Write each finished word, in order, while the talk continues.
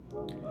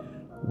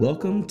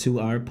Welcome to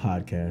our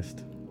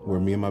podcast. Where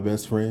me and my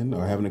best friend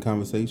are having a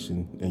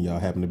conversation and y'all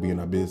happen to be in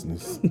our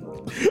business.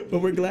 But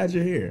we're glad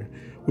you're here.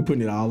 We're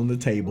putting it all on the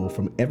table,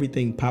 from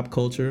everything pop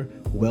culture,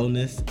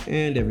 wellness,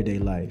 and everyday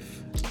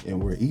life.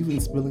 And we're even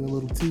spilling a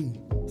little tea.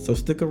 So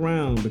stick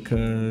around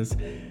because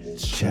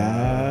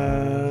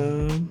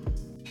child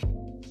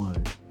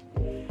one.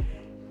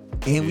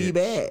 And we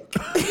back.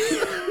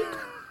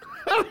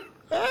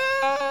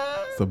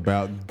 It's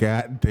about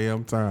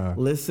goddamn time.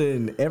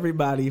 Listen,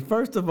 everybody,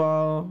 first of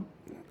all,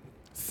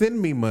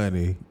 Send me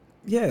money.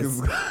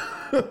 yes.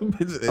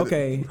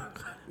 Okay.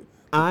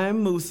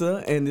 I'm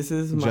Musa, and this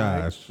is Mike.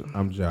 Josh.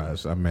 I'm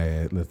Josh. I'm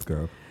mad. Let's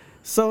go.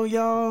 So,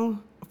 y'all,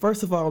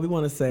 first of all, we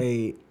want to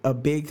say a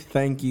big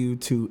thank you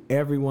to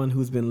everyone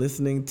who's been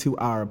listening to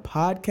our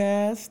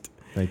podcast.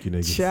 Thank you,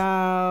 niggas.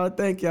 Child,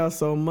 thank y'all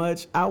so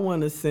much. I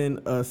want to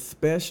send a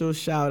special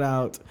shout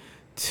out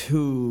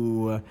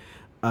to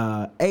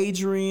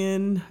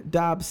Adrian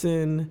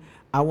Dobson.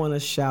 I want to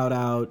shout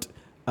out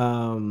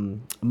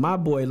my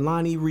boy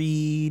Lonnie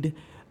Reed.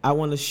 I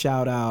want to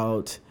shout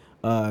out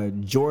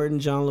Jordan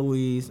John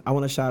Louise. I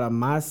want to shout out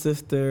my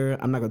sister.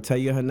 I'm not gonna tell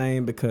you her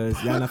name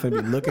because y'all not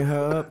gonna be looking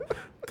her up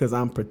because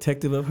I'm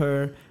protective of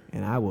her,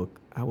 and I will,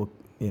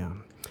 yeah.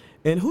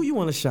 And who you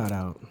want to shout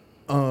out?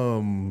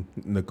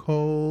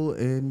 Nicole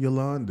and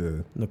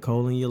Yolanda.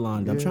 Nicole and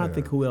Yolanda. I'm trying to Yeah.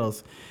 think who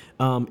else.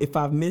 If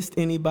I've missed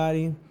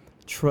anybody,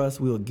 trust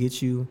we'll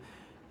get you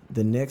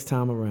the next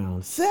time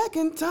around.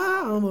 Second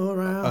time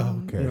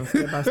around. Okay.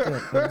 Step by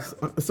step.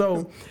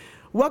 So,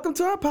 welcome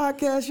to our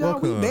podcast, y'all.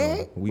 Welcome. We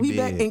back. We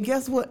back. back. And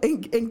guess what?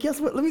 And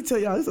guess what? Let me tell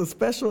y'all, this is a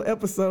special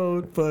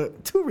episode for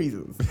two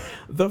reasons.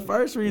 The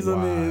first reason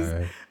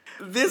is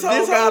this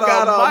whole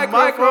got a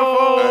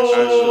microphone.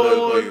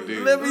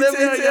 Let me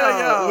tell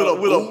y'all.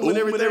 With a boom and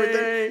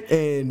everything.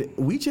 And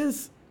we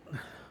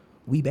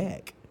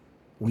back.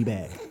 We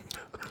back.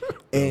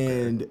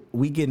 And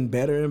we getting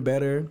better and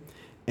better.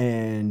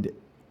 And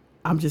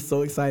I'm just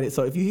so excited.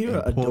 So if you hear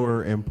a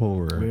poorer and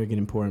poorer. we're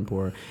getting poorer and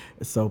poorer.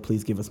 So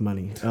please give us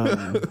money.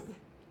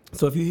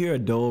 So if you hear a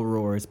dull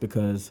roar, it's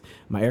because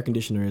my air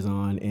conditioner is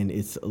on and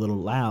it's a little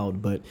loud.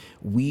 But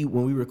when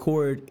we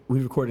recorded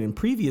in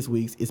previous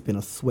weeks, it's been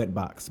a sweat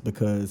box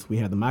because we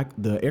have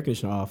the air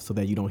conditioner off so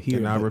that you don't hear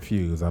And it. I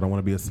refuse. I don't want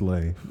to be a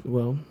slave.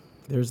 Well,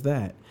 there's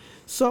that.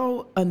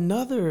 So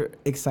another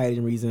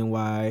exciting reason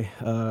why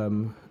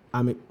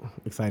I'm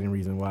excited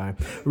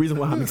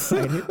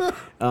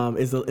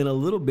is in a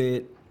little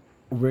bit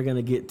we're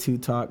gonna get to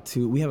talk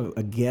to. We have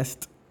a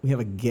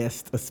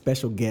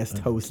special guest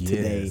host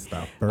today.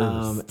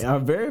 Our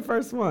very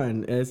first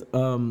one is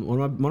one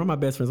of my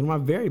best friends, one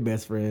of my very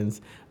best friends.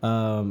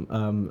 I'm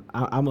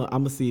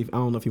gonna see if I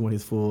don't know if he want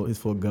his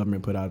full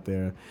government put out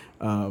there.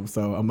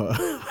 So I'm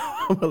gonna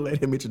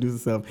let him introduce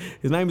himself.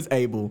 His name is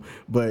Abel,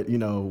 but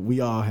we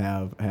all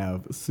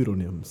have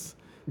pseudonyms.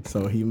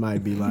 So he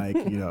might be like,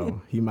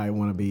 he might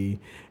want to be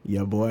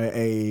your boy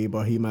Abe,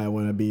 or he might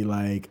want to be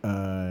like,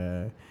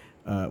 well,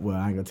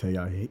 I ain't gonna tell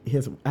y'all.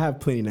 I have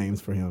plenty of names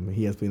for him.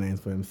 He has plenty of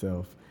names for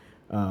himself.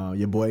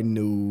 Your boy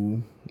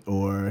New,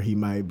 or he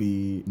might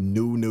be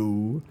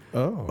New,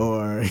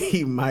 or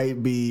he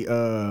might be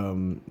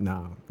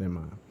nah, never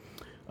mind.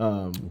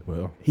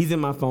 Well, he's in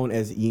my phone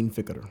as Ian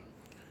Ficketer.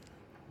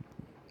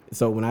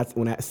 So when I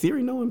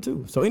Siri know him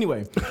too. So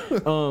anyway,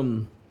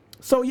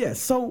 So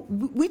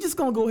we just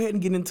gonna go ahead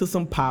and get into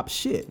some pop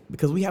shit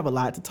because we have a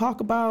lot to talk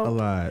about.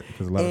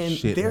 because a lot and of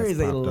shit there has is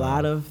a popped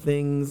lot off. of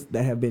things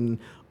that have been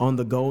on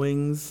the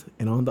goings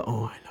and on the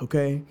on.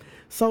 Okay,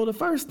 so the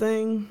first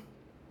thing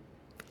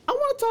I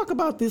want to talk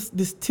about this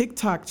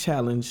TikTok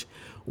challenge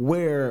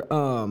where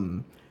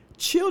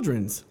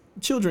children's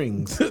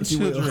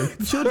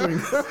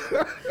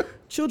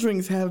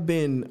have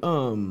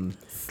been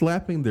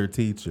slapping their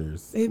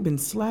teachers. they've been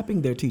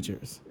slapping their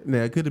teachers.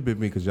 Now, it could have been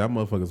me because y'all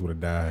motherfuckers would have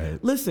died.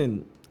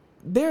 Listen,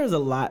 there's a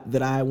lot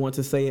that I want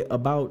to say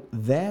about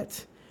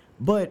that,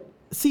 but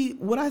see,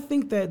 what I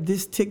think that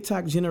this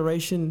TikTok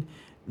generation,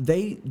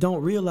 they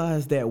don't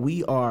realize that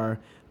we are,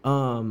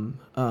 in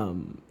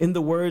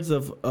the words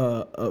of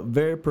a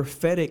very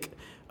prophetic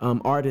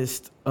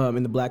artist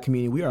in the Black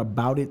community, we are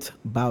about it.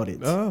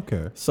 Oh,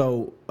 okay.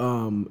 So,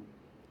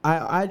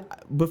 I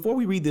before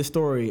we read this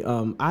story,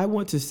 I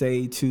want to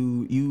say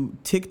to you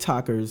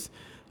TikTokers,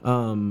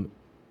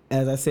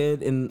 as I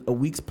said in a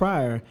weeks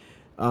prior,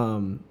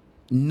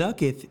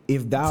 knucketh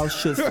if thou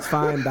shouldst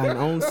find thine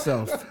own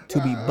self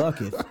to be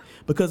bucketh,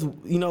 because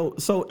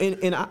So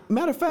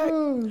matter of fact,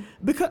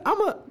 because I'm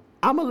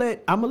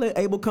gonna let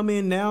Abel come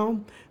in now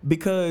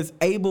because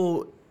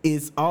Abel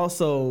is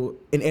also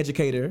an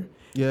educator,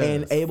 Yes.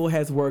 and Abel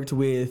has worked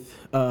with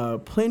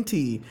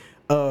plenty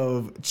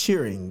of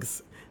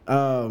cheerings.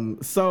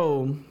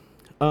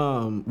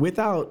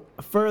 Without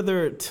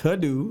further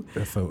ado,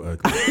 That's so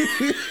ugly.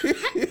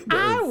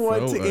 I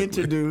want to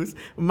introduce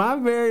my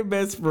very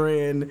best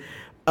friend,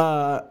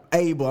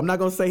 Abel. I'm not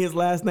going to say his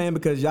last name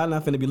because y'all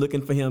not finna be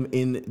looking for him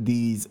in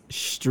these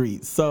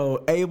streets.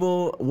 So,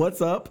 Abel,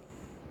 what's up?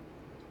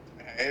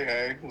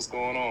 Hey, what's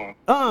going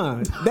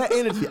on? That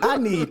energy. I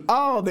need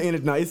all the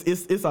energy. No, it's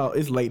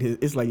late.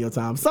 It's late your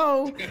time.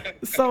 So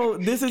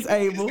this is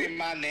Abel. Say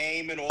my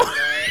name and all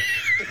that.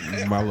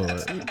 My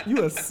lord.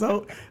 You are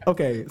so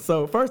okay.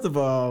 So first of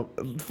all,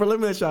 let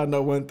me let y'all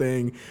know one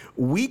thing.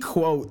 We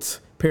quote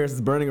Paris is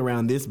Burning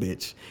around this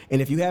bitch,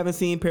 and if you haven't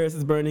seen Paris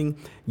is Burning,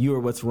 you are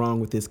what's wrong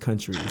with this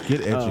country.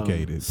 Get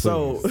educated.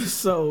 So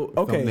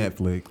okay. On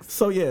Netflix.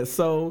 So yeah.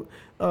 So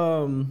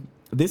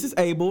this is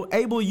Abel.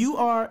 Abel, you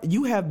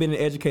have been an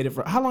educator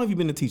for how long have you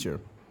been a teacher?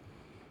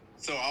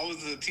 So I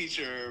was a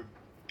teacher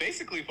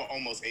basically for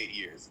almost 8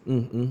 years.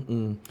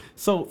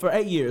 So for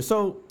 8 years.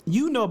 So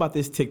you know about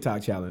this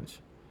TikTok challenge?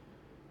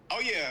 Oh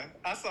yeah,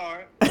 I saw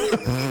it.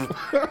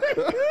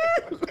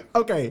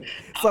 Okay.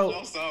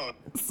 So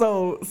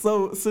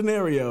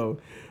scenario.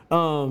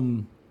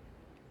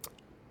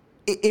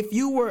 If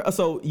you were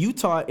you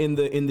taught in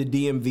the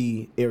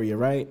DMV area,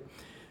 right?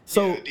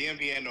 So yeah,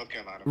 DMV and North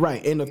Carolina.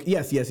 Right. And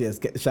yes.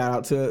 Shout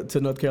out to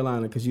North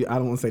Carolina because I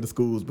don't want to say the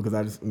schools because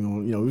I just we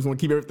just want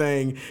to keep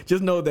everything.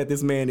 Just know that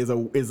this man is a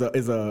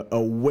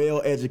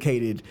well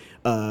educated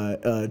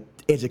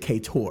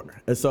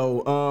educator. And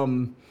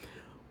so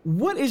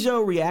what is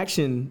your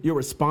reaction, your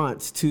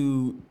response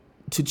to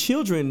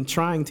children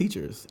trying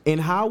teachers,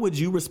 and how would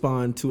you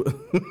respond to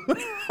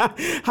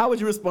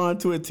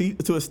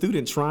to a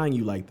student trying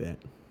you like that?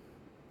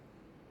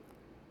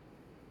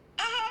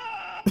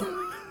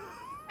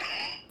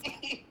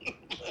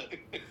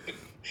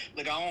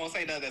 Look, I don't want to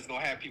say nothing that's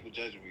gonna have people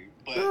judge me,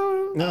 but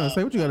No,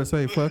 say what you gotta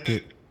say. Fuck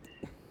it.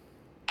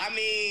 I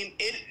mean,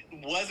 it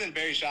wasn't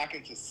very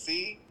shocking to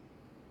see,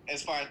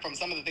 as far as from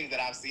some of the things that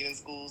I've seen in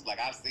schools. Like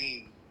I've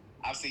seen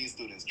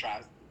students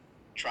try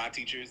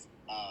teachers.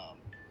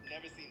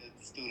 Never seen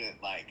a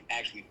student like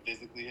actually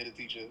physically hit a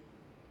teacher.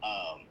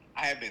 I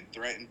have been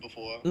threatened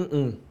before.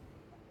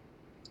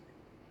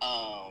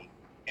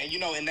 And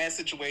in that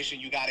situation,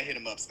 you gotta hit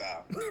them up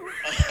style.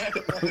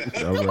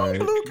 All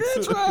right.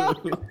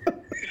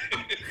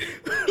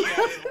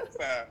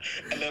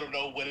 And let them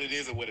know what it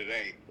is and what it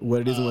ain't.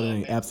 What it is and what it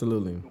ain't.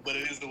 Absolutely. What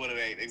it is and what it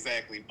ain't.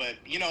 Exactly. But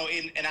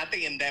and I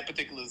think in that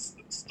particular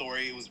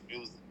story, it was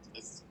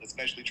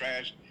especially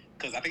trash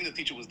because I think the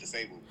teacher was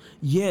disabled.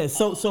 Yeah.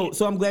 So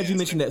I'm glad you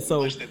mentioned that.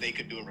 So much that they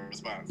could do in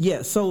response.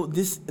 Yeah. So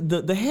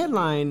the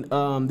headline.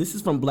 This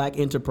is from Black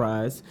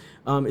Enterprise.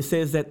 It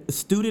says that a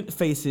student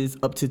faces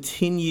up to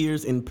 10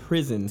 years in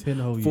prison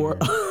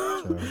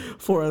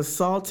for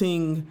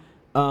assaulting.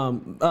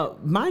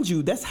 Mind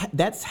you,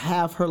 that's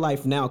half her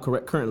life now.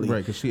 Currently, right?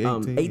 Because she's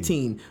 18.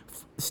 18.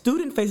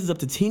 Student faces up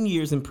to 10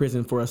 years in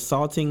prison for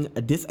assaulting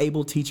a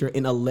disabled teacher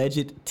in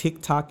alleged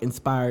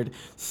TikTok-inspired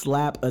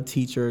slap a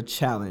teacher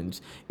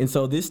challenge. And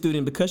so this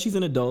student, because she's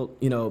an adult,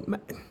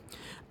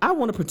 I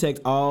want to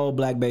protect all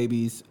black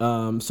babies.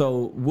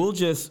 So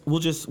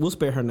we'll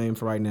spare her name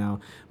for right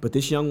now. But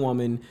this young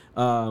woman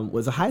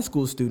was a high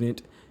school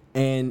student,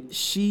 and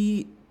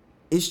she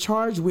is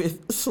charged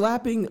with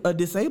slapping a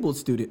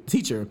disabled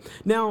teacher.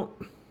 Now,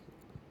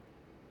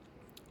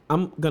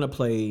 I'm gonna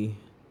play.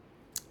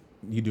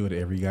 You do it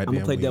every goddamn I'm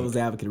gonna play week. devil's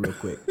advocate real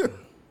quick.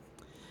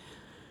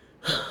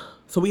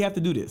 So we have to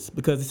do this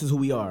because this is who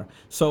we are.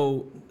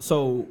 So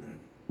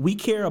we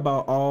care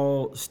about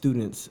all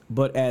students,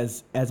 but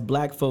as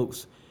black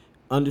folks,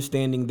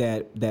 understanding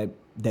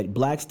that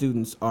black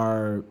students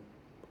are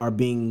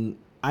being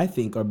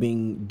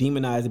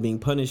demonized and being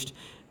punished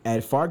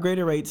at far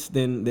greater rates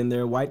than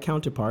their white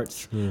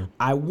counterparts. Yeah.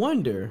 I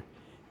wonder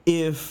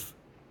if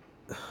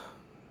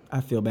I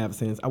feel bad for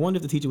saying this. I wonder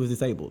if the teacher was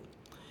disabled.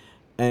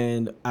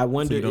 And I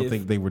wonder. So you don't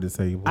think they were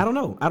disabled? I don't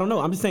know.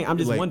 I'm just saying. I'm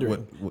just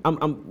wondering. What?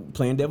 I'm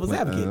playing devil's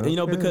advocate.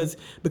 Okay.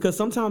 Because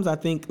sometimes I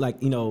think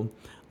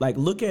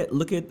look at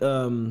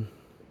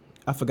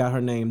I forgot her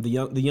name.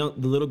 The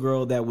little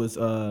girl that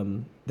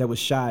was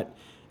shot,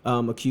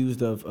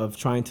 accused of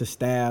trying to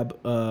stab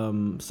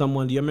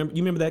someone. Do you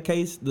remember that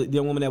case? The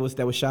young woman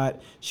that was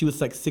shot. She was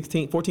like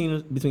 16,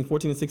 14, between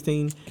 14 and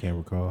 16. Can't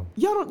recall.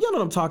 Y'all know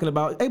what I'm talking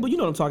about. Hey, but you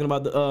know what I'm talking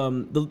about.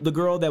 The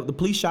girl that the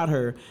police shot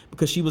her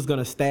because she was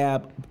gonna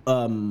stab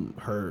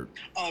her.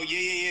 Oh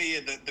yeah.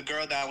 The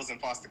girl that was in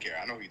foster care.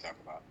 I know who you're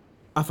talking about.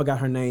 I forgot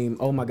her name.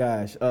 Oh my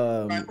gosh.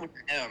 Her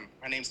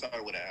name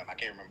started with an M. I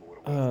can't remember what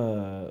it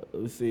was.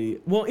 Let's see.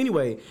 Well,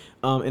 anyway,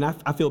 and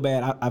I feel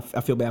bad. I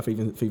feel bad for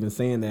even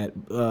saying that.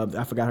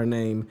 I forgot her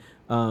name.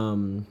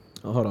 Hold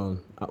on.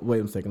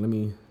 Wait a second. Let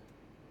me.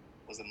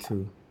 Was it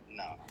two?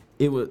 No.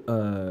 It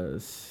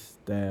was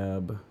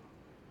stab.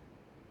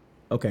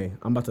 Okay,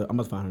 I'm about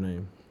to find her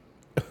name.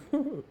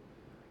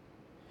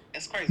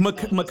 It's crazy.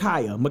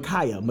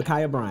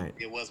 Ma'Khia Bryant.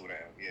 It was with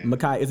her.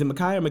 Yeah. Is it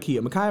Ma'Khia or Makia?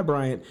 Ma'Khia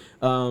Bryant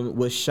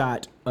was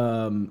shot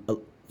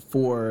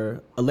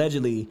for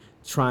allegedly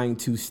trying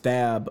to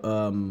stab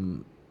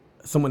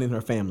someone in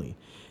her family,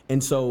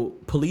 and so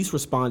police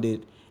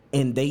responded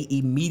and they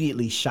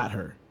immediately shot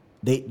her.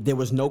 There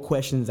was no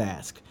questions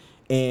asked,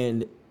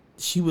 and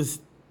she was.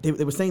 They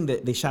were saying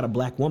that they shot a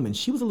black woman.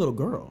 She was a little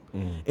girl,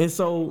 and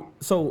so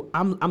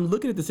I'm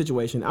looking at the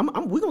situation.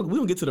 We're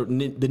gonna get to the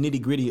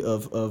nitty gritty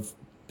of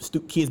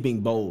kids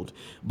being bold.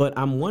 But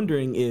I'm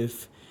wondering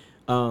if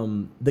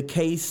the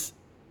case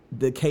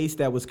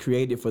that was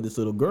created for this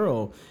little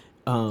girl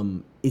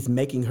is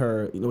making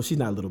her, she's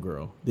not a little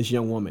girl. This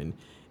young woman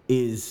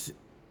is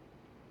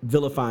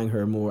vilifying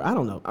her more. I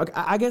don't know.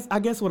 I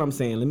guess what I'm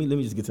saying, let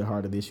me just get to the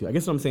heart of the issue. I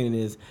guess what I'm saying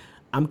is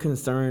I'm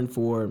concerned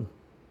for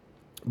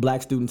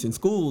black students in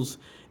schools,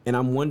 and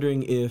I'm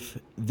wondering if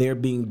they're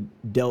being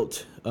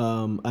dealt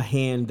a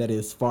hand that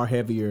is far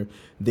heavier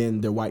than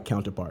their white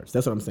counterparts.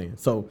 That's what I'm saying.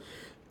 So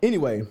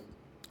anyway,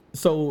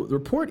 so the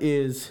report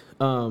is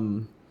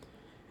after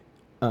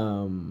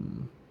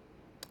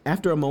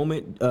a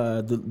moment,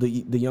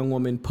 the young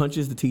woman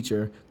punches the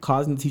teacher,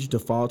 causing the teacher to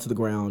fall to the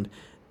ground.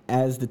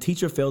 As the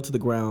teacher fell to the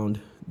ground,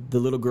 the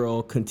little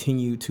girl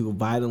continued to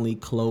violently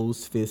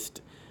close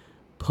fist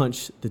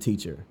punch the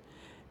teacher.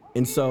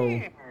 And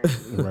so...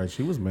 Right,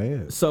 she was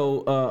mad.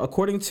 So,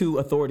 according to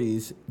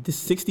authorities,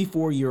 this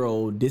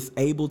 64-year-old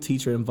disabled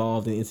teacher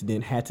involved in the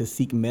incident had to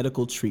seek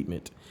medical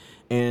treatment.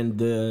 And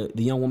the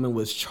young woman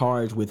was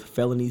charged with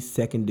felony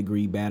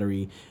second-degree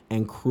battery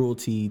and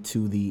cruelty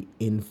to the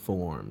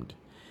informed.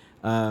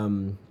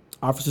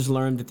 Officers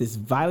learned that this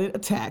violent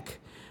attack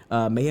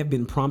may have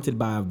been prompted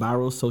by a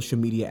viral social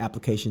media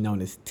application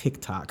known as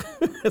TikTok.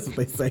 That's what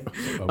they say.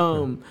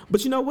 Okay.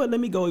 But you know what? Let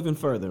me go even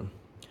further.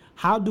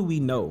 How do we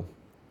know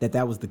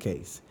that was the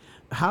case?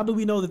 How do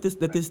we know that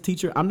this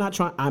teacher?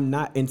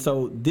 And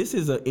so this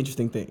is an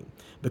interesting thing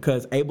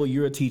because Abel,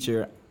 you're a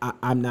teacher.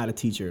 I'm not a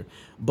teacher.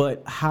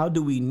 But how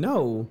do we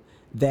know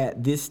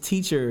that this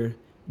teacher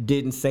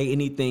didn't say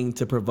anything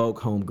to provoke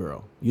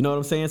homegirl? You know what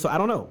I'm saying? So I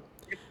don't know.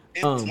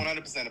 It's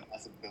 100% a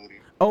possibility.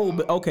 Oh,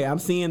 but okay. I'm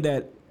seeing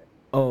that.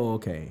 Oh,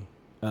 okay.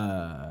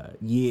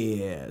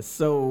 Yeah.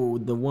 So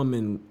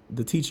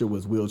the teacher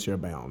was wheelchair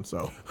bound.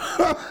 So.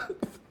 Oh,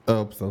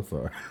 I'm so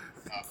sorry.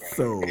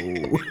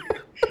 Okay.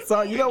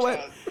 So you know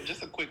what?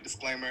 Just a quick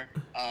disclaimer.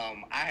 I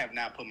have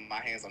not put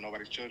my hands on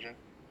nobody's children.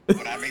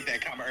 When I made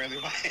that comment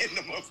earlier, my hand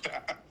the most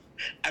time.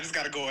 I just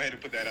got to go ahead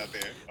and put that out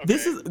there. Okay?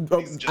 This is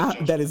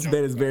that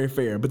is very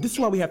fair. But this is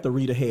why we have to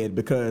read ahead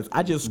because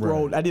I just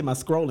scrolled. Right. I did my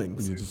scrolling.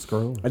 You just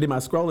scroll. I did my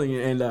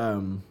scrolling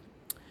and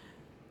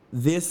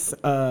this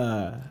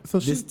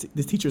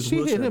teacher's she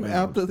wheelchair hit him bound.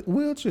 out the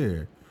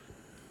wheelchair.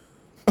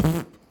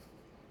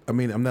 I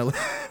mean, I'm not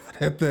laughing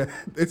at that.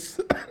 It's.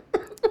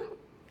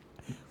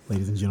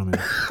 Ladies and gentlemen,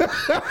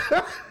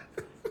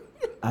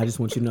 I just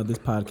want you to know this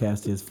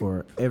podcast is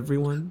for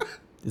everyone.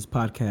 This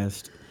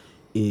podcast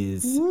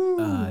is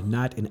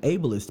not an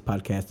ableist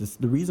podcast.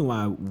 The reason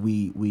why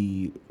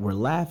we were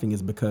laughing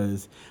is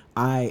because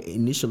I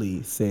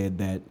initially said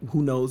that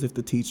who knows if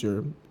the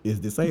teacher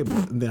is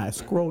disabled. And then I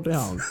scrolled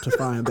down to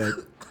find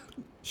that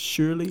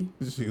Shirley.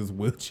 She was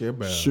wheelchair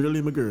bound.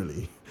 Shirley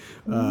McGurley.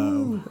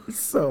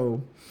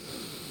 So...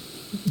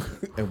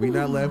 And we're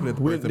not laughing at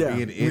the person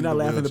being in the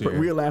wheelchair.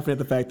 We're laughing at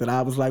the fact that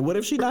I was like, what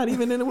if she's not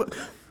even in a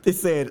wheelchair? They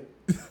said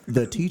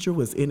the teacher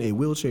was in a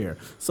wheelchair.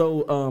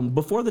 So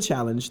before the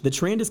challenge, the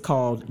trend is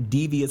called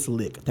devious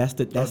lick. That's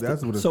what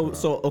it's called.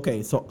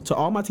 So to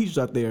all my teachers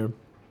out there,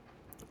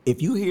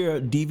 if you hear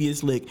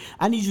devious lick,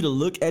 I need you to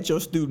look at your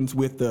students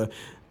with the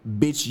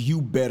bitch,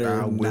 you better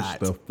I not. wish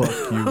the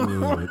fuck you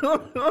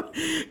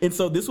would. And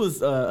so this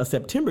was a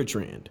September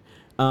trend.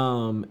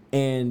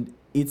 And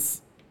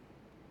it's...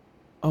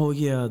 Oh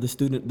yeah,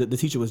 the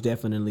teacher was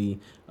definitely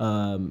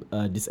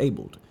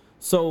disabled.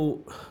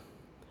 So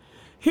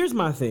here's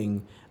my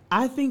thing.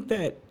 I think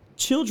that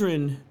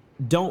children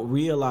don't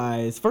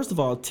realize, first of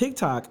all,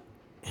 TikTok,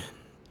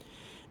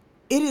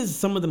 it is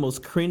some of the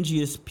most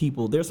cringiest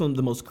people. There's some of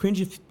the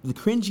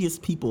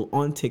cringiest people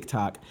on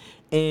TikTok.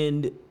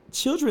 And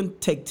children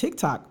take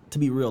TikTok to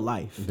be real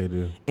life. They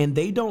do. And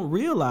they don't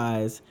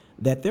realize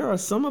that there are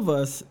some of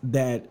us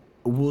that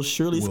will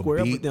surely square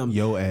up with them.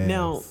 Your ass.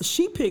 Now,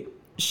 she picked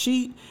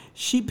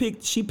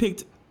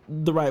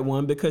the right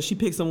one because she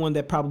picked someone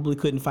that probably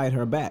couldn't fight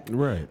her back.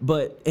 Right.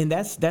 And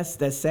that's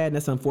sad and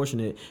that's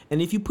unfortunate.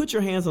 And if you put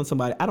your hands on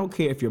somebody, I don't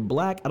care if you're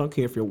black, I don't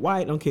care if you're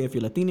white, I don't care if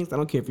you're Latinx, I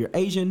don't care if you're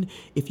Asian.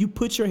 If you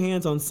put your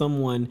hands on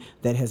someone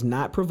that has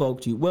not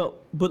provoked you,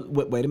 but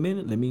wait a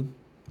minute, let me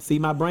see.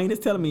 My brain is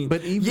telling me.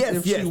 But even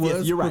if she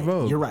was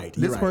provoked, you're right.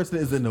 This person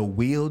is in a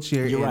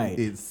wheelchair. You're and right.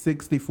 Is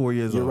 64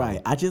 years old. You're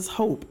right. I just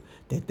hope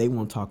that they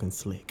weren't talking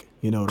slick.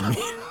 You know what I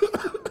mean?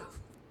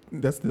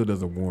 That still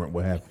doesn't warrant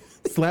what happened.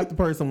 Slap the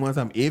person one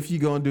time if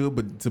you're going to do it,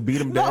 but to beat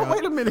them down. No,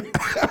 wait a minute.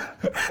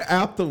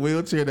 Out the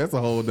wheelchair, that's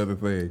a whole other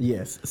thing.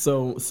 Yes.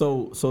 So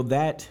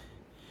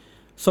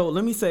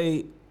let me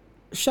say,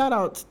 shout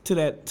out to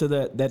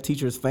that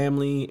teacher's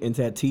family and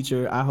to that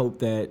teacher. I hope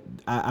that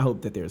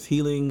there's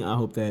healing. I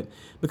hope that,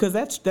 because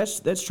that's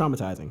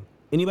traumatizing.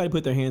 Anybody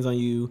put their hands on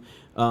you,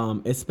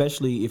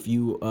 especially if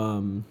you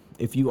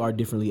are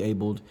differently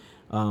abled,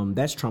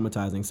 that's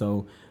traumatizing.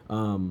 So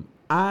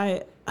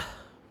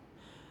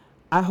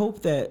I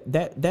hope that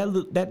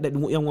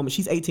young woman,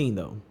 she's 18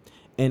 though,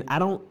 and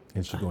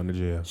she's going to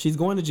jail. She's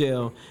going to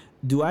jail.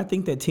 Do I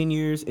think that 10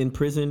 years in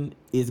prison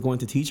is going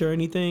to teach her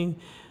anything?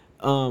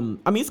 I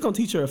mean, it's gonna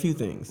teach her a few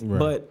things, Right.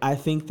 but I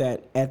think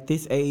that at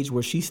this age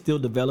where she's still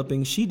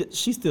developing, she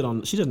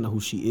doesn't know who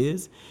she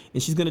is,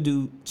 and she's gonna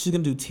do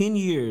 10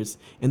 years,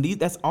 and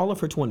that's all of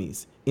her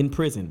 20s in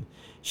prison.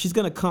 She's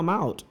gonna come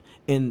out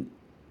and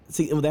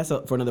see. Well, that's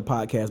for another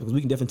podcast because we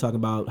can definitely talk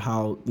about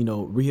how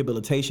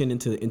rehabilitation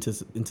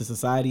into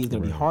society is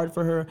gonna be hard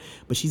for her.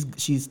 But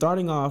she's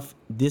starting off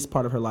this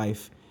part of her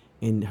life,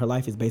 and her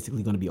life is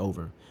basically gonna be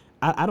over.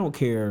 I don't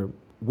care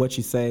what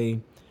you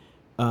say.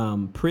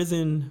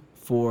 Prison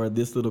for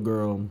this little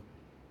girl,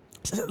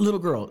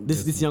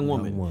 this young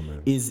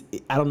woman is.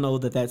 I don't know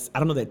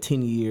that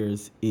 10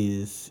 years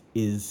is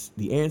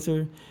the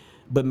answer,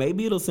 but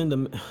maybe it'll send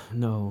them.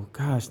 No,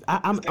 gosh,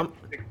 I'm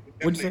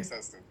what'd you say?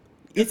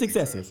 It's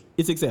excessive.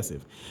 It's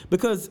excessive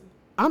because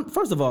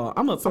first of all,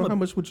 how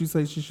much would you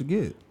say she should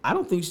get? I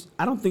don't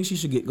think she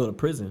should go to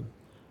prison.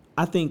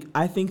 I think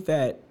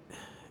that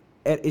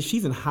if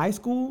she's in high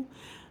school,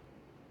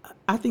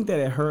 I think that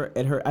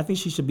I think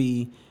she should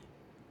be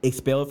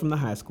expelled from the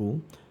high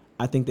school.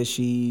 I think that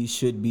she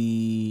should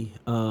be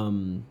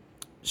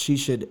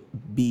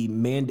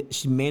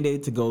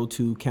mandated to go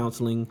to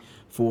counseling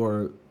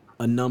for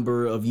a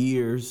number of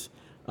years.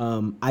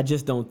 I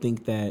just don't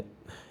think that.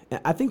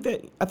 I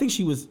think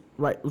she was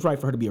right. It was right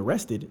for her to be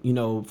arrested,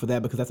 for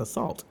that because that's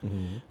assault.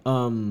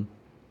 Mm-hmm.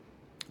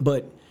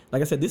 But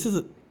like I said, this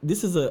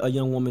is a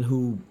young woman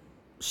who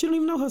she don't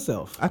even know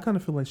herself. I kind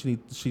of feel like she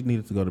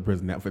needed to go to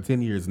prison now for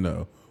 10 years.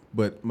 No,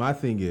 but my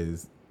thing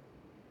is,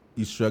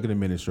 you struck an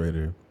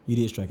administrator. You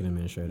did strike an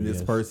administrator.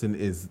 This person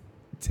is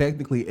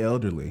technically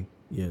elderly.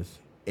 Yes.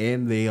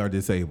 And they are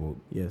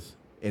disabled. Yes.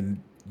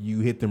 And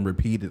you hit them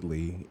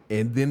repeatedly,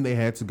 and then they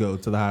had to go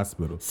to the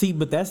hospital. See,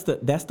 but that's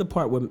the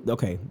part where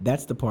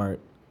that's the part.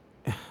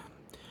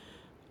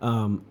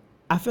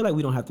 I feel like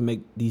we don't have to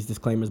make these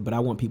disclaimers, but I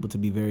want people to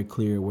be very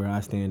clear where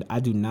I stand.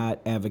 I do not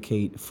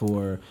advocate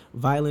for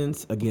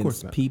violence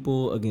against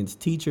people,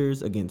 against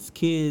teachers, against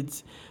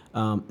kids,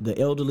 the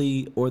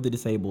elderly or the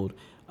disabled.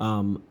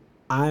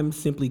 I'm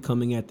simply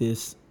coming at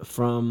this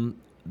from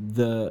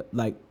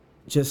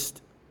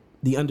just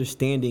the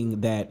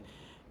understanding that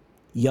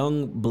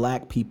young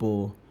black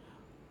people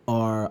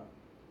are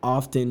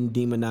often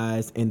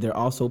demonized, and they're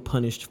also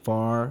punished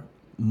far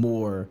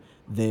more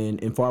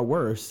and far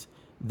worse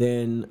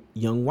than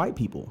young white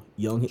people,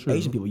 young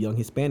Asian people, young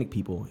Hispanic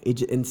people.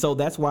 And so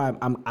that's why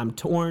I'm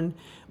torn.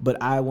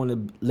 But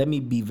let me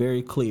be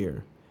very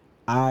clear.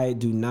 I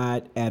do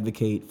not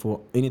advocate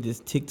for any of this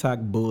TikTok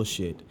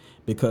bullshit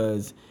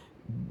because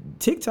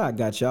TikTok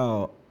got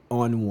y'all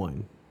on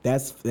one.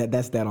 That's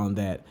that on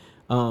that.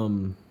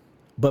 I'm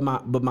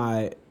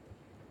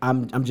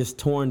just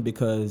torn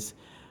because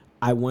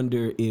I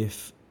wonder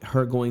if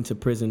her going to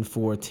prison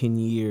for 10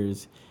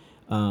 years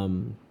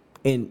and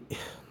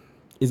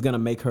is going to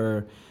make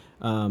her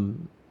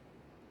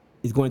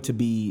is going to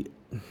be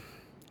if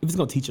it's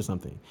going to teach her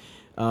something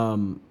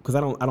because I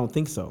don't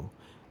think so.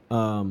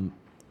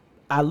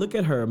 I look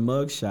at her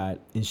mugshot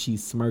and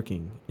she's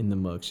smirking in the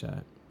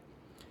mugshot.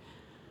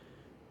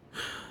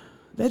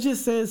 That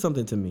just says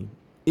something to me.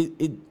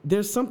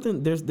 There's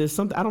something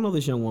I don't know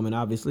this young woman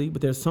obviously,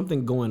 but there's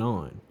something going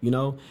on,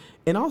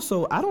 and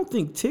also I don't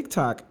think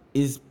TikTok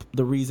is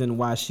the reason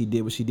why she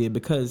did what she did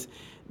because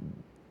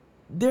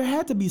there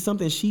had to be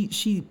something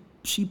she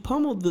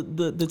pummeled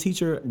the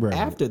teacher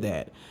after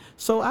that,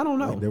 so I don't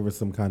know. Like there was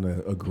some kind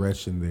of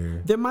aggression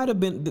there. There might have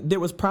been. There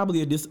was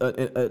probably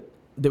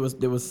there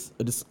was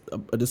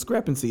a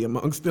discrepancy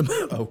amongst them.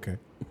 Okay,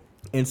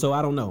 and so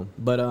I don't know,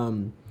 but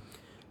I'm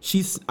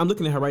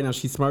looking at her right now.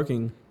 She's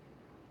smirking.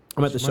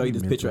 I'm about to show you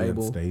this picture,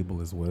 Abel.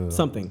 Stable as well.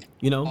 Something,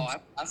 Oh,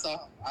 I saw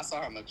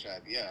her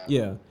mugshot. Yeah.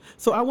 Yeah.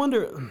 So I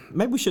wonder,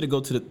 maybe we should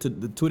go to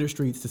the Twitter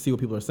streets to see what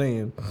people are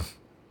saying,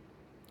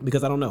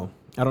 because I don't know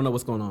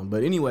what's going on.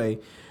 But anyway,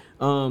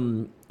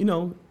 shout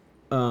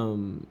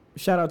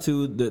out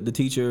to the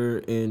teacher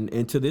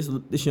and to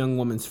this young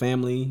woman's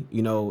family,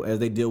 as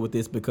they deal with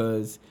this,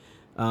 because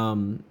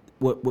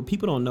what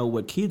people don't know,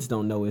 what kids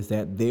don't know, is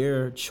that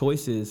their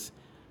choices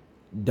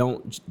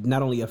don't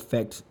not only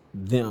affect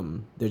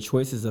them, their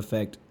choices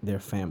affect their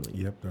family.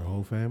 Yep, their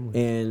whole family.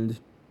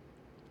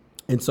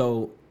 And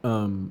so,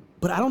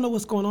 but I don't know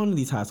what's going on in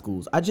these high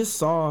schools. I just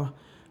saw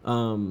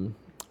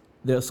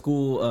their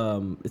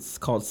school. It's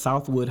called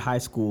Southwood High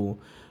School,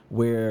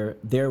 where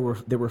there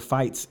were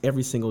fights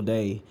every single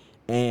day,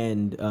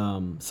 and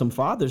some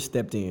fathers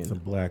stepped in. Some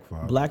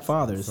black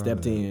fathers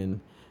stepped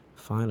in.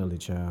 Finally,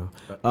 child.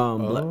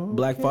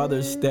 Black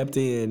fathers stepped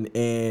in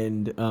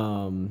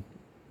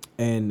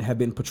and have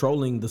been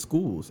patrolling the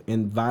schools,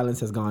 and violence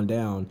has gone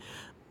down.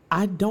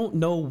 I don't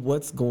know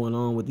what's going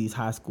on with these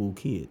high school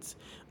kids.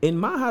 In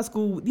my high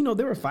school,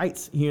 there were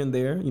fights here and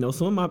there.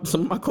 Some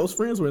of my close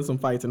friends were in some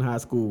fights in high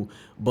school,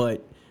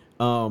 but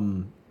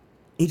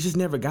it just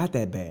never got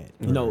that bad.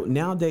 Right.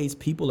 Nowadays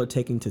people are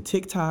taking to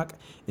TikTok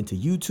and to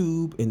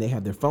YouTube, and they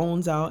have their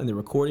phones out and they're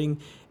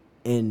recording,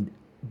 and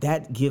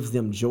that gives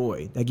them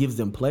joy. That gives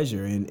them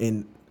pleasure.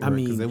 And I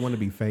mean, because they want to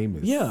be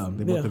famous. Yeah,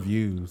 they want the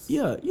views.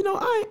 Yeah,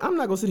 I'm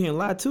not gonna sit here and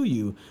lie to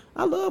you.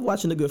 I love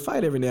watching a good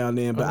fight every now and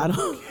then, but I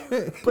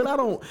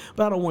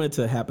don't want it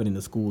to happen in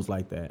the schools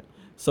like that.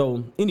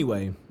 So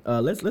anyway,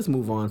 let's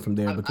move on from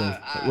there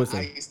because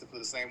I used to feel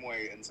the same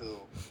way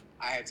until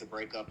I had to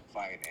break up a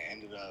fight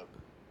and ended up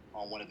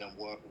on one of them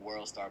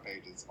world star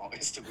pages on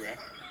Instagram.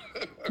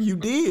 You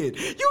did.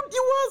 You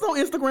was on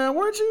Instagram,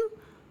 weren't you?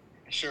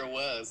 Sure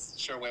was.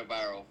 Sure went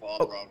viral for all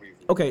the wrong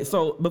reasons. Okay,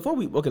 so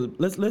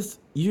let's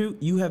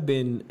you have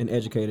been an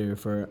educator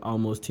for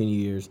almost 10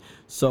 years.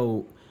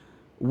 So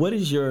what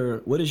is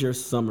your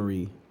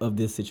summary of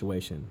this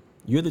situation?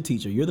 You're the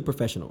teacher, you're the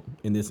professional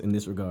in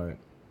this regard.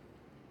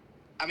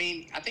 I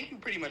mean, I think you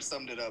pretty much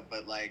summed it up,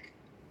 but like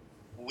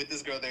with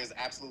this girl, there's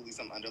absolutely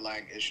some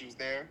underlying issues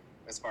there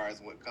as far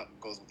as what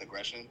goes with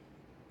aggression.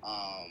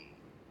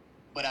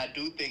 But I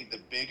do think the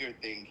bigger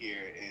thing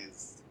here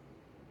is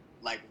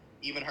like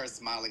even her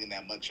smiling in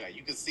that mugshot.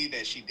 You could see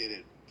that she did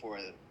it for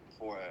a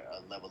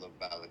level of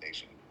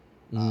validation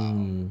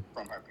from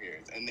her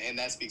peers, and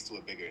that speaks to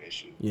a bigger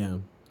issue. Yeah.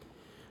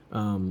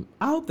 I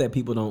hope that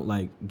people don't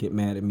like get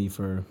mad at me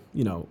for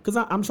because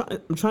I'm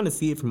trying to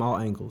see it from all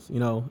angles.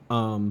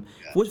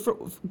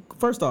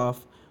 First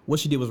off, what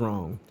she did was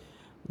wrong.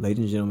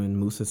 Ladies and gentlemen,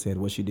 Musa said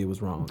what she did was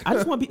wrong. I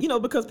just want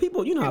because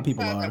people, how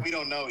people are. We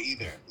don't know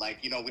either.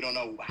 Like we don't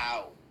know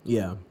how.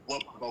 Yeah.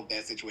 What provoked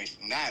that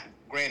situation? Not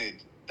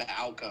granted, the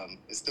outcome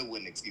it still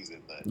wouldn't excuse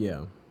it, but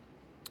yeah.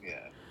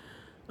 Yeah.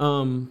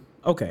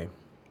 Okay.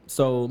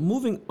 So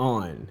moving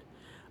on,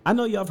 I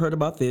know y'all have heard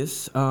about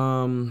this.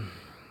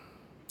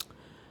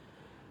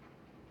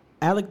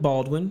 Alec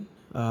Baldwin,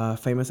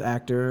 famous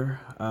actor,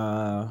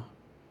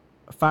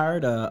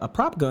 fired a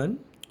prop gun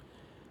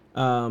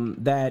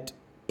that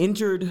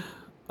injured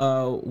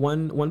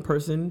one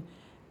person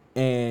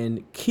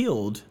and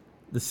killed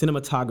the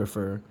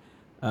cinematographer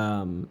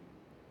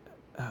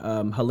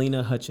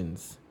Helena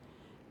Hutchins,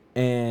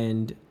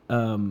 and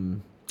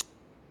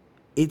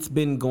if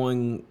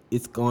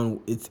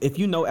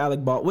you know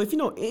Alec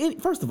Baldwin,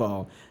 first of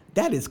all,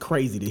 that is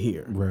crazy to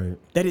hear. Right.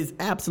 That is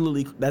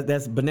absolutely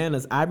that's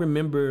bananas. I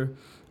remember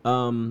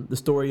the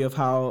story of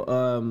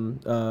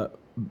how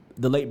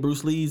the late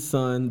Bruce Lee's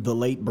son, the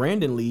late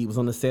Brandon Lee, was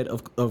on the set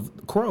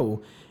of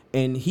Crow,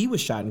 and he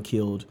was shot and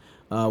killed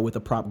with a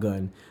prop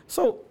gun.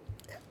 So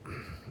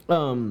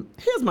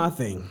here's my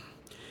thing: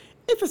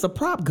 if it's a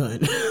prop gun,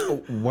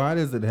 why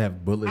does it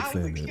have bullets How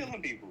is in it it?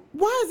 killing people?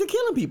 Why is it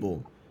killing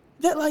people?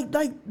 That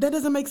that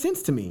doesn't make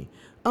sense to me.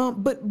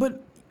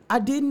 But I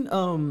didn't.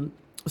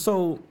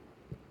 So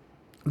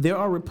there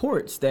are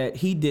reports that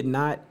he did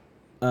not.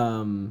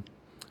 How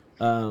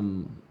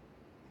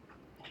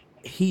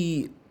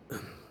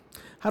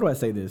do I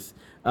say this?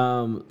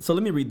 So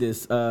let me read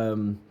this.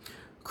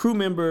 Crew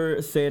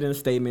member said in a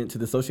statement to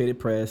the Associated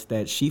Press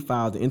that she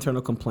filed an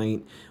internal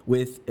complaint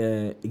with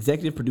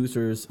executive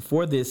producers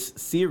for this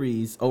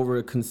series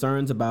over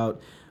concerns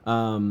about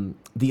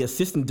the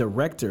assistant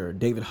director,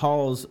 David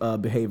Hall's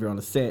behavior on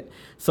the set.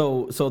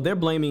 So they're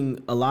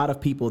blaming a lot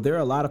of people. There are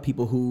a lot of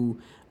people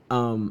who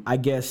I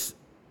guess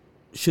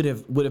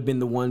would have been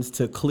the ones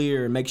to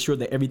clear and make sure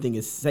that everything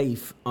is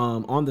safe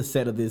on the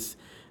set of this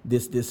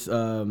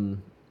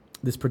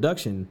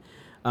production.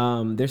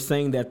 They're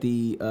saying that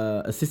the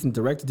assistant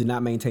director did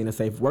not maintain a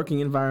safe working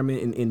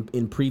environment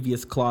in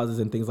previous clauses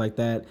and things like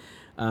that.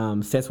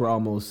 Sets were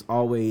almost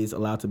always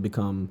allowed to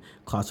become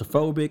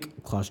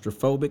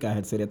claustrophobic. I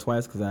had to say that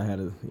twice because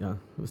it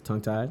was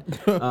tongue-tied.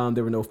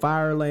 There were no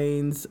fire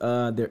lanes.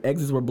 Their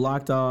exits were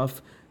blocked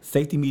off.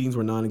 Safety meetings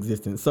were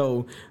non-existent.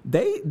 So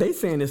they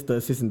saying it's the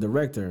assistant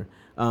director.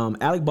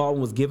 Alec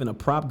Baldwin was given a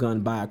prop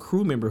gun by a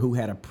crew member who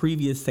had a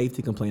previous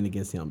safety complaint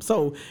against him.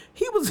 So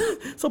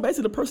so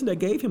basically the person that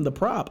gave him the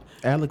prop.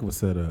 Alec was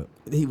set up.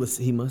 He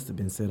must have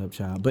been set up,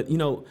 child. But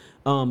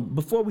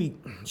before we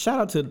shout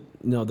out to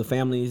the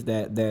families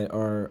that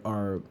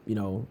are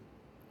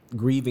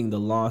grieving the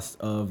loss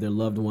of their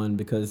loved one,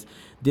 because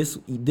this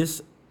woman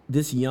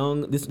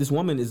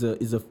is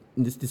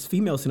this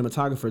female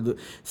cinematographer. The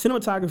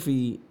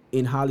cinematography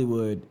in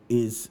Hollywood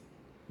is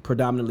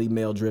predominantly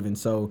male driven.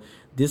 So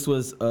this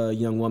was a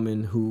young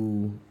woman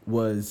who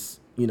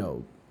was,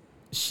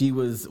 she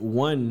was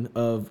one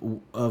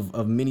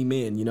of many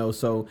men,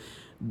 so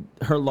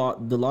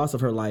the loss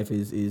of her life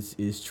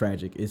is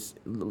tragic.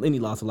 Any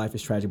loss of life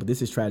is tragic, but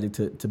this is tragic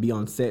to be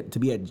on set, to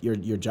be at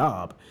your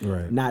job,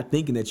 right, not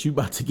thinking that you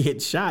about to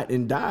get shot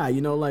and die,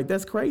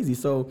 that's crazy.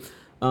 So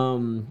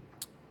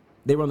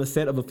they were on the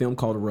set of a film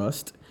called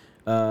Rust.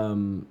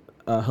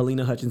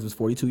 Helena Hutchins was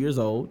 42 years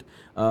old.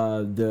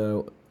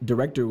 The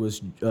director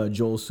was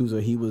Joel Souza.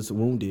 He was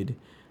wounded.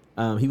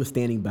 He was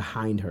standing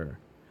behind her.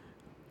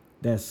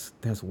 That's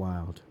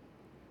wild.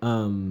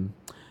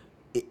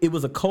 It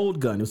was a cold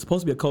gun. It was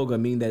supposed to be a cold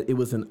gun, meaning that it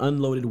was an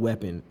unloaded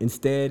weapon.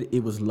 Instead,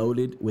 it was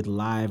loaded with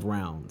live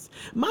rounds.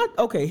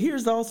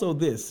 Here's also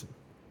this.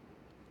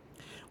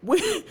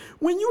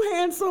 when you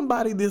hand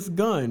somebody this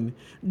gun,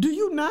 do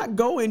you not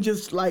go and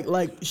just like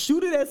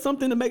shoot it at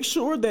something to make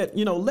sure that,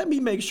 let me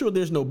make sure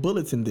there's no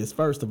bullets in this,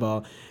 first of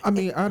all? I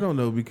mean, I don't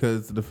know,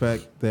 because the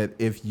fact that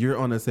if you're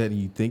on a set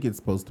and you think it's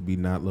supposed to be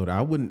not loaded,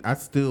 I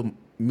still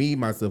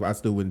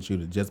wouldn't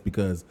shoot it just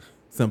because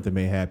something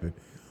may happen.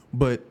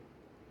 But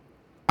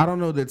I don't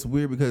know, that's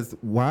weird, because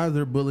why are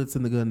there bullets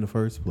in the gun in the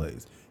first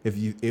place? If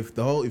you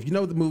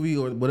know the movie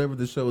or whatever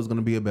the show is going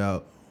to be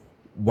about,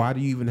 why do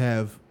you even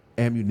have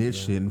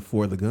ammunition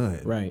for the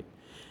gun? Right.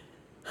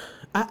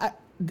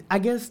 I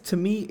guess to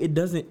me it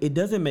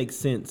doesn't make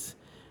sense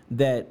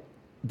that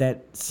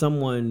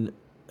someone.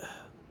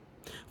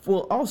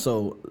 Well,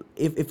 also,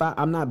 if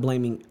I'm not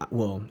blaming,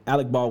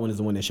 Alec Baldwin is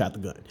the one that shot the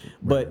gun,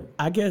 but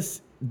I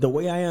guess the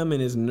way I am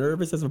and as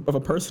nervous of a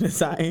person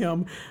as I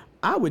am,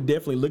 I would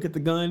definitely look at the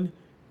gun,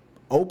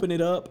 open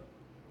it up,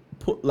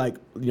 pull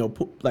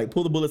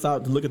the bullets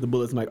out to look at the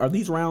bullets. I'm like, are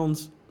these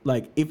rounds,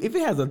 like, if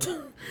it has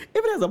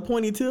a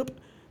pointy tip,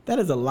 that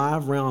is a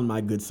live round,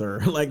 my good sir.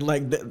 I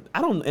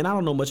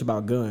don't know much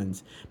about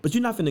guns, but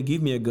you're not finna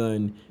give me a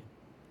gun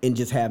and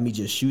just have me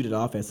just shoot it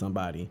off at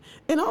somebody.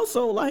 And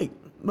also, like,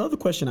 the other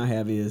question I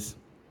have is,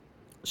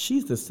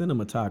 she's the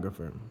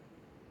cinematographer.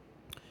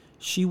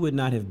 She would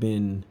not have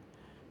been.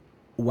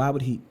 Why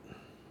would he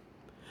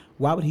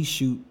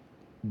shoot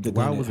the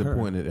gun? Why was at her? it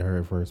pointed at her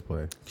in first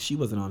place? She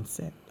wasn't on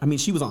set. I mean,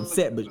 she was on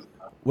set, but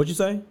what'd you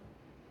say?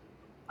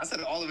 I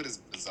said all of it is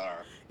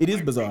bizarre. It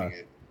is bizarre.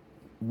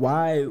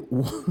 Why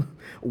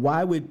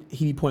would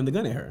he be pointing the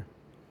gun at her?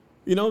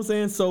 You know what I'm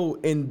saying? So,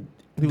 and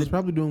he was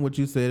probably doing what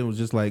you said. It was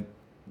just like,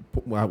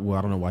 I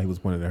don't know why he was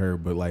pointing at her,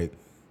 but like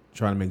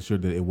trying to make sure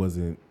that it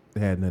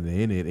had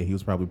nothing in it, and he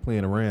was probably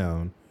playing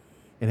around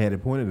and had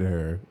it pointed at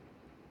her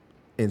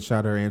and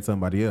shot her and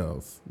somebody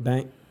else.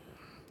 Bang.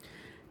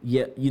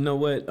 Yeah, you know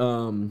what?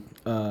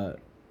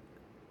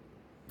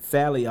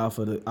 Sally off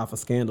of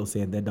Scandal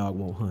said that dog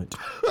won't hunt.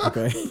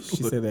 Okay,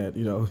 she said that.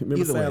 Remember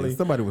Either Sally? way,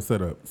 somebody was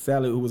set up.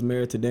 Sally, who was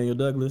married to Daniel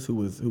Douglas, who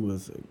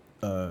was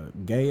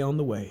gay on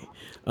the way.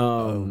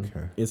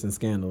 Okay. It's in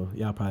Scandal.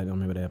 Y'all probably don't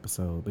remember that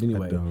episode, but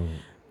anyway,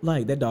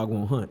 like, that dog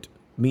won't hunt.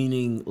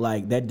 Meaning,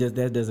 like, that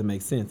doesn't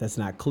make sense. That's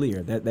not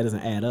clear. That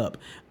doesn't add up.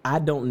 I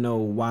don't know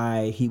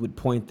why he would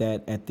point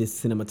that at this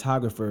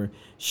cinematographer.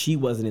 She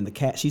wasn't in the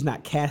cast. She's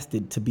not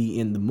casted to be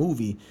in the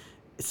movie.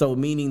 So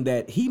meaning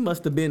that he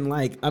must have been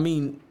like, I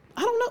mean,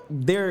 I don't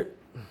know.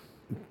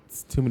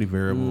 It's too many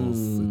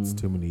variables. It's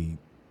too many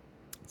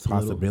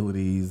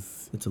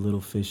possibilities. It's a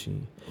little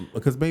fishy.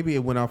 Because maybe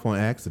it went off on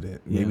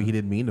accident. Maybe he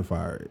didn't mean to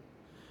fire it.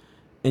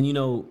 And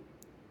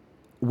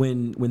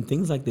when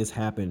things like this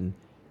happen,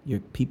 your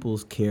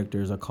people's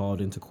characters are called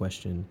into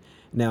question.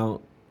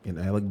 Now, and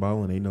Alec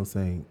Baldwin ain't no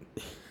saint.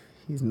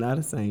 He's not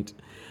a saint.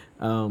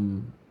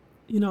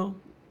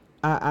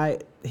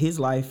 His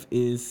life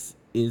is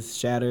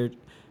shattered.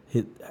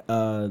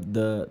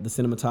 The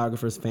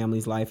cinematographer's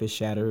family's life is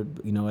shattered.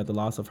 At the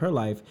loss of her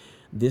life.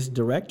 This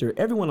director,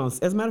 everyone else,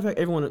 as a matter of fact,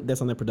 everyone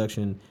that's on that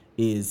production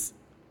is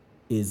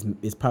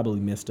probably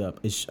messed up.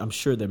 I'm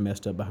sure they're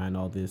messed up behind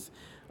all this.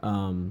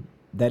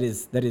 That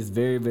is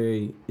very,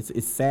 very.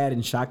 It's sad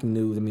and shocking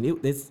news. I mean,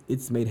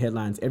 it's made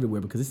headlines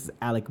everywhere because this is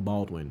Alec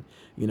Baldwin.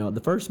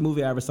 The first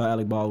movie I ever saw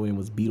Alec Baldwin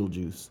was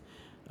Beetlejuice.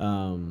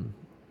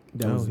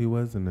 He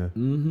was in there.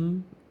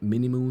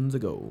 Many moons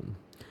ago.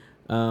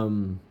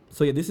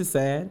 So yeah, this is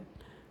sad.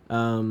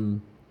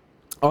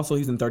 Also,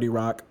 he's in 30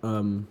 Rock,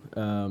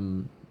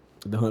 The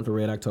Hunt for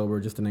Red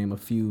October, just to name a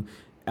few.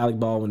 Alec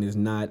Baldwin is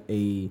not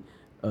a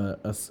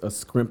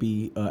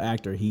scrimpy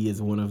actor. He is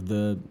one of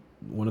the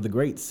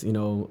greats,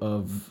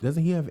 of.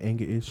 Doesn't he have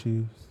anger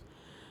issues?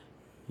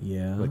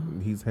 Yeah. Like,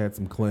 he's had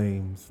some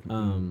claims.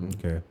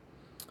 Okay.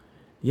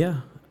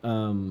 Yeah.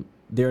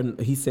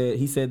 He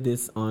said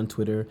this on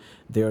Twitter.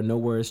 There are no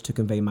words to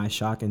convey my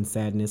shock and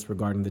sadness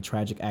regarding the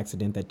tragic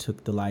accident that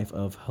took the life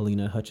of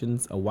Helena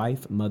Hutchins, a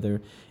wife,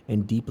 mother,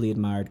 and deeply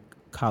admired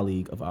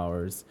colleague of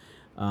ours.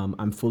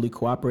 I'm fully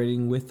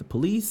cooperating with the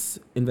police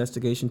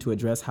investigation to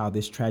address how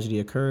this tragedy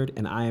occurred,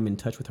 and I am in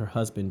touch with her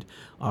husband,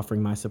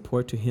 offering my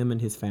support to him and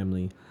his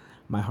family.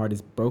 My heart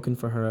is broken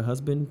for her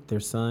husband, their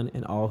son,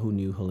 and all who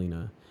knew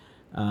Helena.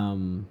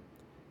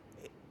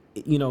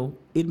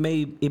 It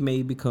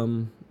may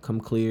become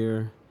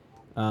clear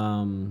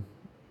in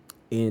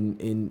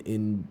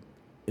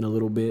a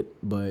little bit,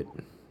 but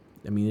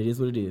I mean, it is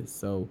what it is.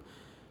 So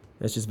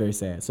that's just very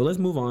sad. So let's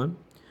move on.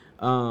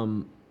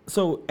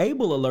 So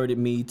Abel alerted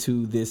me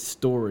to this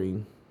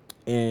story,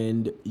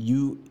 and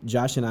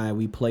Josh and I,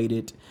 we played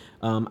it.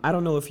 I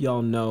don't know if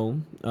y'all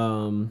know,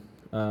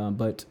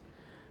 but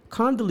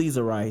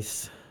Condoleezza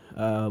Rice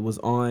was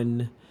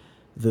on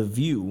The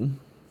View,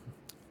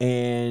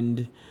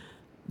 and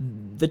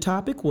the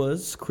topic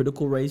was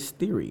critical race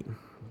theory.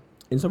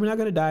 And so we're not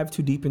going to dive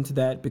too deep into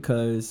that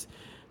because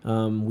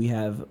we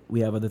have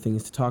other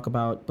things to talk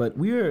about. But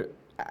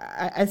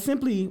I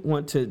simply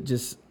want to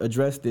just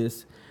address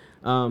this.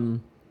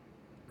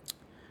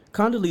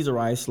 Condoleezza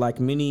Rice,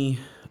 like many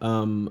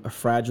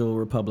fragile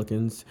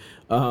Republicans,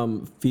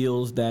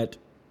 feels that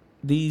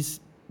these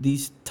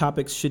these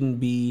topics shouldn't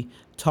be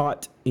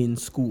taught in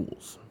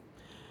schools.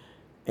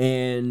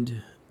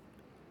 And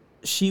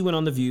she went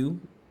on The View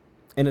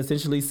and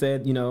essentially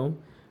said,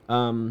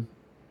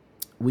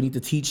 we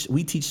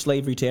teach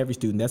slavery to every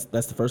student.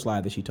 That's the first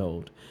lie that she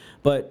told.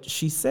 But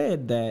she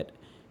said that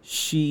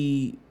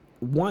she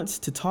wants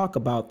to talk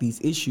about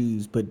these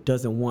issues, but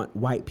doesn't want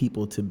white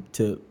people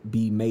to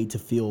be made to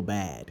feel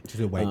bad. She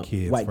said white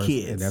kids. White first,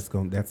 kids.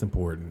 And that's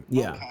important.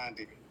 Yeah.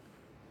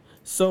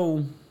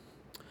 So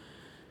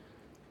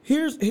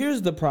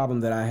here's the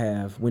problem that I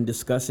have when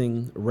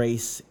discussing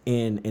race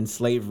and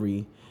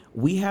slavery.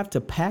 We have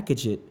to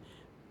package it,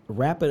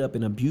 wrap it up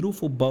in a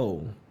beautiful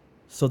bow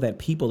so that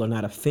people are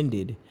not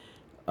offended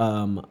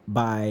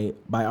by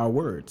our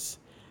words.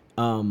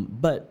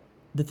 But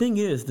the thing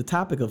is, the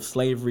topic of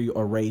slavery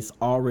or race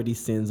already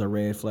sends a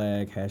red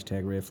flag,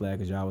 #red flag,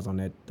 because y'all was on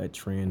that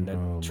trend,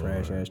 that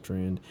trash-ass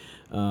trend.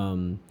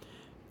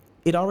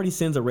 It already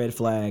sends a red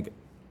flag,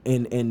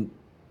 and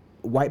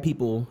white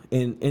people,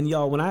 and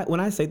y'all, when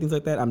I say things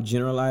like that, I'm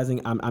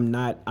generalizing.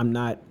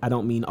 I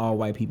don't mean all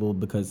white people,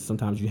 because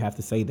sometimes you have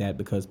to say that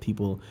because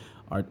people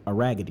are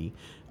raggedy.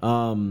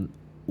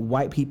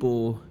 White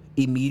people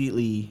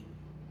immediately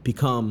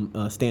become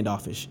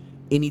standoffish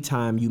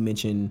anytime you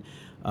mention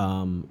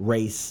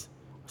race,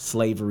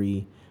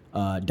 slavery,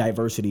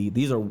 diversity.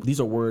 These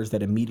are words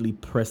that immediately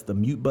press the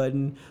mute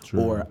button.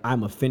 True. Or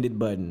I'm offended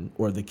button,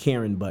 or the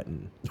Karen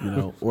button,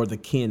 or the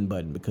kin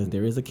button, because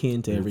there is a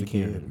kin to every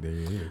Karen. There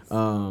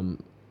is.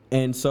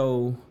 And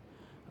so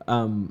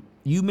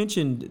you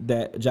mentioned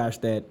that, Josh,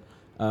 that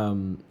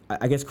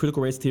I guess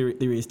critical race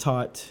theory is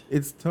taught.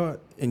 It's taught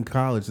in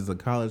college. It's a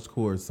college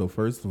course. So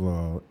first of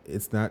all,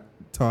 it's not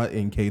taught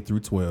in K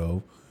through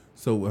 12.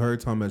 So with her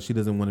talking about she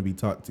doesn't want to be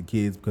taught to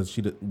kids because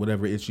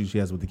whatever issue she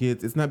has with the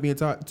kids, it's not being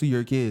taught to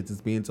your kids.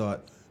 It's being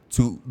taught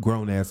to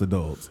grown-ass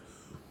adults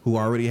who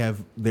already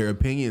have their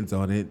opinions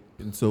on it.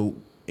 And so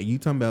you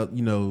talking about,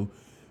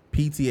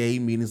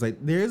 PTA meetings,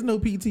 like there is no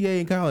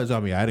PTA in college.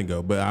 I mean, I didn't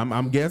go, but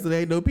I'm guessing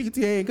there ain't no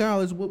PTA in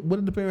college. What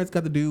did the parents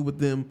got to do with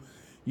them,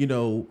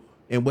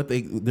 and what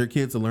their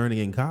kids are learning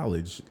in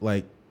college?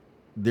 Like,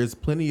 there's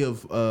plenty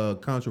of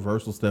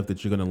controversial stuff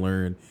that you're going to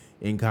learn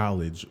in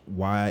college.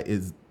 Why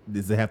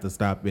does it have to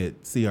stop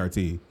at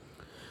CRT?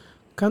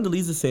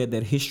 Condoleezza said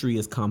that history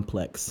is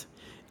complex.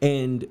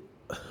 And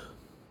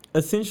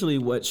essentially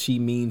what she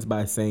means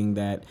by saying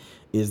that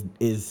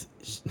is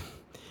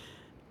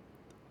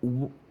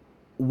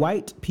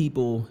white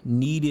people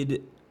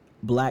needed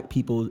black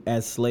people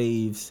as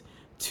slaves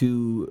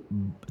to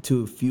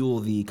fuel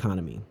the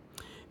economy.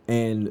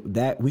 And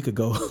that we could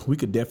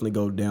definitely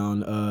go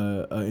down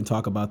and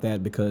talk about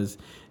that, because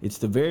it's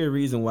the very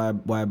reason why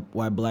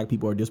black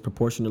people are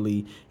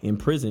disproportionately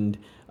imprisoned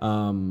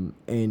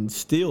and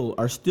still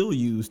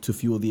used to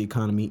fuel the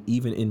economy,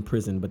 even in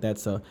prison. But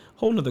that's a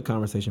whole nother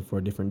conversation for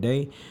a different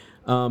day.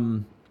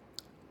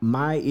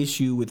 My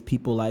issue with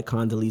people like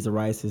Condoleezza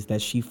Rice is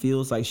that she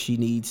feels like she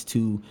needs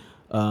to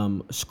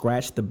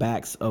scratch the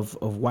backs of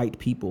white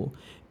people,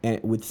 and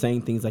with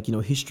saying things like,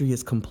 history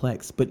is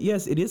complex. But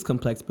yes, it is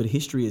complex, but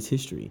history is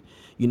history.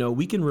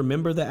 We can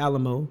remember the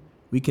Alamo,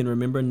 we can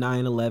remember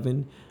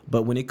 9/11,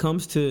 but when it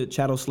comes to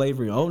chattel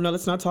slavery, oh no,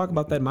 let's not talk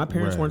about that. My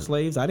parents weren't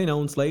slaves. I didn't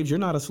own slaves. You're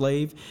not a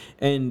slave.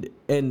 And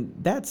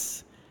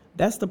that's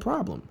the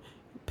problem.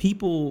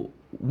 People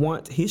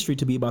want history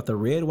to be about the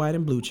red, white,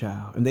 and blue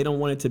child, and they don't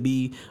want it to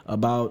be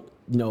about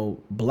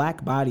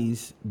black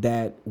bodies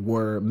that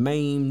were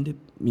maimed,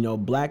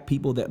 black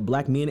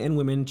men and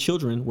women,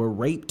 children were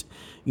raped,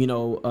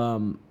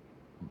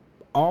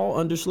 all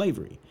under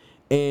slavery.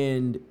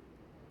 And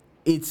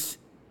it's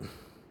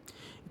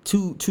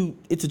a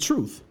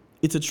truth.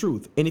 It's a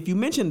truth. And if you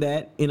mention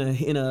that in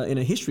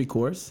a history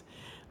course,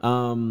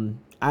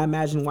 I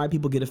imagine white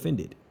people get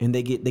offended and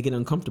they get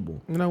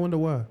uncomfortable. And I wonder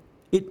why.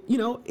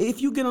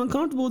 If you get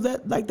uncomfortable,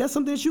 that's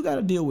something that you got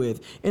to deal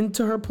with. And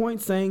to her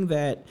point, saying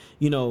that,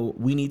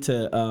 we need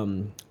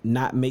to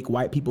not make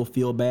white people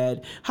feel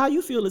bad. How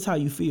you feel is how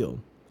you feel.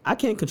 I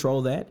can't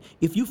control that.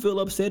 If you feel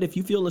upset, if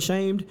you feel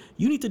ashamed,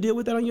 you need to deal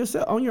with that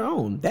on your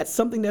own. That's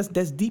something that's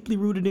deeply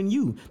rooted in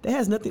you. That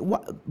has nothing.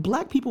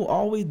 Black people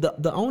always,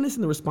 the onus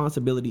and the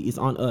responsibility is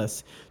on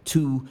us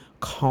to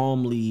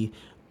calmly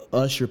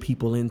usher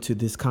people into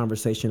this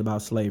conversation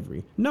about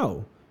slavery.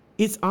 No.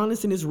 It's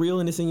honest and it's real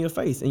and it's in your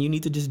face, and you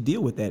need to just deal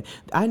with that.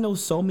 I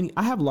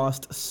have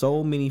lost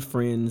so many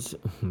friends,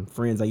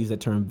 I use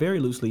that term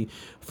very loosely,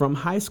 from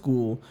high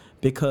school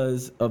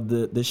because of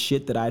the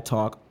shit that I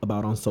talk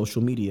about on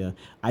social media.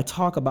 I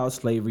talk about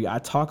slavery, I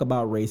talk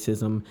about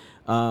racism,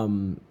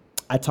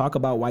 I talk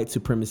about white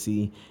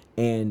supremacy,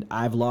 and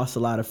I've lost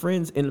a lot of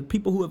friends and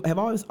people who have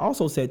always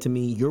also said to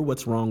me, you're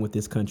what's wrong with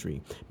this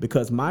country.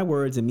 Because my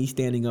words and me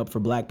standing up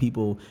for black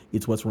people,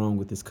 it's what's wrong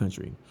with this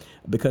country.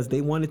 Because they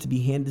want it to be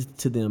handed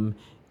to them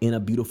in a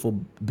beautiful,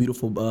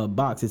 beautiful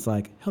box. It's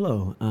like,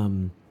 hello,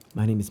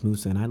 my name is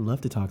Musa, and I'd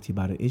love to talk to you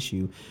about an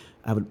issue.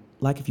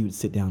 like if you would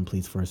sit down,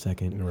 please, for a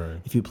second. Right.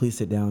 If you please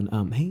sit down.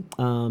 Hey,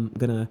 I'm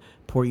gonna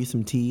pour you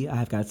some tea.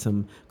 I've got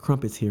some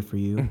crumpets here for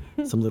you,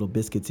 some little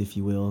biscuits, if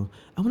you will.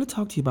 I want to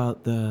talk to you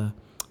about the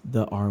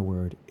R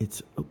word.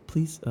 It's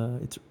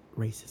it's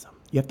racism.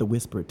 You have to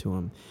whisper it to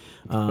them.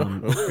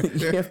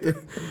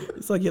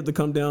 It's like you have to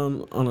come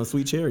down on a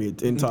sweet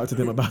chariot and talk to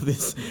them about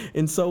this.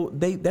 And so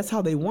that's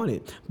how they want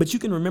it. But you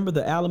can remember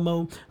the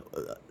Alamo.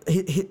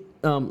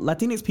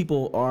 Latinx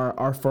people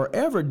are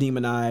forever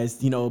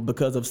demonized,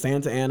 because of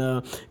Santa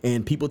Ana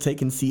and people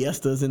taking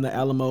siestas in the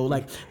Alamo,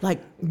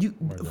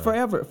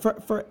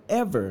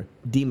 forever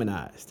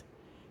demonized.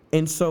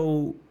 And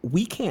so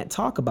we can't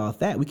talk about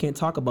that. We can't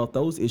talk about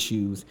those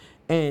issues.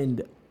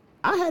 And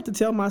I had to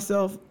tell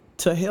myself,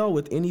 to hell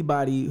with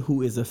anybody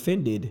who is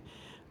offended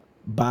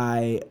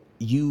by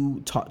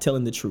you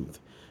telling the truth.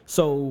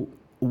 So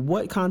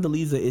what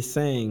Condoleezza is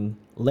saying,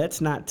 let's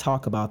not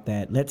talk about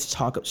that. Let's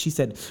talk. She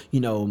said,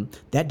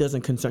 that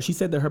doesn't concern. She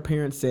said that her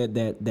parents said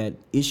that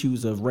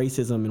issues of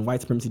racism and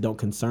white supremacy don't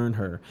concern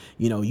her.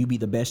 You be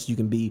the best you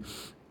can be.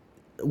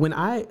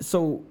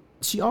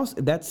 She also,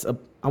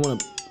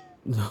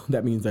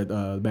 that means that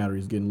the battery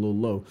is getting a little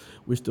low.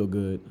 We're still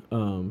good.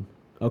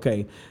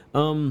 Okay.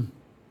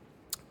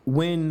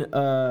 When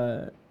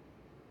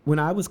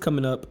I was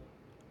coming up,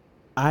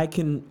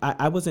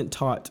 I wasn't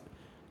taught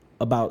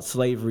about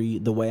slavery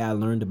the way I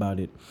learned about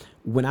it.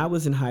 When I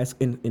was in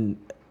in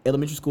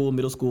elementary school,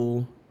 middle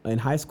school, and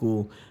high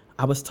school,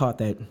 I was taught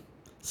that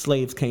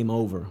slaves came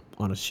over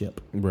on a ship.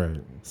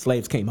 Right.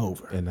 Slaves came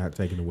over and not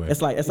taken away.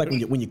 It's like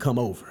when you come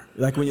over,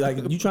 like when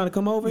you trying to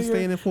come over, you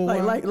staying in for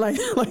a while?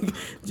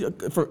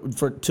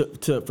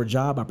 For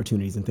job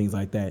opportunities and things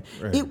like that.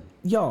 Right.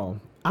 Y'all,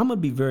 I'm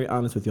gonna be very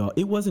honest with y'all.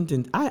 It wasn't.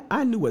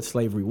 I knew what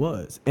slavery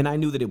was, and I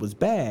knew that it was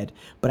bad,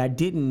 but I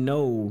didn't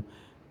know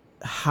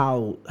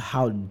how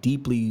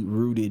deeply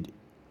rooted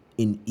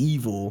in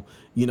evil,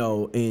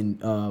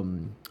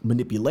 in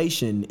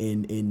manipulation,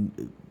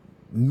 in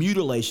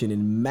mutilation,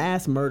 and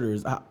mass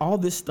murders. All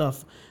this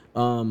stuff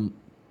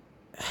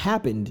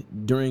happened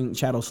during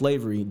chattel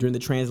slavery, during the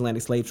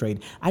transatlantic slave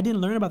trade. I didn't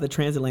learn about the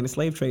transatlantic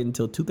slave trade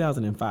until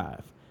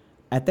 2005.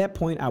 At that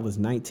point, I was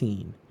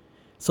 19.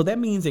 So that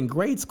means in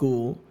grade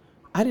school,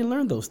 I didn't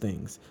learn those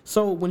things.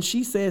 So when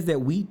she says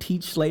that we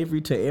teach slavery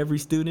to every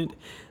student,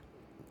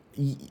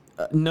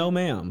 no,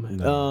 ma'am.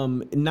 No.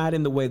 Not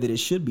in the way that it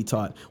should be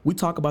taught. We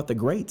talk about the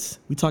greats.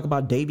 We talk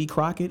about Davy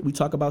Crockett. We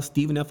talk about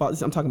Stephen F.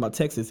 Austin. I'm talking about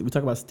Texas. We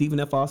talk about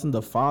Stephen F. Austin,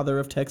 the father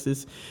of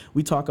Texas.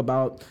 We talk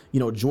about,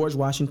 George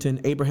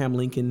Washington, Abraham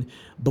Lincoln,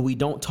 but we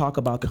don't talk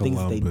about the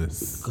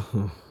Columbus. things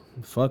they...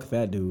 Fuck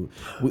that dude.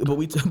 But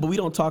we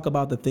don't talk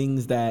about the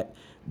things that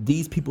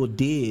these people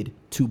did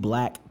to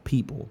black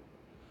people.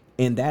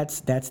 And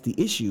that's the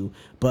issue,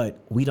 but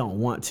we don't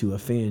want to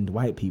offend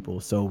white people,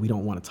 so we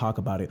don't want to talk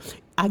about it.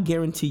 I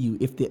guarantee you,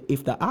 if the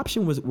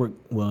option if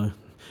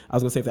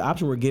the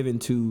option were given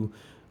to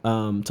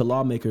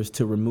lawmakers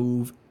to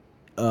remove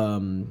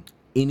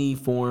any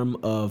form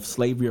of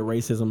slavery or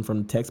racism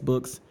from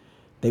textbooks,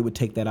 they would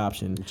take that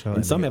option.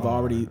 And some have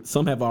already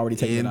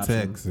taken that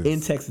option.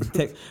 In Texas.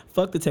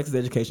 Fuck the Texas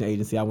Education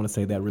Agency. I want to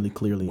say that really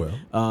clearly.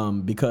 Well.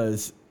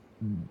 Because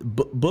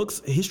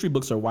history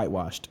books are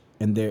whitewashed,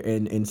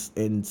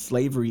 and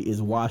slavery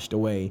is washed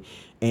away,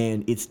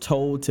 and it's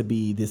told to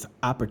be this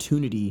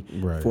opportunity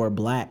for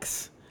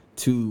blacks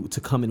to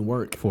come and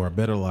work for a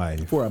better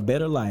life.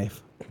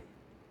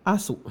 I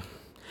just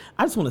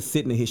want to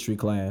sit in a history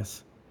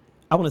class.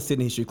 I want to sit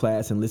in a history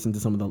class and listen to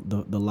some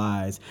of the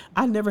lies.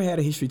 I never had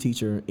a history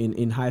teacher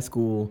in high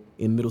school,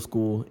 in middle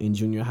school, in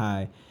junior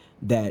high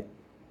that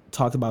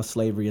talked about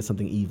slavery as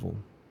something evil.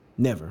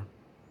 Never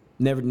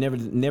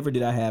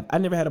did I have. I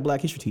never had a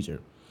black history teacher.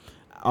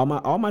 All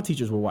my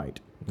teachers were white.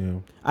 Yeah.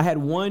 I had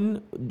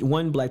one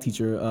black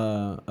teacher,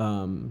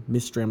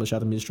 Miss Stramler. Shout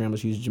out to Miss Stramler.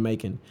 She was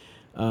Jamaican.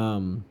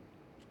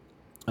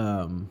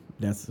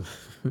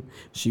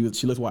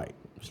 She looks white.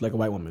 She's like a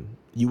white woman.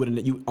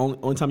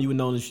 Only time you would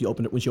know is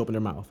when she opened her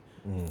mouth.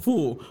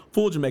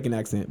 Full Jamaican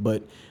accent.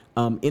 But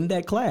in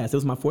that class, it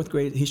was my 4th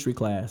grade history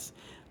class.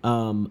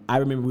 I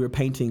remember we were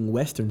painting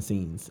Western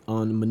scenes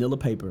on manila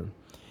paper.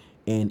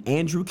 And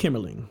Andrew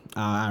Kimmerling,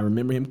 I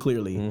remember him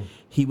clearly.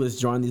 He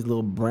was drawing these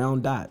little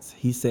brown dots.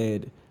 He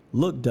said,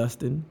 "Look,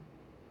 Dustin,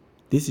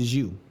 this is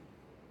you."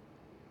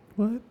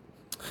 What?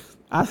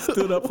 I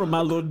stood up from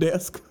my little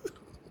desk.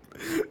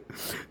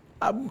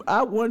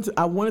 I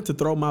wanted to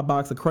throw my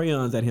box of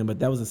crayons at him, but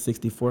that was a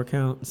 64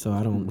 count, so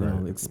I don't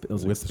know. It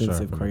was an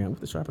expensive crayon with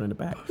the sharpener in the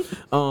back.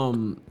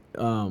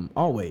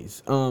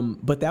 Always.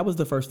 But that was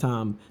the first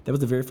time. That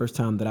was the very first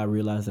time that I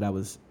realized that I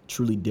was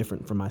truly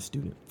different from my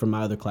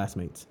other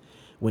classmates.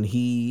 When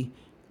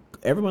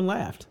everyone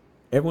laughed.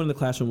 Everyone in the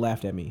classroom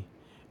laughed at me,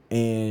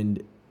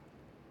 and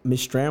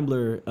Miss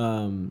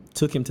Strambler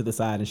took him to the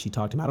side and she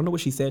talked to him. I don't know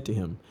what she said to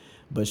him,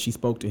 but she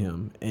spoke to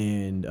him.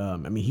 And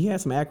he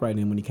had some act right in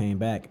him when he came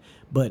back.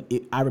 But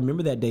I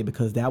remember that day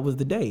because that was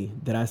the day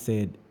that I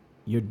said,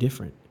 "You're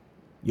different.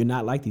 You're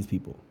not like these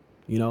people,"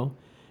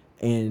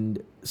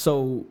 And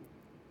so,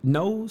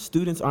 no,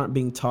 students aren't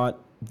being taught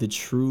the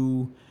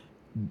true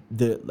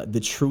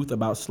the truth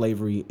about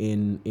slavery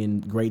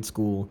in grade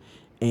school,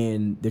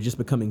 and they're just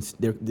becoming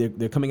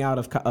they're coming out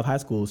of high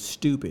school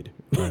stupid,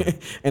 right.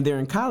 And they're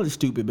in college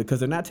stupid because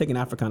they're not taking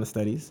Africana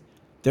studies.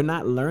 They're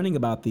not learning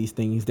about these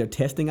things. They're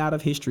testing out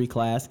of history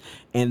class,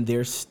 and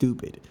they're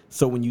stupid.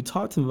 So when you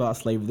talk to them about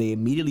slavery, they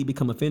immediately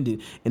become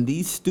offended. And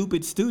these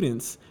stupid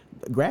students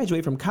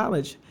graduate from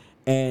college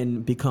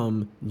and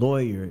become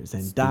lawyers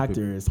and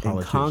doctors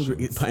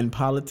and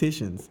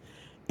politicians.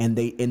 And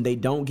they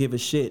don't give a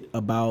shit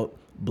about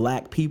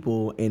black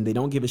people, and they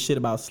don't give a shit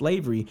about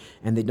slavery,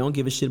 and they don't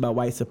give a shit about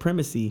white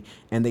supremacy,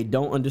 and they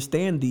don't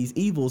understand these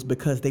evils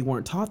because they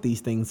weren't taught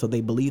these things, so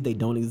they believe they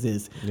don't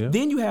exist. Yeah.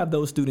 Then you have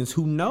those students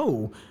who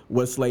know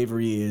what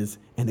slavery is,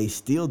 and they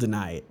still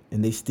deny it,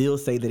 and they still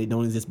say that it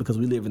don't exist because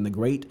we live in the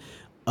great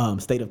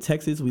state of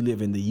Texas, we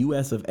live in the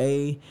U.S. of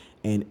A.,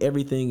 and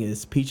everything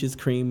is peaches,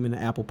 cream, and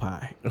apple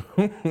pie.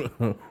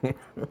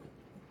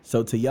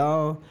 So to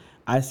y'all,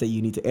 I say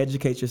you need to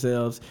educate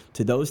yourselves.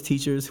 To those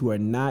teachers who are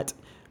not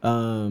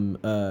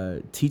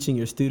teaching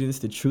your students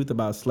the truth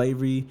about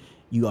slavery,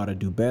 you ought to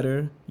do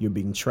better. You're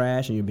being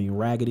trash and you're being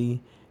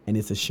raggedy, and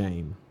it's a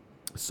shame.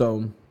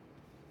 So,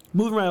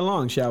 moving right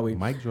along, shall we?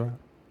 Mic drop.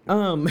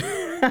 I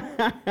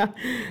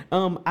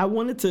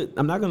wanted to.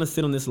 I'm not going to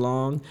sit on this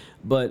long,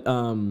 but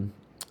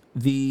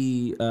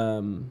the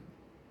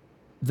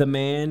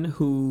man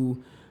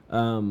who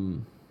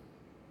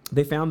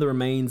they found the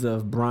remains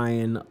of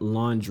Brian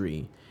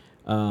Laundrie.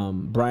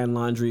 Brian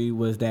Laundrie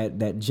was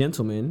that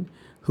gentleman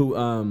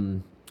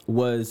who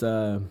was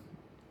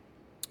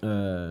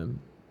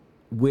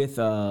with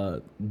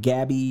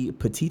Gabby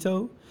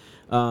Petito,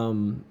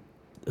 who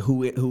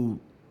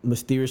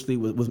mysteriously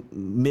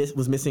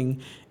was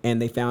missing,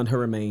 and they found her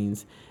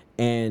remains,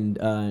 and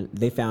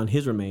they found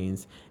his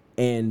remains,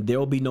 and there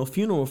will be no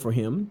funeral for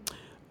him.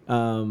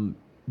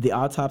 The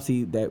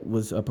autopsy that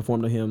was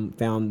performed on him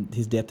found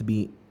his death to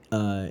be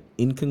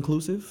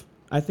inconclusive.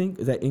 I think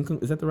is that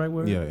the right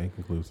word? Yeah,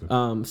 inconclusive.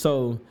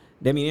 So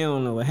that means they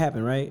don't know what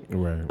happened, right?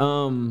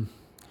 Right.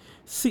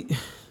 See,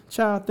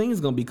 child,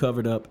 things gonna be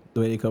covered up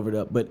the way they covered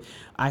up. But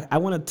I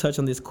want to touch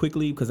on this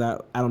quickly because I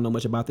don't know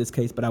much about this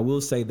case, but I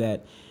will say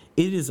that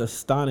it is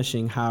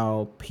astonishing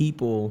how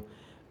the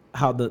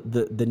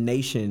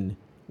nation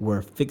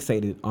were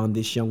fixated on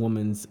this young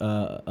woman's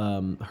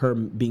her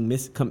being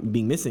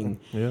missing.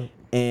 Yeah.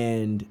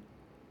 And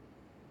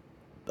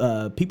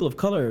people of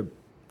color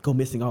go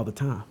missing all the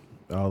time.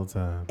 All the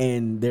time.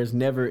 And there's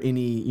never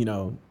any,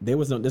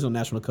 there's no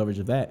national coverage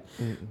of that.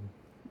 Mm-mm.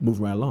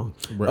 Moving right along.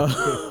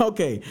 Right.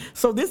 Okay,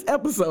 so this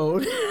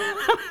episode.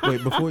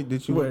 Wait, before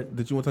did you want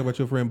to talk about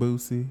your friend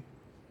Boosie?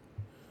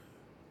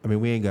 I mean,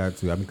 we ain't got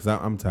to. I mean, because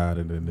I'm tired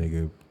of the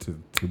nigga.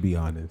 To be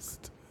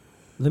honest.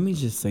 Let me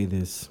just say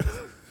this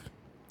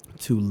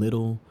to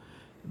little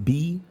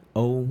BOOSIE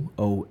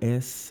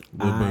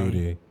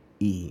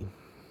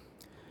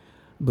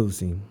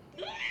Boosie.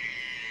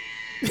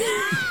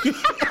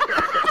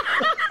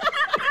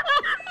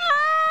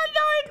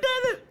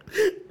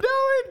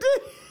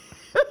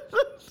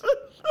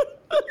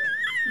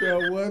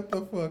 Now, what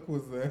the fuck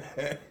was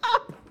that?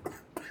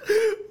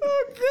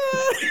 Oh,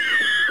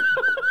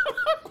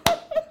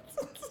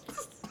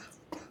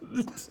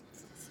 God.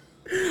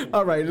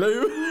 All right,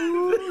 Lou.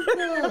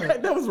 Oh,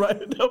 that was right.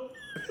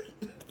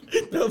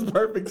 That was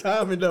perfect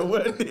timing, though,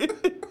 wasn't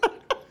it?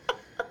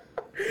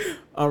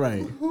 All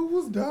right. Who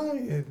was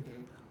dying?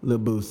 Lil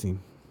Boosie,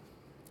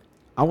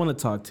 I want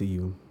to talk to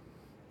you.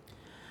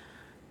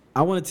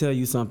 I want to tell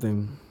you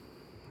something.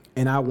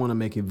 And I want to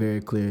make it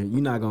very clear.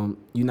 You're not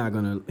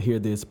gonna hear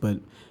this, but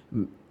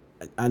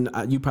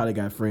you probably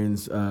got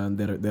friends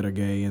that are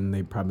gay, and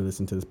they probably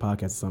listen to this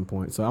podcast at some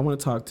point. So I want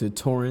to talk to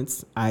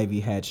Torrance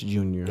Ivy Hatch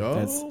Jr.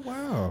 Oh,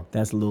 wow,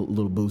 that's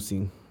little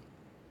Boosie,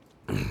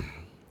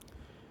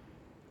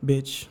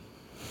 bitch.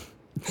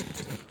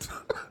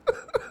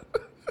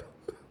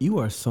 You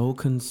are so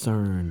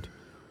concerned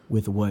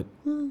with what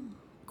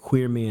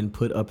queer men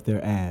put up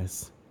their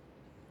ass.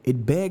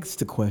 It begs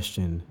to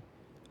question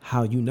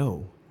how you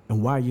know.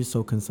 And why are you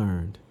so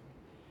concerned?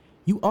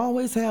 You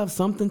always have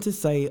something to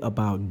say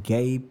about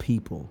gay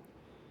people.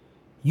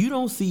 You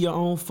don't see your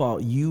own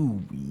fault,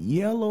 you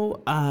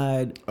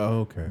yellow-eyed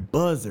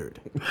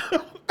buzzard.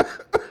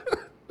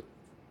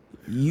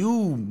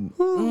 I'm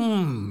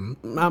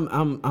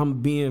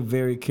being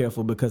very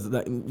careful because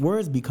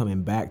words be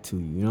coming back to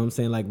you. You know what I'm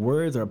saying? Like,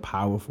 words are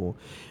powerful.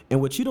 And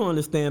what you don't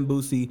understand,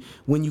 Boosie,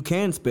 when you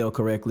can spell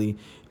correctly,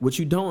 what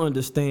you don't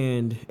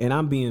understand, and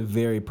I'm being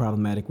very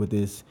problematic with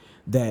this,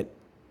 that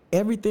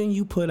everything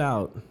you put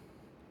out,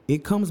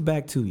 it comes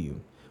back to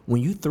you.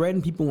 When you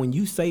threaten people, when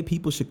you say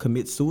people should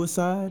commit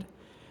suicide,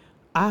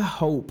 I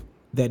hope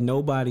that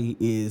nobody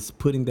is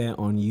putting that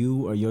on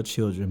you or your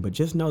children, but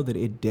just know that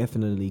it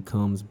definitely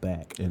comes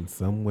back. In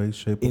some way,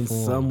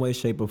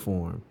 shape, or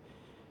form.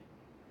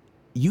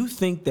 You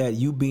think that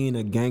you being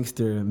a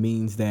gangster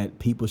means that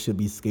people should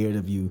be scared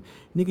of you.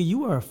 Nigga,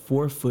 you are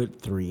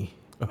 4'3".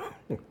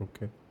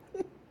 Okay.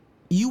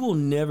 You will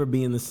never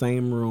be in the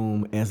same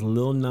room as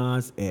Lil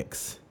Nas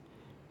X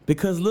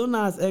Because Lil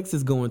Nas X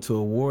is going to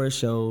award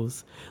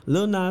shows.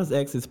 Lil Nas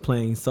X is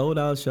playing sold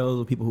out shows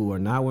with people who are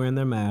not wearing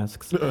their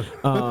masks.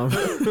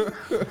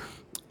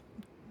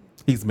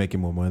 He's making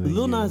more money than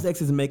Lil you. Nas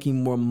X is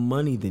making more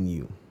money than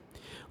you.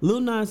 Lil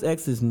Nas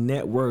X's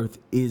net worth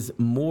is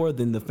more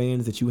than the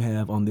fans that you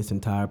have on this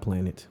entire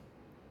planet.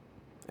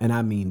 And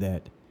I mean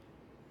that.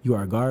 You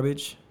are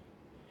garbage.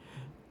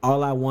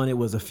 All I wanted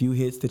was a few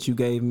hits that you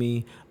gave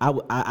me. I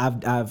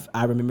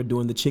remember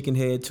doing the chicken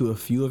head to a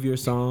few of your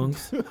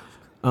songs.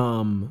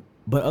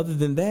 But other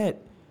than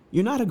that,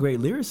 you're not a great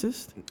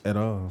lyricist. At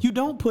all. You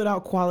don't put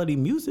out quality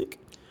music.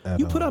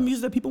 You put out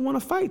music that people want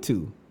to fight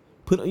to.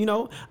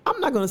 I'm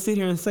not gonna sit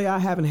here and say I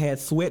haven't had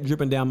sweat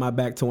dripping down my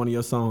back to one of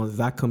your songs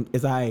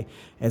as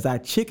I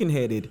chicken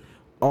headed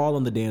all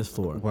on the dance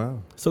floor.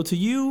 Wow. So to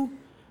you,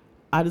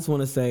 I just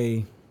want to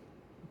say,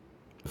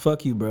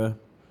 fuck you, bruh.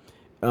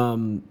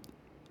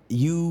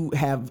 You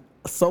have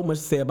so much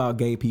to say about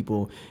gay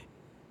people,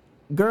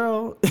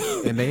 girl.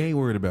 And they ain't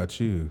worried about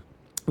you.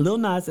 Lil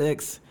Nas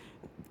X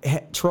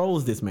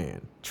trolls this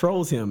man,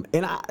 trolls him,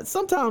 and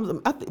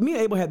me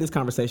and Abel had this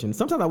conversation.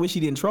 Sometimes I wish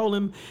he didn't troll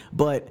him,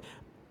 but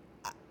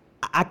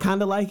I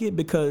kind of like it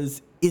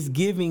because it's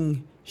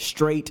giving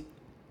straight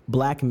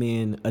black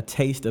men a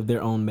taste of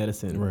their own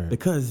medicine. Right.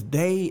 Because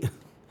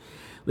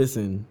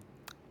listen,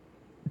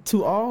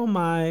 to all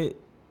my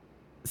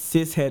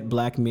cishet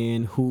black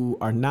men who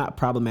are not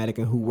problematic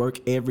and who work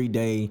every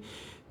day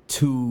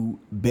to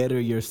better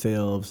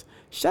yourselves,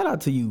 shout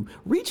out to you.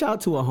 Reach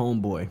out to a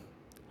homeboy.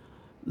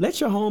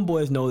 Let your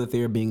homeboys know that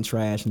they're being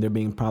trash and they're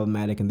being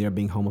problematic and they're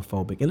being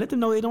homophobic, and let them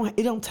know it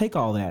don't take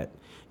all that.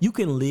 You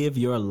can live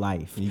your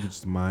life. You can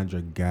just mind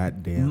your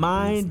goddamn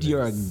business.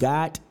 Your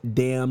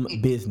goddamn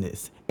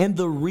business. And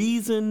the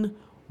reason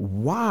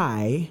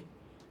why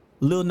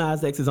Lil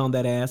Nas X is on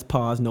that ass,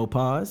 pause, no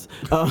pause,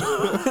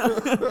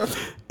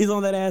 is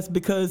on that ass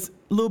because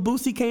Lil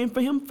Boosie came for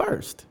him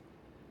first.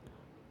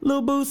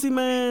 Lil Boosie,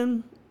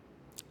 man,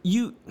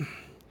 you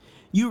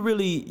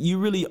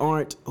really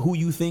aren't who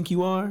you think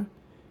you are.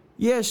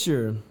 Yeah,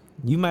 sure,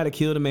 you might have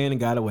killed a man and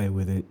got away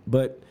with it,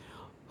 but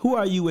who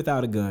are you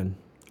without a gun?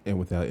 And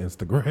without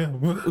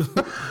Instagram.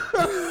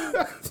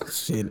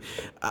 Shit.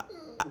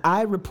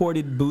 I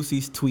reported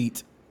Boosie's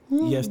tweet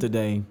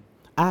yesterday.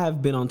 I have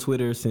been on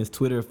Twitter since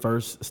Twitter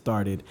first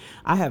started.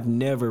 I have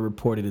never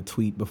reported a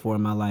tweet before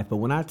in my life. But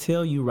when I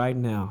tell you right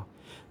now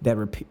that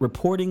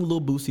reporting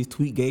Lil Boosie's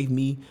tweet gave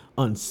me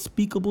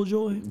unspeakable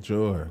joy.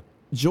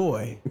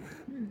 Joy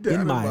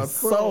in my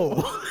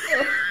soul.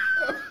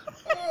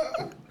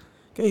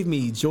 Gave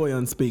me joy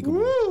unspeakable.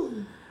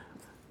 Woo.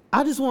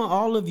 I just want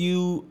all of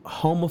you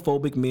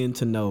homophobic men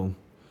to know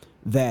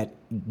that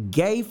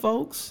gay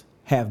folks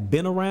have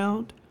been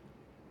around,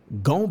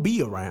 gonna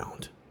be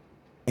around,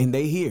 and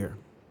they here.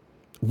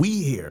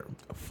 We here.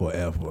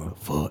 Forever.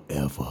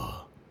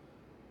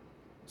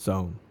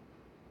 So,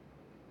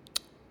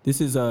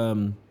 this is,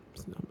 I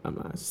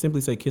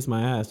simply say kiss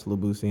my ass, Lil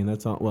Boosie, and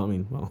that's all. Well,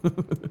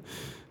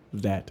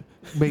 that.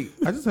 Wait,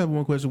 I just have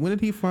one question. When did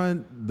he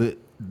find the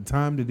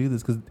time to do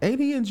this? Because ain't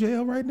he in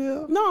jail right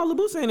now? No, Lil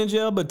Boosie ain't in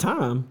jail, but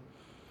time.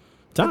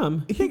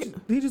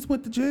 He just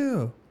went to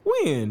jail.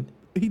 When?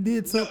 He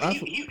did something. No,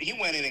 he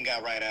went in and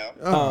got right out.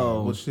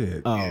 Oh well,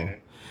 shit. Oh. Yeah.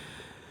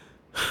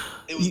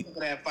 It was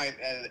that fight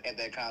at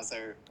that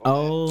concert.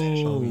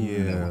 Oh,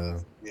 yeah.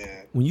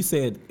 When you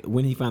said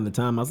when he found the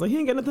time, I was like, he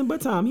ain't got nothing but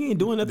time. He ain't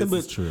doing nothing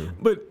This is true.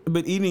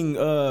 but eating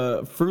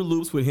Fruit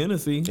Loops with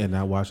Hennessy and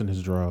not washing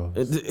his drawers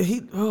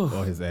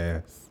or his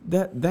ass.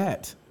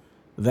 That,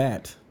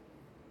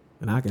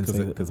 and I can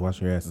say because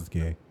washing your ass is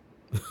gay.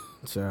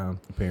 Child.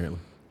 Apparently.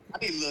 I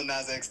need Lil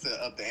Nas X to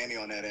up the ante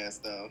on that ass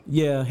though.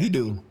 Yeah, he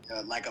do.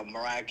 Like a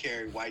Mariah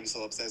Carey, "Why You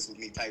So Obsessed With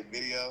Me" type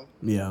video.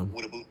 Yeah.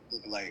 With a boot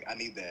looking like, I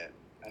need that.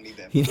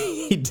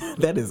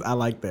 That is, I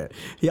like that.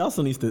 He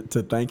also needs to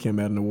thank him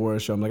at an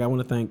award show. I'm like, I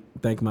want to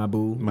thank my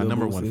boo, my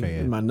number one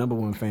fan. My number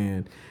one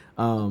fan.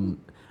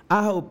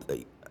 I hope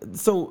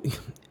so.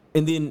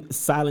 And then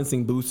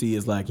silencing Boosie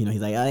is like, he's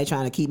like, oh, they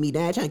trying to keep me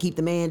down, trying to keep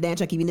the man down,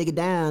 trying to keep me nigga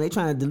down. They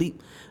trying to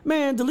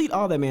delete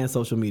all that man's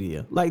social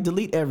media. Like,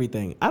 delete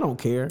everything. I don't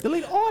care.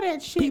 Delete all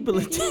that shit.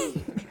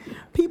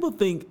 People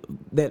think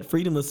that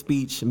freedom of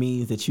speech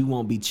means that you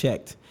won't be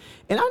checked.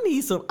 And I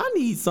need some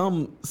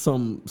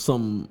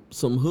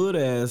hood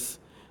ass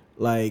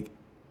like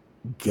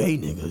gay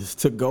niggas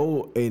to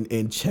go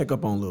and check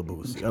up on Lil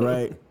Boosie. All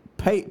right,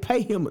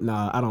 pay him.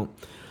 Nah,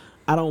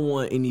 I don't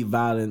want any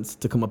violence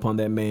to come upon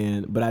that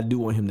man, but I do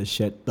want him to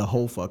shut the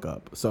whole fuck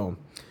up. So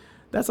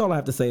that's all I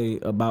have to say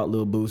about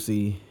Lil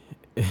Boosie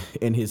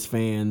and his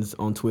fans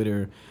on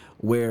Twitter,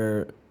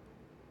 where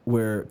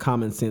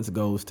common sense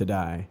goes to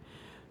die.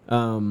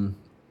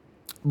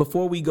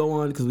 Before we go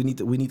on, because we need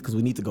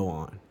to go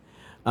on.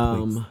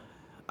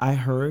 I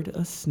heard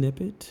a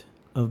snippet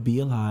of "Be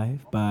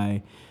Alive"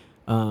 by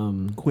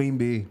Queen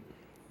Bee,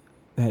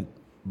 that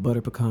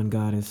butter pecan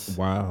goddess.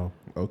 Wow.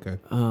 Okay.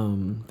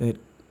 That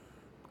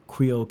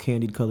Creole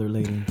candied color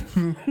lady.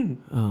 And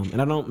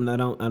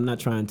I'm not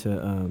trying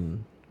to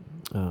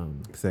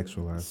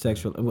sexualize.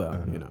 Sexual.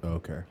 Well,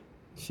 Okay.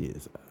 She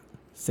is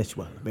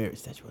sexual, very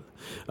sexual.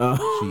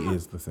 She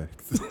is the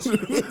sex.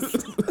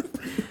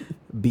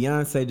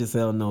 Beyonce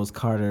Giselle Knowles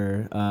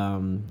Carter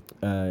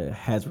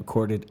has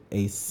recorded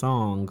a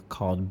song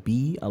called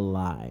 "Be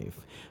Alive"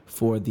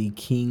 for the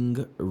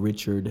King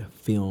Richard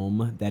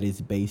film that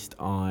is based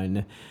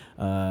on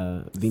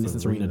Venus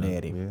and Serena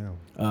Daddy.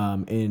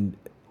 Yeah. And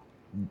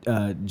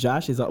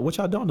Josh is what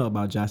y'all don't know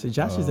about Josh.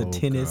 Josh is a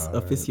tennis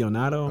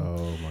aficionado.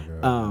 Oh my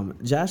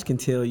God. Josh can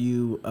tell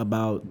you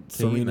about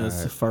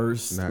Serena's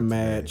first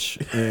match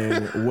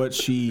and what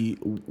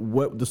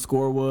the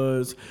score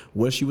was,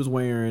 what she was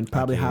wearing,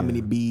 probably how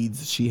many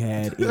beads she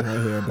had in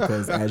her hair,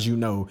 because as you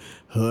know,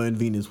 her and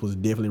Venus was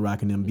definitely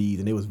rocking them beads,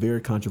 and it was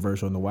very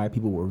controversial, and the white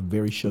people were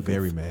very shook,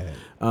 very mad.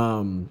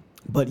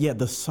 But yeah,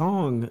 the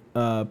song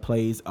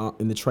plays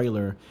in the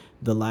trailer,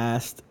 the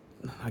last,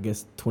 I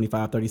guess,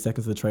 25, 30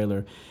 seconds of the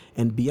trailer.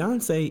 And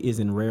Beyonce is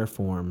in rare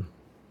form.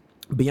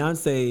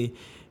 Beyonce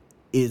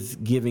is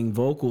giving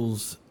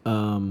vocals.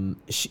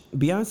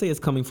 Beyonce is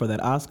coming for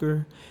that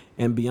Oscar.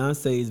 And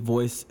Beyonce's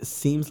voice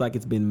seems like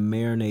it's been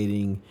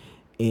marinating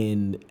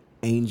in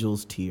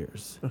angel's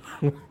tears.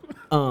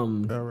 All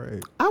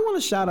right. I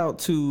want to shout out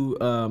to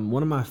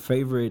one of my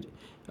favorite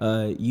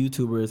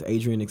YouTubers,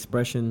 Adrian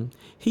Expression.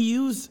 He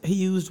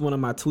used one of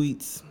my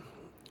tweets,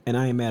 and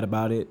I ain't mad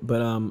about it,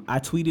 but I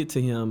tweeted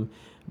to him,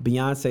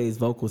 Beyonce's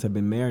vocals have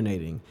been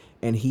marinating,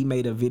 and he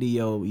made a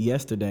video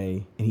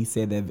yesterday, and he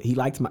said that he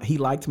liked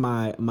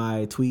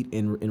my tweet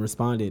and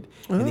responded,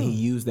 and then he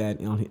used that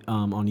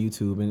on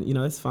YouTube, and you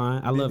know, it's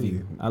fine. I love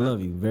you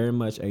very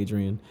much,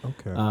 Adrian.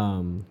 Okay.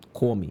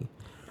 Call me.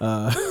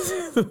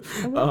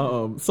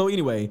 So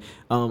anyway,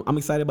 I'm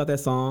excited about that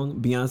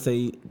song.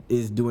 Beyonce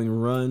is doing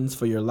runs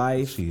for your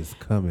life. She's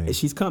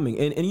coming.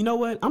 And you know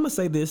what? I'm gonna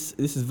say this.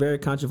 This is very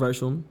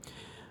controversial.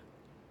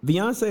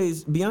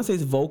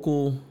 Beyonce's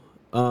vocal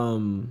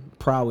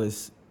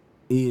prowess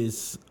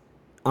is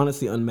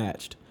honestly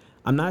unmatched.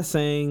 I'm not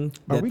saying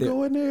that. Are we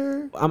going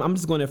there? I'm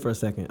just going there for a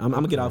second. I'm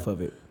gonna get off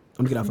of it.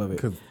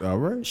 All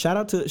right. Shout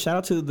out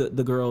to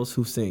the girls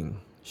who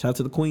sing. Shout out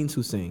to the queens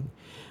who sing.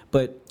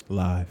 But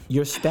live,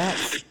 your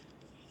stacks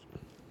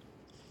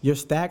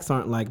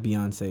aren't like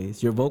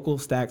Beyonce's. Your vocal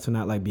stacks are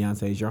not like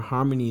Beyonce's. Your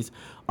harmonies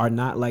are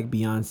not like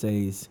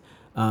Beyonce's.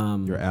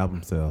 Your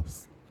album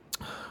sales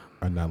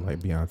are not like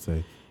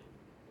Beyonce.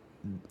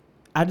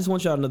 I just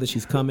want y'all to know that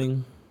she's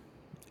coming,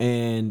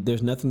 and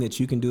there's nothing that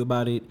you can do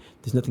about it.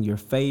 There's nothing your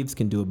faves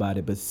can do about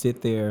it, but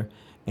sit there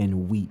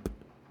and weep.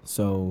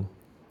 So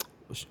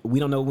we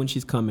don't know when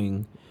she's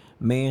coming.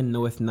 Man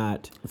knoweth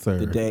not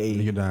the day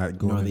you're not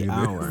going nor to the do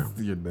hour.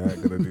 This. You're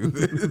not going to do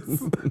this.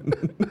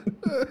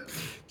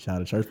 Shout out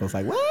to church folks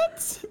like,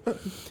 what?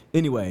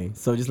 Anyway,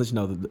 so just let you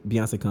know that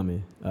Beyonce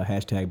coming.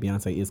 Hashtag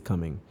Beyonce is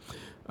coming.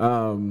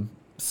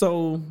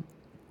 So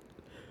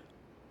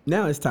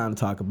now it's time to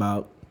talk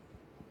about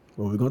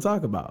what we're going to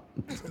talk about.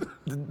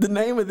 The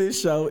name of this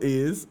show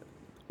is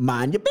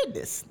Mind Your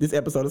Business. This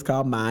episode is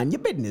called Mind Your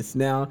Business.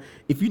 Now,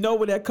 if you know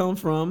where that comes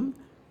from,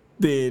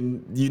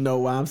 then you know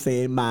why I'm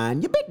saying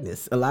mind your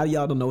business. A lot of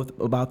y'all don't know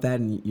about that,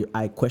 and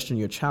I question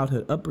your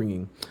childhood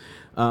upbringing.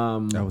 I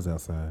was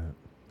outside.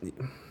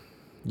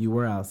 You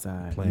were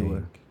outside.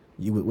 Playing.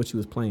 What you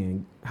was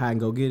playing? Hide and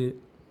go get it?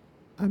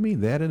 I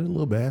mean, that and a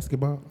little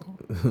basketball.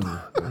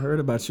 I heard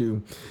about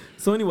you.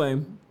 So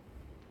anyway,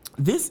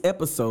 this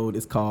episode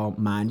is called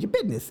Mind Your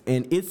Business,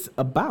 and it's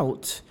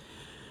about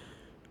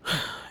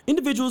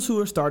individuals who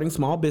are starting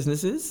small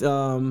businesses.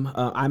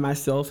 I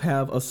myself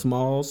have a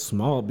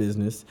small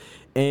business,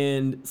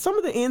 and some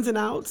of the ins and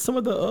outs, some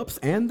of the ups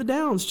and the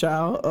downs,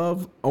 child,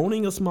 of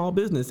owning a small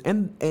business.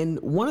 And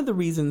one of the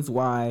reasons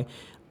why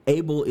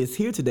Abel is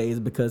here today is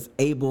because,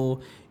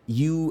 Abel,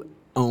 you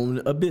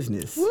own a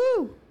business.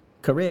 Woo!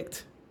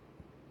 Correct?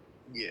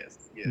 Yes.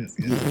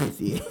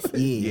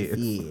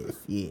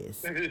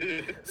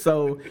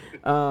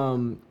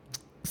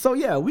 So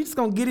yeah, we just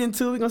gonna get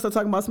into it. We're gonna start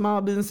talking about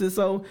small businesses.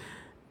 So,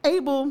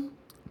 Abel,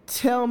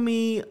 tell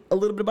me a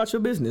little bit about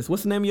your business.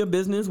 What's the name of your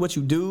business? What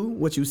you do?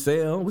 What you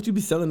sell? What you be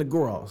selling to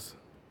girls?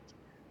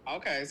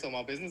 Okay, so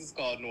my business is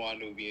called Noir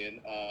Nubian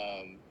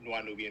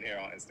hair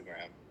on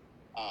Instagram.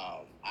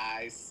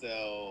 I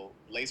sell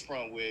lace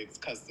front wigs,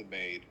 custom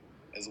made,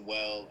 as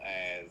well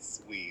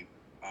as weave,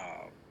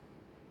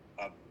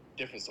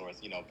 different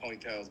sorts,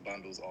 ponytails,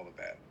 bundles, all of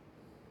that.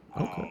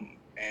 Okay.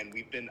 And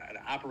we've been in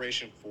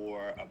operation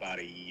for about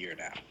a year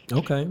now.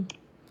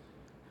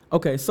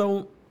 Okay,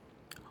 so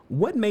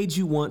what made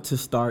you want to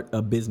start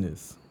a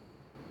business?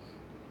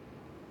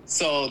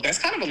 So that's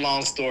kind of a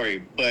long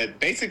story, but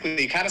basically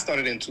it kind of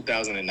started in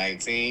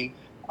 2019.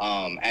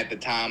 At the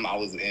time, I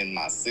was in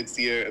my 6th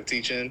year of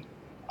teaching,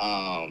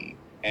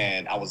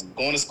 and I was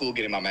going to school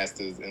getting my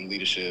master's in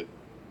leadership,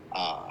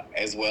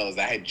 as well as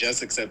I had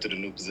just accepted a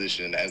new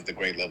position as the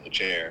grade level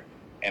chair,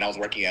 and I was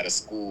working at a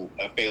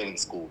failing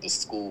school. The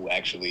school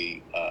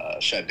actually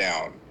shut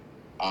down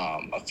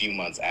a few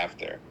months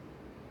after.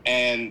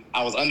 And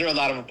I was under a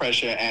lot of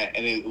pressure,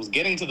 and it was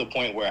getting to the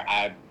point where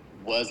I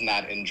was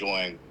not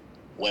enjoying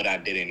what I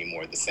did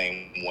anymore the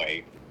same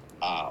way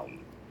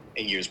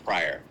in years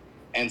prior.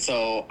 And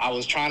so I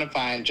was trying to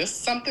find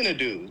just something to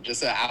do,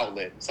 just an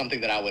outlet,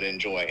 something that I would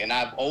enjoy. And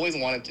I've always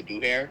wanted to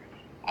do hair.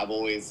 I've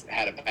always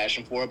had a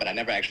passion for it, but I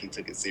never actually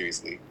took it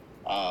seriously.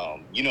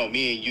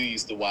 Me and you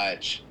used to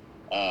watch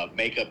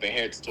makeup and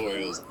hair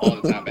tutorials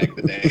all the time back in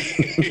the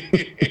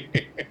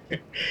day.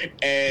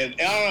 And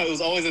I don't know, it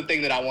was always a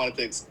thing that I wanted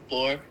to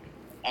explore.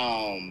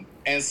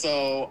 And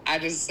so I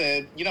just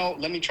said,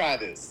 let me try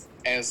this.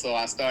 And so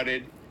I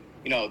started,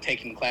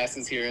 taking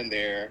classes here and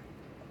there,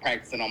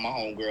 practicing on my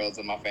homegirls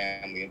and my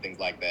family and things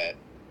like that.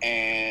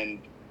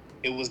 And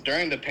it was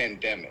during the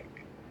pandemic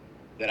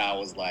that I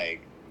was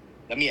like,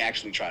 let me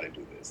actually try to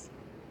do this.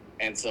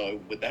 And so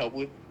with the help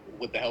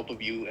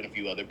of you and a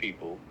few other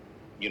people,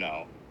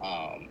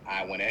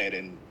 I went ahead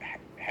and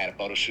had a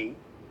photo shoot,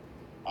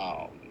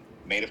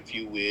 made a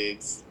few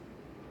wigs,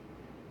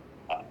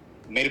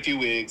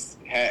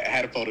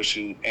 had a photo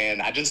shoot,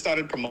 and I just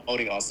started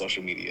promoting on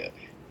social media.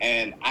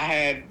 And I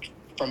had,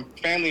 from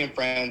family and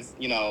friends,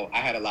 I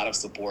had a lot of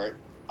support.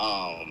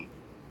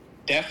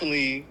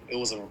 Definitely, it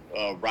was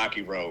a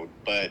rocky road,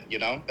 but,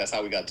 that's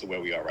how we got to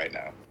where we are right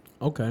now.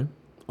 Okay.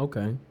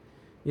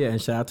 Yeah,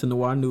 and shout out to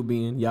Noir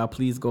Nubian. Y'all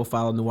please go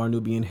follow Noir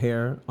Nubian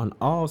Hair on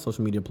all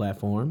social media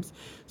platforms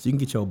so you can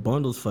get your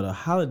bundles for the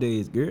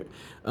holidays, girl.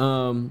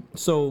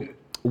 So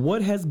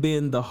what has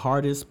been the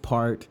hardest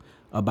part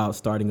about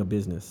starting a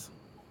business?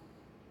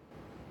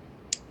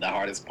 The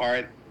hardest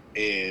part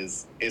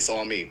is it's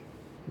on me.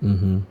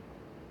 Mm-hmm.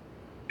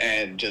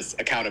 And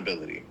just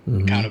accountability.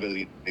 Mm-hmm.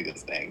 Accountability is the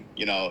biggest thing.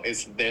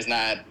 There's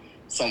not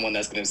someone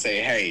that's going to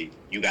say, hey,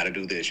 you got to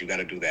do this, you got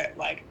to do that.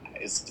 Like,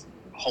 it's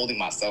holding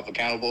myself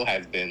accountable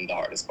has been the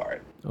hardest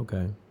part.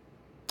 Okay.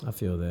 I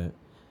feel that.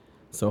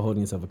 So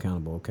holding yourself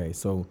accountable. Okay.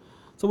 So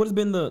what has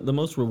been the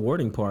most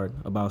rewarding part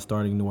about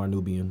starting Noir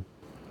Nubian?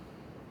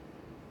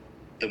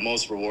 The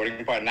most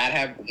rewarding part, not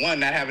having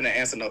to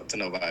answer to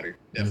nobody,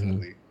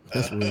 definitely. Mm-hmm.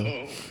 That's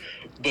real.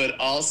 But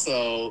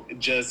also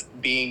just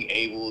being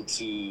able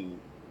to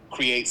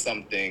create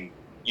something,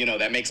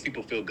 that makes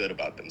people feel good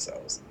about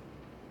themselves,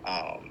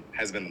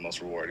 has been the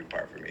most rewarding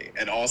part for me.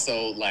 And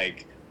also,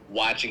 like,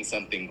 watching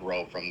something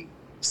grow from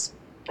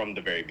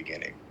the very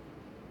beginning.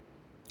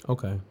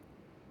 Okay.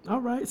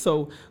 All right.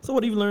 So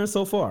what have you learned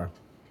so far?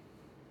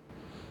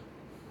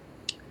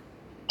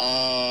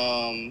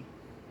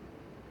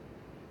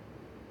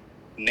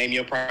 Name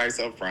your price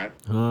up front.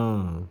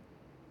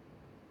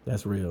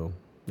 That's real.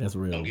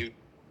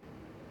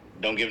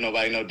 Don't give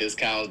nobody no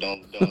discounts.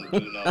 Don't do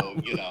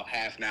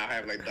half now,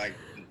 half like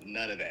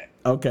none of that.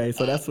 Okay,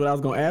 so that's what I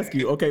was going to ask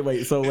you. Okay,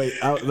 let's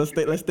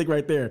stick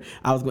right there.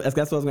 That's what I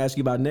was going to ask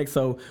you about next.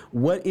 So,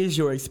 what is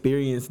your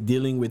experience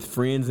dealing with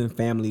friends and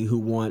family who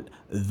want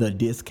the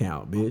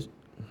discount, bitch?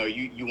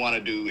 You want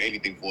to do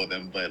anything for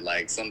them, but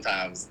like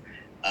sometimes,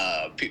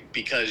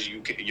 because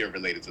you're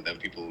related to them,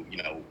 people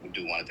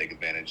do want to take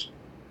advantage.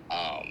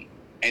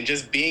 And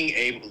just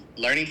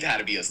learning how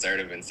to be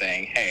assertive and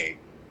saying, hey,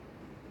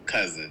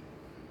 cousin,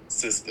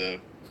 sister,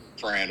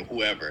 friend,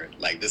 whoever,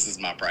 like, this is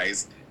my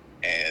price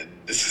and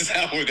this is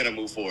how we're gonna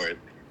move forward,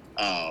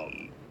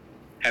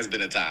 has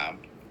been a time.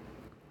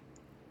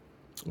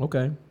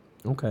 Okay,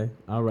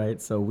 all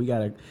right. So we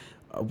gotta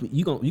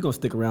you gonna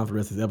stick around for the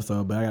rest of the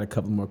episode, but I got a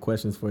couple more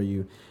questions for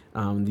you.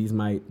 These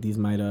might be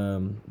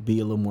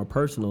a little more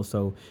personal,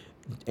 so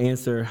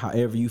answer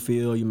however you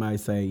feel. You might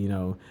say,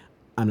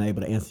 I'm not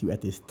able to answer you at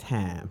this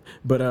time,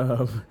 but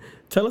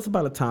tell us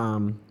about a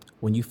time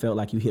when you felt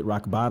like you hit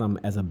rock bottom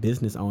as a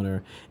business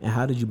owner, and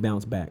how did you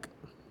bounce back?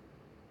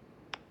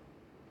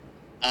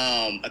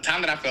 A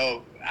time that I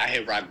felt I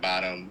hit rock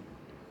bottom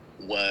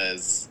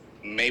was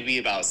maybe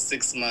about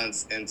 6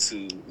 months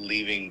into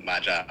leaving my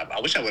job. I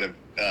wish I would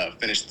have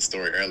finished the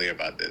story earlier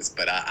about this,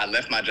 but I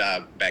left my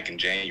job back in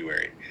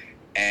January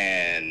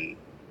and,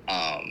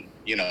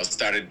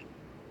 started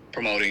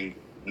promoting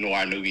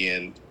Noir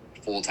Nubian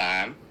full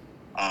time.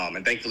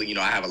 And thankfully,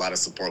 I have a lot of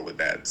support with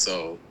that.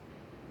 So,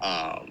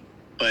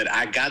 but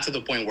I got to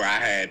the point where I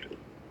had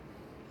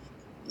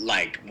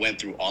went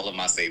through all of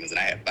my savings and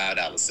I had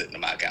 $5 sitting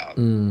in my account.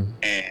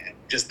 And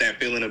just that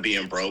feeling of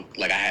being broke,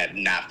 like I had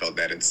not felt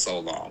that in so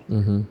long.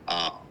 Mm-hmm.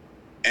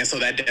 And so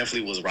that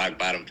definitely was rock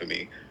bottom for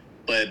me.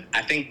 But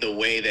I think the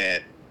way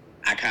that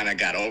I kind of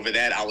got over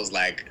that, I was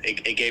like,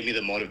 it gave me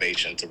the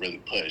motivation to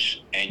really push.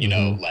 And,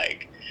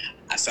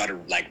 I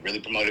started really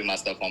promoting my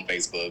stuff on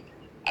Facebook.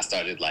 I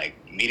started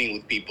meeting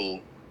with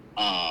people,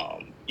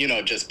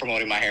 just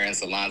promoting my hair in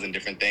salons and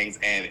different things.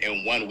 And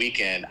in one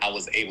weekend, I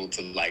was able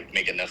to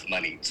make enough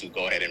money to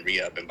go ahead and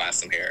re-up and buy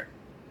some hair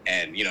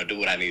and, do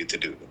what I needed to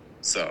do.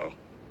 So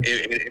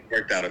it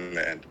worked out in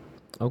the end.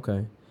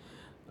 Okay.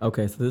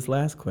 So this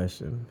last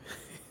question,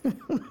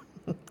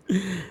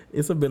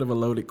 it's a bit of a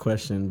loaded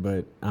question,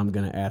 but I'm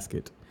going to ask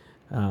it.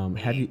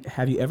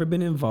 Have you ever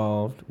been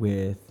involved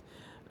with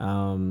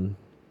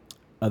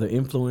other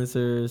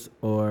influencers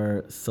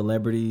or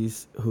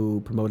celebrities who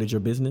promoted your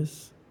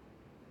business?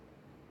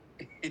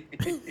 This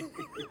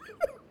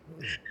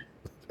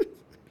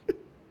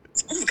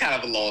is kind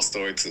of a long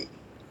story too.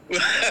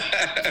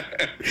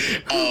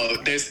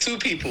 There's two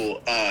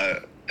people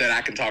that that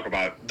I can talk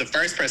about. The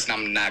first person,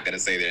 I'm not going to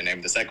say their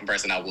name. The second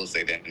person, I will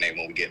say their name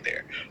when we get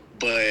there.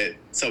 But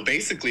so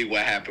basically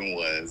what happened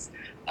was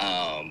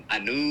I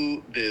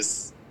knew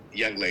this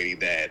young lady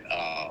that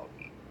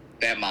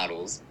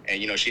models,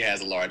 and, you know, she has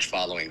a large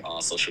following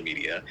on social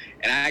media.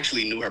 And I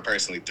actually knew her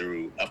personally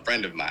through a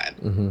friend of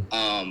mine.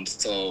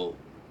 So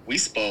we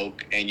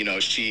spoke, and, you know,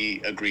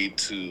 she agreed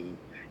to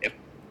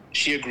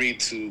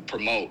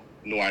promote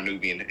Noir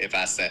Nubian if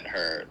I sent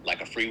her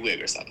like a free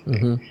wig or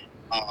something.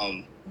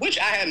 Which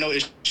I had no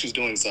issues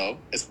doing so,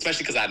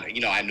 especially because I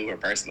knew her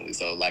personally.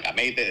 So like I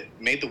made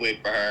the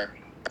wig for her,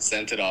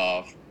 sent it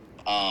off,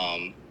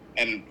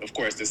 and of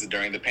course this is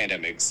during the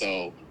pandemic.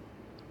 So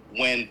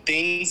when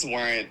things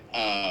weren't,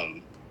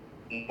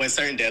 when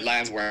certain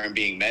deadlines weren't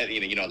being met,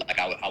 like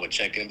I would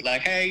check in and be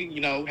like, hey,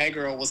 hey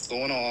girl, what's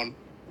going on?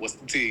 What's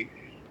the tea?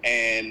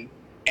 And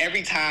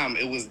every time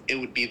it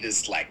would be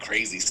this like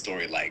crazy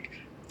story. Like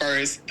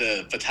first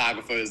the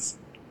photographer's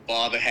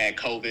father had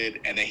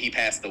COVID and then he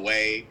passed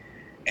away.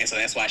 And so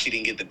that's why she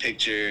didn't get the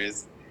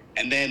pictures.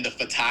 And then the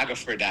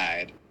photographer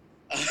died.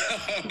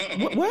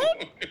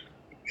 What?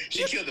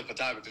 She killed the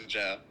photographer,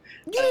 child.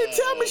 You didn't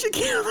tell me she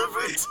killed the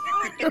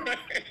photographer.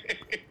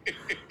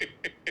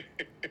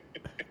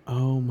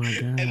 Oh my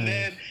God.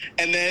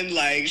 And then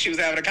like she was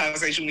having a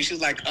conversation with me. She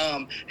was like,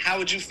 how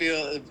would you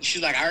feel?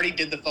 She's like, I already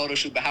did the photo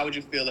shoot, but how would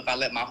you feel if I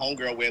let my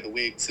homegirl wear the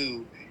wig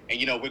too? And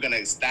we're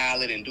gonna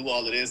style it and do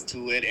all of this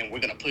to it, and we're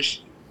gonna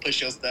push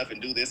your stuff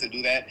and do this and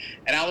do that.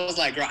 And I was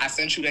like, girl, I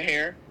sent you the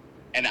hair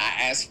and I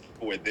asked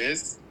for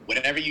this.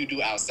 Whatever you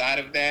do outside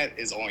of that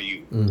is on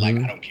you. Like,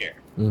 I don't care.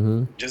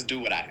 Just do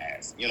what I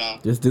asked,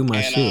 Just do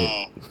my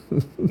shit.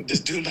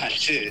 Just do my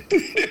shit.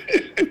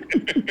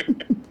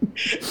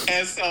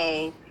 And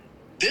so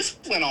this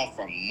went on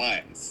for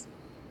months.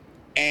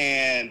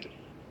 And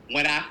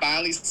when I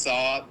finally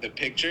saw the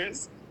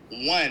pictures,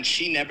 one,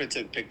 she never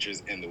took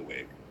pictures in the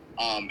wig.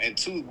 And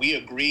two, we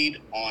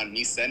agreed on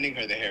me sending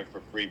her the hair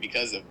for free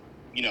because of,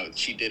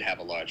 she did have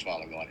a large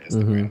following on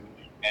Instagram,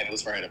 and it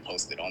was for her to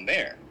post it on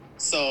there.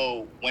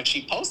 So when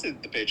she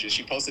posted the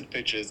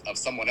pictures of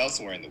someone else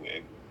wearing the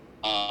wig.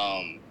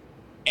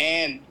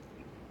 And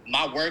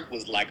my work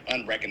was like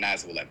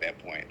unrecognizable at that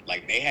point.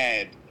 Like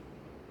they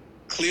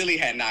clearly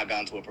had not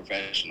gone to a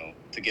professional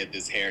to get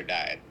this hair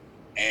dyed,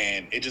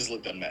 and it just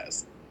looked a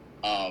mess.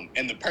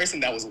 And the person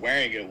that was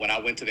wearing it, when I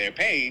went to their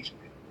page,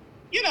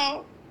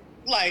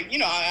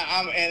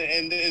 I'm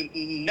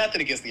and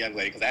nothing against the young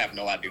lady because I have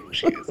no idea who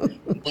she is,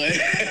 but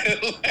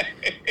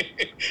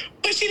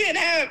she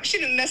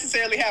didn't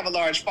necessarily have a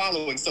large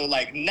following. So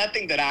like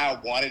nothing that I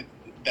wanted,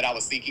 that I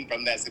was seeking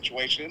from that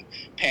situation,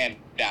 panned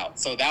out.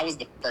 So that was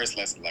the first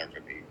lesson learned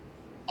for me.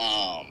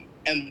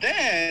 And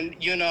then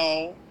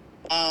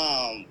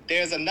there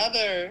was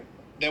another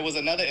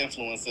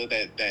influencer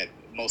that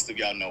most of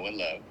y'all know and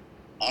love.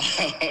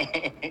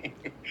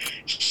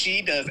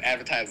 She does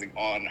advertising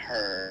on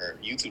her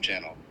YouTube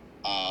channel.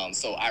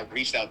 So I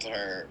reached out to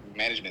her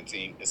management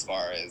team as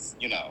far as,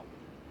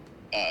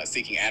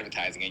 seeking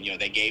advertising. And,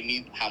 they gave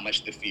me how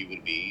much the fee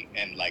would be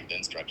and like the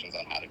instructions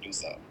on how to do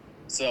so.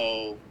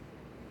 So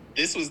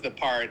this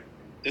part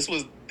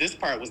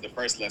was the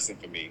first lesson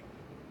for me.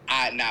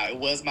 Now it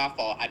was my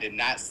fault. I did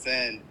not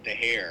send the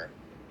hair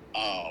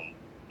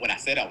when I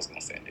said I was going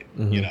to send it,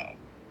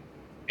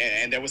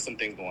 And there was some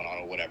things going on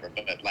or whatever,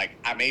 but like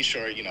I made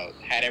sure,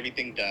 had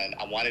everything done.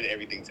 I wanted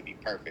everything to be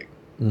perfect.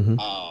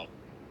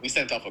 We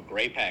sent off a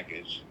great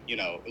package.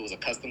 It was a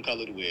custom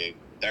colored wig,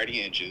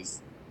 30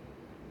 inches,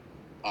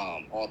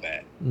 all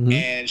that.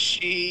 And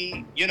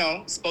she,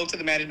 spoke to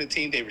the management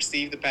team. They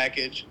received the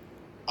package,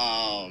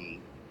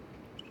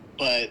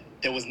 but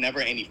there was never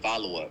any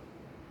follow-up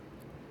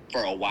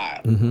for a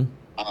while.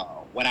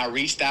 When I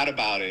reached out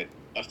about it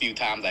a few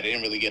times, I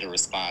didn't really get a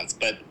response,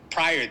 but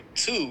prior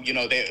to,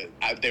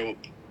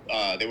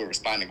 they were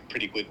responding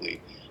pretty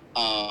quickly.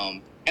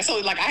 And so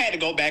like I had to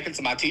go back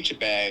into my teacher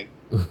bag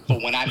for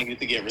when I needed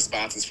to get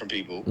responses from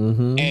people.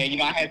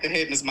 And, I had to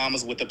hit Ms.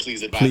 Mamas with the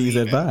please advise. Please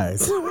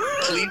advise.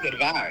 Please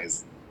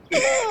advise.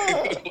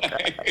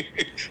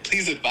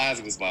 Please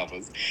advise, Ms.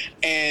 Mamas.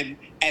 And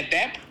at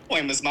that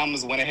point, Ms.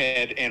 Mamas went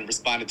ahead and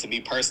responded to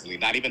me personally,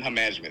 not even her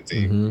management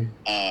team.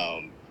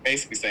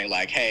 Basically saying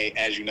like, hey,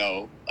 as you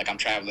know, like I'm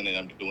traveling and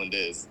I'm doing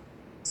this.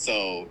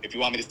 So if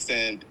you want me to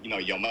send,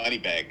 your money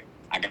back,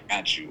 I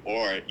got you,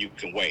 or you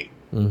can wait,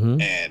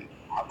 and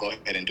I'll go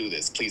ahead and do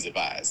this. Please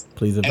advise.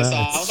 Please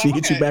advise. So she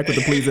hit you back with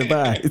the please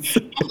advise.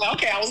 I'm like,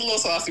 okay, I was a little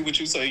saucy with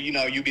you, so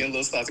you being a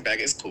little saucy back,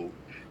 it's cool.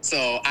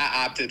 So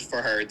I opted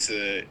for her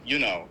to,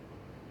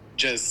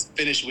 just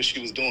finish what she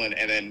was doing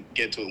and then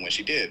get to it when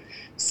she did.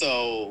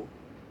 So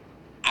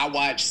I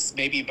watched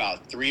maybe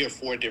about 3 or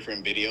 4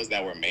 different videos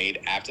that were made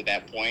after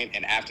that point,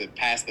 and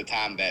past the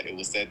time that it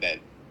was said that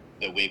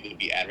the wig would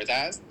be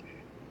advertised,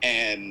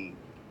 and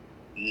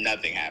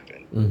nothing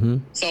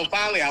happened. So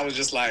finally I was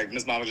just like,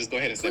 Ms. Mama, just go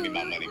ahead and send me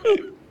my money back.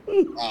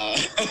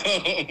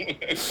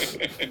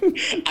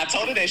 I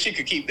told her that she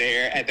could keep the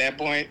hair at that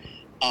point,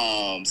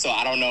 So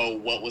I don't know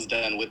what was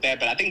done with that,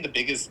 but I think the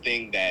biggest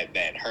thing that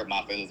hurt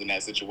my feelings in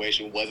that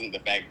situation wasn't the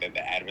fact that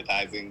the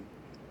advertising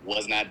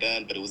was not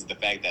done, but it was the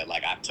fact that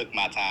like I took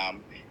my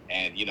time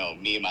and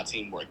me and my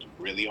team worked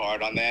really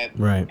hard on that.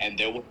 Right. And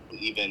there was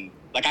even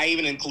like I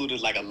even included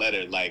like a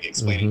letter like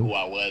explaining who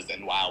I was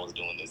and why I was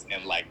doing this,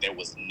 and like there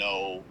was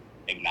no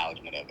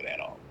acknowledgement of it at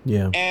all.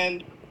 Yeah.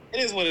 And it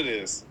is what it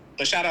is.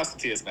 But shout outs to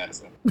T.S.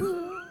 Madison.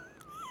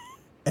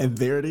 And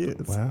there it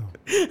is. Wow.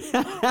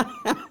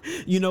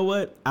 You know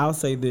what? I'll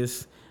say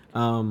this.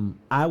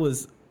 I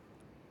was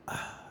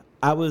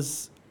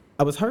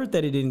hurt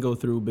that it didn't go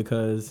through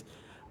because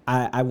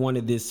I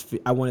wanted this.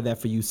 I wanted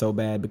that for you so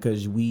bad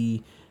because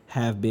we've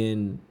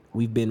been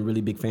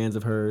really big fans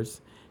of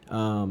hers.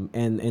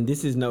 And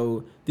this is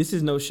no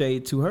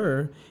shade to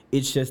her.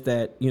 It's just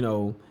that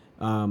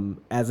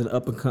as an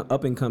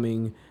up and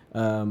coming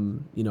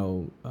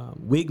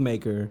wig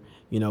maker,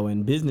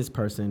 and business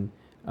person.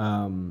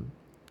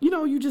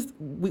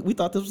 We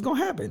thought this was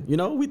gonna happen.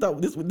 We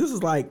thought this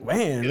was like,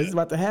 man, this is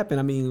about to happen.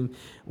 I mean,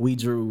 we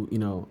drew,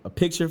 a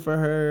picture for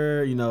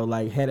her,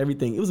 like had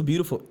everything. It was a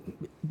beautiful,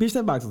 bitch,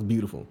 that box was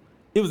beautiful.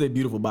 It was a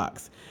beautiful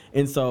box.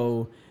 And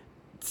so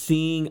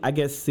seeing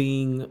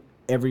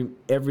every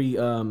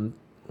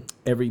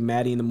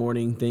Maddie in the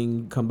Morning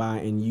thing come by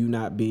and you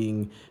not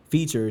being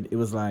featured, it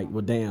was like,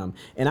 well, damn.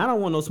 And I don't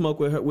want no smoke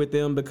with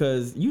them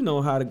because you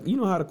know how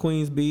the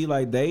queens be.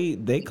 Like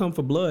they come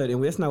for blood,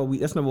 and that's not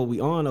what we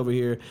on over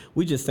here.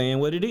 We just saying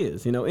what it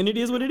is, and it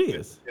is what it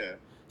is. Yeah.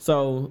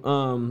 So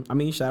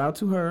shout out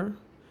to her,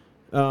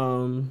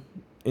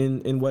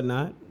 and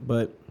whatnot.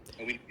 But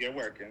you're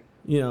working.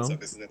 So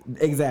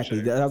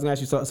exactly. Sure. I was gonna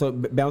ask you. So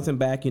bouncing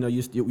back,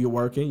 you're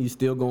working, you're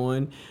still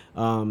going,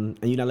 and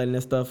you're not letting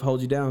that stuff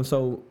hold you down.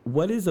 So,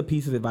 what is a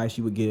piece of advice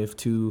you would give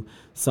to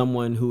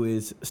someone who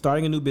is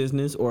starting a new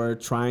business or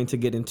trying to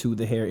get into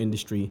the hair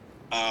industry?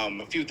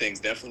 A few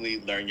things.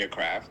 Definitely learn your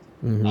craft,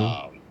 and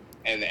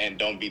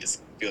don't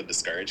feel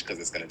discouraged because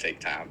it's gonna take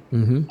time.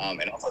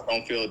 And also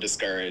don't feel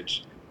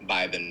discouraged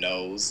by the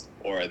no's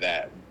or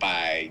that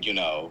by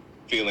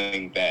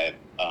feeling that.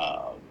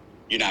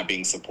 You're not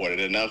being supported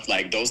enough.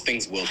 Like those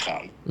things will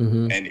come,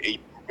 and you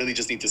really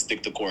just need to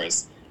stick the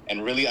course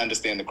and really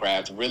understand the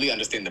craft, really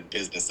understand the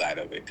business side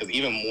of it. Because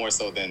even more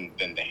so than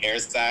the hair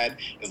side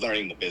is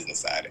learning the business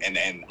side, and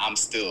I'm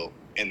still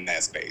in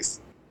that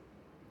space.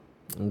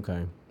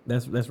 Okay,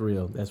 that's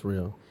real. That's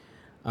real.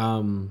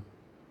 I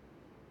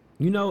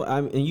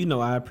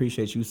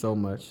appreciate you so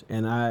much,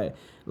 and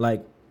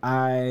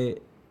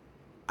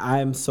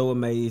I'm so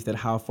amazed at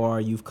how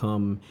far you've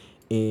come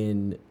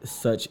in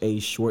such a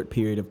short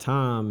period of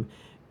time,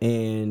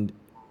 and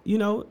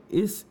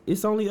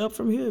it's only up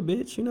from here,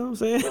 bitch. You know what I'm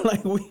saying?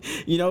 Like we're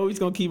just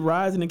gonna keep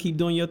rising and keep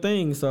doing your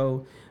thing.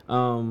 So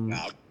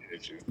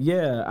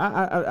yeah,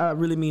 I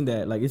really mean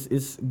that. Like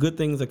it's good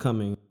things are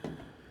coming.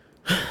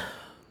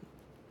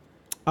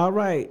 All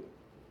right,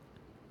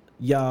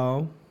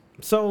 y'all.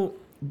 So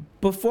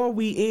before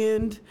we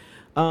end,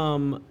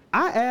 I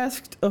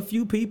asked a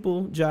few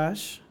people,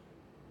 Josh.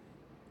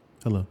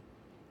 Hello.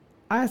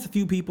 I asked a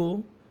few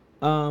people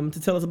to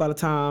tell us about a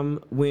time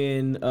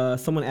when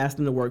someone asked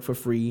them to work for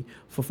free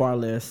for far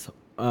less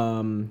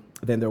than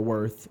they're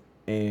worth.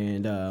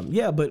 And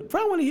but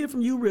I want to hear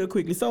from you real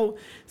quickly. So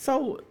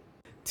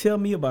tell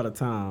me about a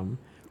time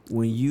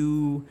when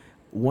you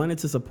wanted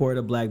to support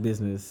a black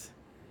business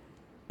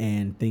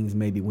and things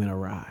maybe went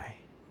awry.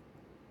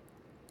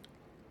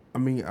 I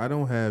mean, I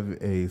don't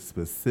have a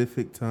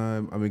specific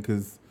time. I mean,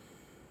 because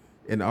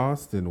in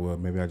Austin, well,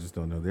 maybe I just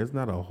don't know. There's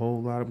not a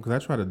whole lot of them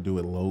because I try to do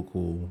it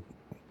local,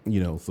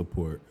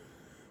 support.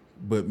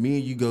 But me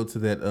and you go to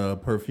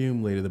that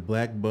perfume lady, the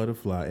Black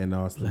Butterfly in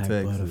Austin,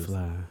 Texas.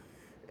 Butterfly.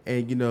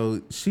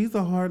 And, she's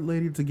a hard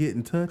lady to get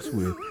in touch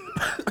with.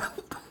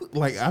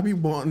 Like, I be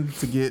wanting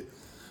to get,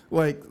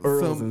 like,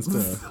 Earls and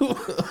stuff.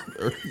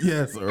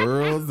 Yes,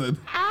 Earls and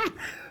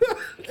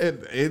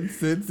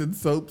incense and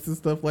soaps and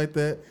stuff like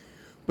that.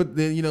 But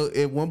then,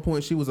 at one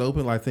point she was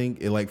open, I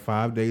think, like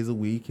 5 days a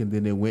week, and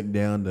then it went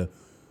down to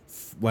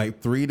like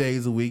 3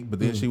 days a week. But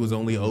then she was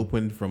only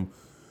open from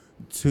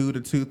 2 to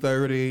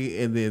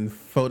 2:30, and then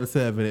 4 to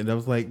 7. And I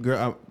was like,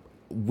 girl,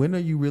 when are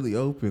you really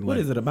open? What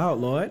is it about,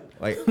 Lord?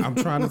 Like, I'm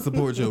trying to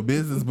support your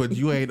business, but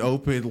you ain't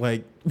open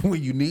like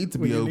when you need to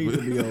be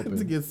open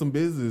to get some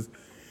business.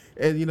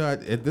 And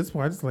at this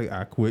point,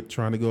 I quit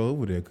trying to go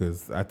over there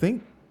because I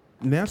think.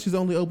 Now she's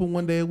only open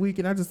 1 day a week,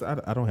 and I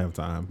don't have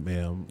time,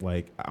 ma'am.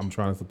 Like, I'm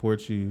trying to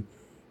support you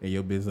and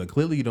your business.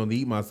 Clearly, you don't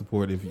need my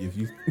support if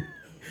you...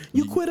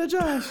 You quit her,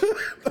 Josh.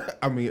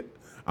 I mean,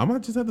 I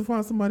might just have to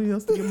find somebody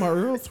else to get my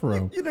Earls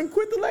from. You done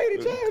quit the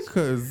lady, Josh.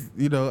 Because,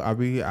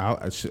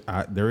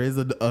 there is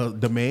a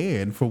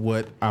demand for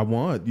what I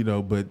want,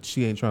 but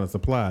she ain't trying to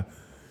supply.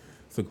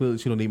 So clearly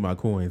she don't need my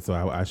coin, so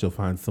I shall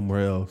find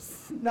somewhere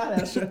else. Not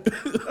I shall.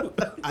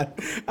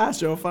 I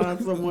shall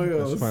find somewhere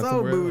else.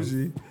 So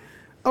bougie.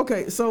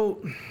 Okay,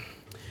 so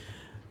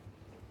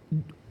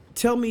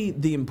tell me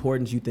the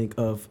importance you think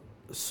of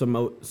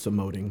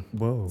Promoting.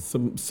 Whoa.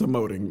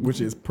 Promoting,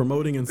 which is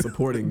promoting and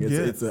supporting.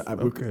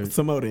 Okay.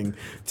 Promoting.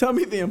 Tell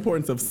me the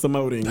importance of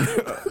promoting,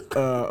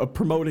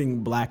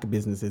 promoting black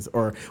businesses,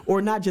 or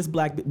not just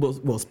black,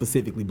 well,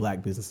 specifically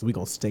black businesses. We're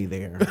gonna stay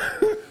there.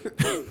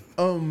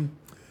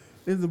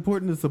 It's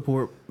important to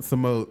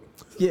promote.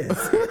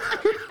 Yes.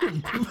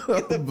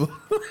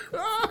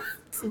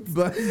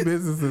 Black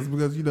businesses,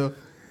 because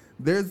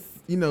there's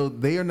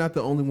they are not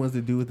the only ones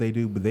that do what they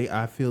do, but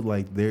I feel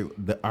like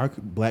our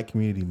black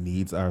community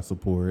needs our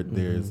support. Mm-hmm.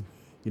 There's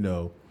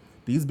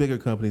these bigger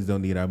companies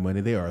don't need our money.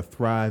 They are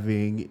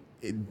thriving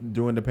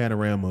during the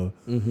panorama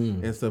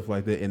and stuff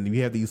like that, and we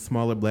have these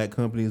smaller black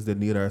companies that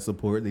need our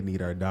support. They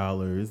need our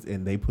dollars,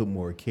 and they put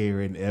more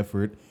care and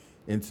effort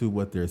into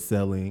what they're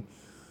selling.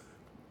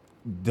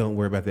 Don't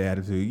worry about the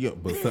attitude.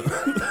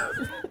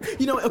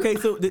 Okay.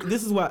 So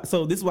this is why.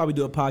 So this is why we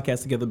do a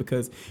podcast together,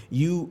 because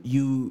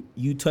you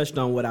touched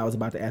on what I was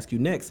about to ask you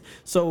next.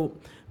 So,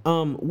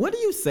 what do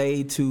you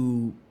say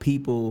to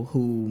people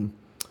who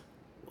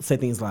say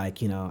things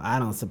like, I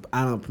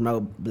don't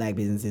promote black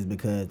businesses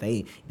because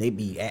they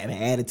be having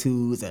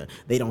attitudes, or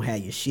they don't have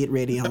your shit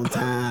ready on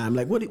time?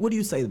 Like, what do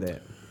you say to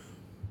that?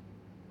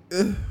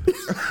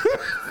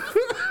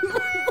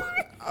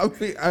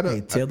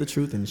 Tell the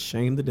truth and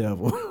shame the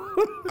devil.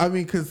 I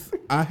mean, because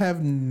I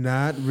have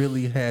not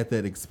really had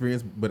that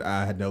experience, but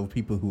I know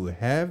people who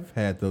have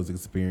had those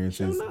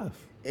experiences. Sure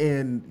enough.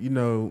 And,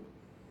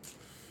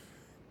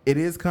 it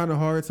is kind of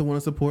hard to want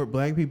to support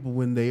black people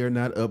when they are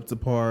not up to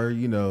par,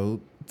 to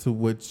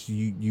what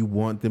you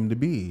want them to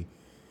be.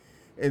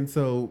 And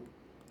so,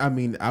 I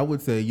mean, I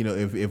would say,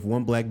 if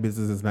one black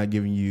business is not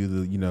giving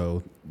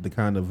you the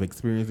kind of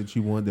experience that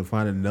you want, then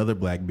find another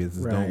black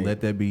business. Right. Don't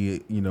let that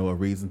be, a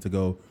reason to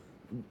go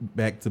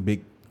back to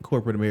big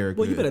corporate America.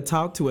 Well, you better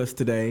talk to us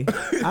today.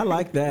 I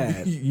like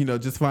that.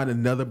 Just find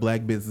another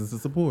black business to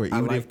support,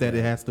 even if that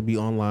it has to be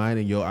online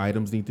and your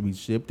items need to be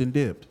shipped and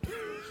dipped.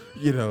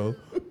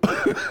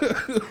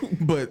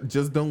 But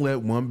just don't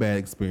let one bad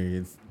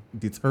experience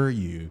deter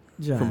you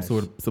from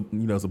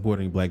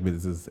supporting black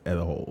businesses as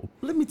a whole.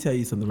 Let me tell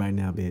you something right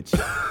now, bitch.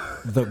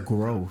 The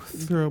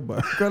growth. Girl,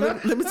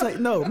 let me tell you,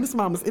 no, Miss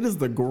Mamas, it is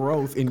the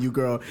growth in you,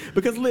 girl.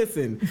 Because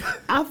listen,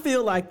 I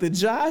feel like the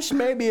Josh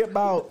maybe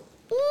about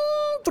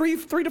 3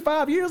 to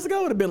 5 years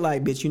ago would have been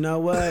like, bitch, you know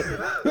what?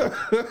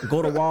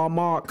 Go to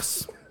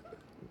Walmart's.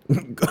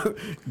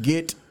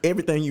 Get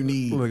everything you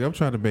need. Look, I'm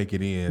trying to make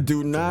it in.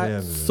 Do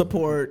not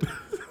support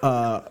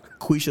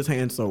Quisha's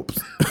hand soaps.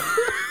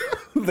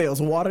 They're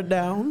watered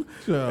down,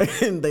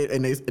 and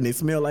they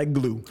smell like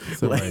glue.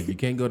 So like, you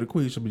can't go to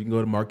Quisha, but you can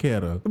go to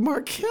Marquetta.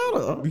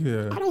 Marquetta?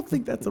 Yeah. I don't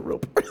think that's a real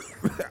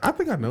person. I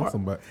think I know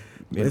somebody.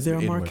 Is there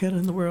a Marquetta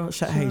in the world?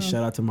 Shout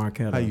out to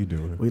Marquetta. How you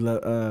doing? We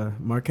love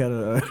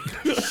Marquetta.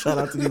 Shout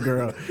out to you,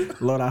 girl.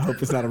 Lord, I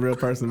hope it's not a real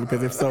person,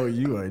 because if so,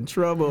 you are in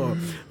trouble.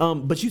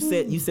 But you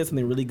said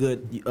something really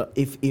good.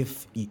 If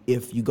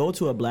you go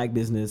to a black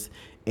business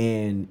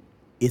and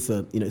it's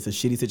a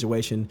shitty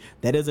situation,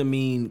 that doesn't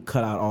mean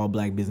cut out all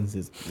black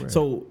businesses. Right.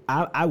 So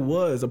I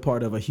was a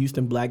part of a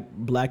Houston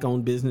black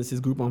owned businesses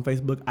group on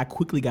Facebook. I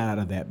quickly got out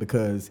of that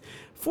because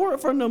for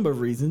a number of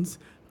reasons.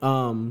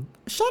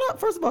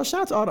 First of all,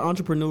 shout out to all the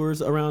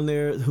entrepreneurs around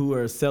there who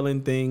are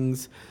selling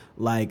things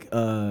like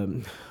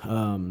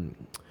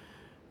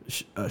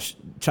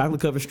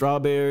chocolate covered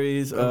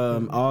strawberries,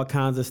 all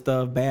kinds of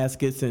stuff,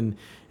 baskets and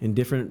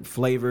different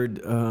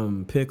flavored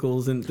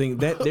pickles and things.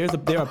 There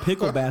are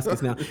pickle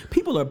baskets now.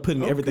 People are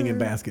putting everything in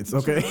baskets.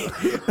 Okay,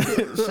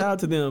 shout out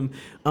to them.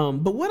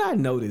 But what I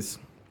noticed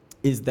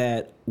is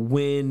that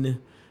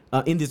when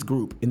in this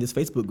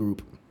Facebook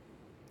group,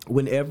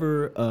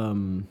 whenever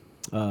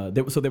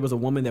there was a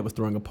woman that was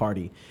throwing a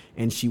party,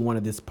 and she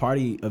wanted this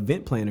party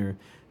event planner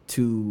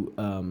to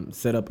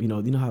set up, you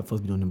know how I'm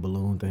supposed to be doing the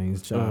balloon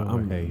things. I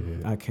hate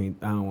it. I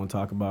don't want to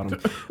talk about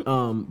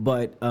them.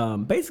 But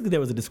basically there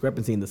was a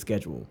discrepancy in the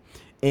schedule.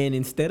 And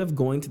instead of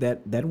going to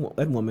that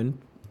woman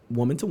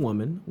to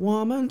woman,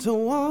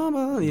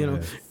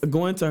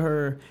 going to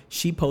her,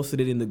 she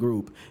posted it in the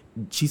group.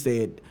 She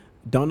said,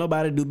 "Don't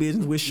nobody do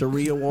business with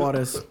Sharia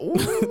Waters."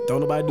 Don't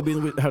nobody do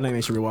business with her name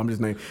ain't Sharia Waters. I'm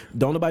just name.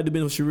 Don't nobody do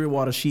business with Sharia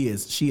Waters. She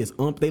is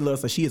they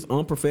love her. She is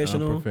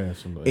unprofessional.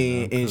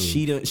 And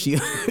she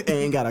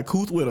ain't got a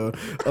couth with her.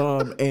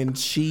 And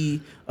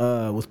she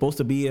was supposed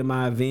to be at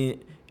my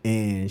event,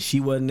 and she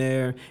wasn't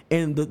there.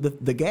 And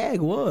the gag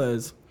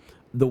was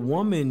the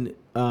woman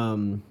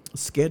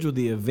scheduled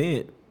the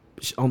event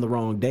on the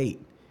wrong date.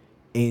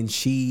 And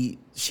she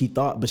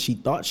thought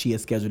she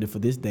had scheduled it for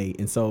this date.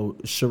 And so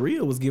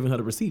Sharia was giving her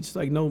the receipt. She's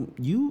like, "No,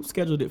 you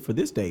scheduled it for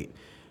this date,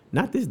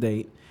 not this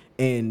date."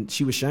 And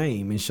she was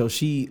shamed. And so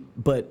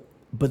but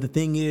the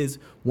thing is,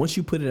 once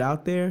you put it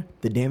out there,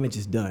 the damage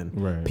is done.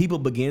 Right. People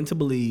begin to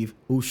believe,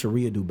 "Ooh,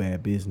 Sharia do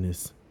bad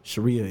business.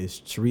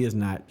 Sharia's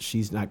not.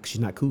 She's not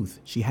couth.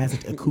 She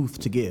hasn't a couth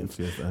to give.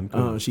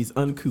 She's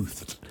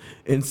uncouth."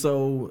 And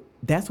so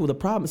that's what the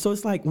problem. So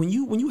it's like when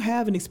you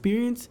have an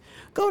experience,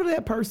 go to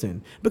that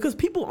person, because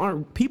people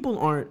aren't.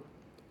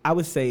 I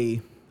would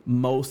say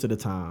most of the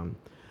time,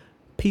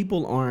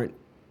 people aren't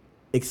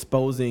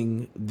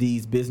exposing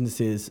these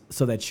businesses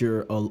so that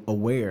you're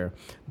aware.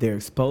 They're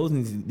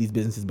exposing these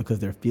businesses because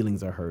their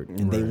feelings are hurt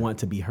and they want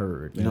to be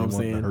heard. You know what I'm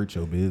saying? They want to hurt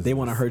your business. They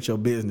want to hurt your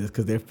business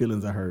because their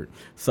feelings are hurt.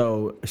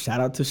 So shout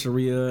out to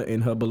Sharia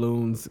and her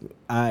balloons.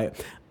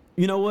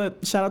 You know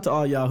what? Shout out to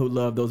all y'all who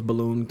love those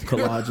balloon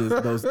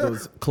collages,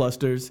 those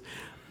clusters.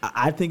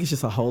 I think it's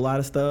just a whole lot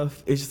of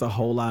stuff. It's just a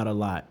whole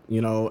lot,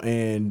 you know.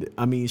 And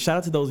I mean, shout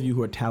out to those of you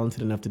who are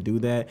talented enough to do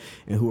that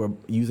and who are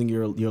using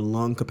your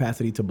lung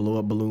capacity to blow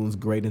up balloons,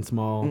 great and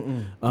small.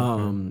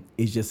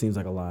 It just seems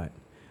like a lot.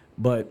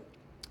 But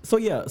so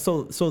yeah,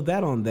 so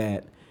that on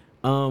that.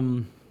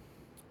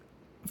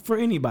 For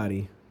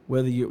anybody,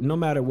 whether no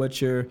matter what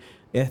your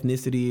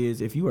ethnicity is,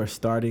 if you are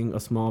starting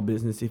a small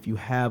business, if you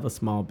have a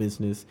small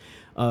business,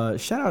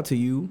 shout out to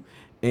you.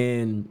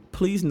 And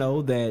please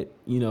know that,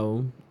 you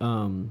know,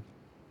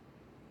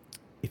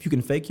 if you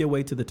can fake your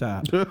way to the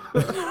top,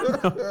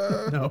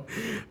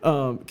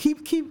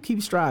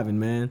 keep striving,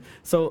 man.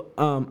 So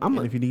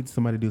and if you need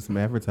somebody to do some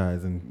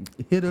advertising,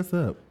 hit us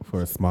up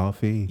for a small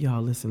fee.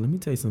 Y'all, listen, let me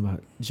tell you something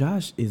about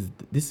Josh.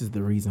 This is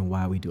the reason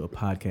why we do a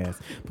podcast,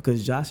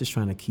 because Josh is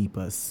trying to keep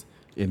us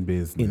in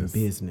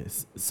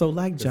business. So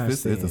like Josh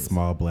this says, is a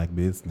small black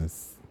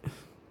business.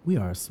 We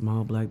are a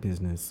small black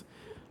business.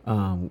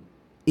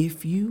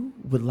 If you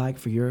would like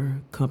for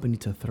your company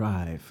to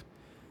thrive,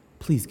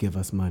 please give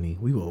us money.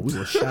 We will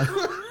shout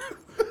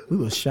we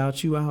will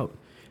shout you out.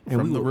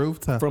 And from the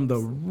rooftops. From the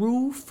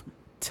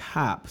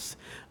rooftops.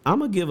 I'm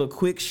gonna give a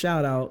quick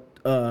shout out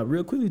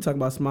real quickly, talk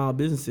about small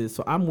businesses.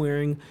 So I'm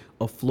wearing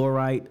a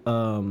fluorite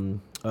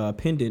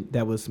pendant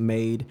that was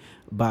made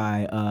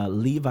by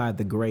Levi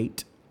the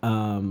Great.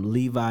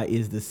 Levi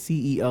is the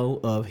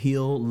CEO of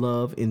Heal,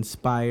 Love,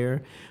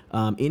 Inspire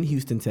in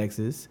Houston,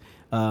 Texas.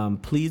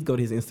 Please go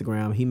to his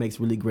Instagram. He makes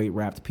really great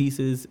wrapped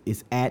pieces.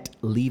 It's at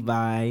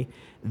Levi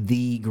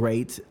the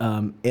Great,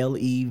 LEVITHEE,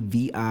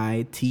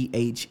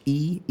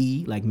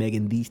 like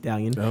Megan Thee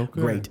Stallion. Okay.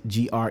 Great,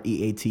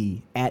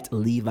 GREAT, at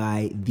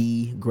Levi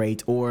the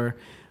Great, or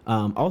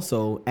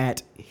also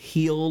at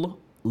Heal,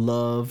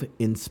 Love,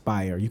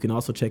 Inspire. You can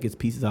also check his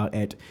pieces out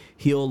at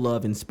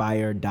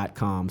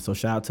healloveinspire.com. So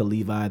shout out to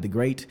Levi the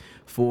Great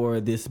for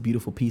this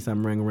beautiful piece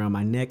I'm wearing around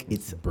my neck.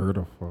 It's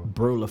beautiful.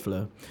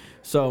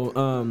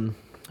 So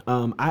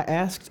I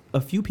asked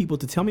a few people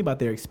to tell me about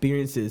their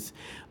experiences.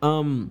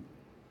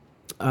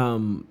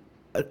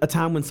 A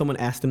time when someone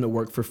asked them to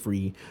work for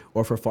free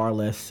or for far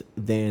less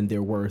than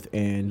their worth,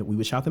 and we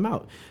would shout them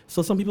out.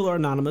 So some people are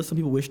anonymous. Some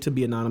people wish to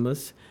be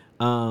anonymous.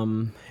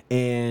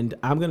 And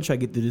I'm going to try to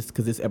get through this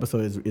because this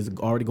episode is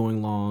already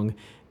going long,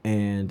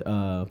 and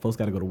folks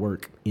got to go to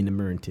work in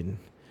Ameriton.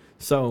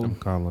 So I'm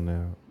calling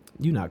out.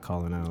 You're not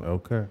calling out.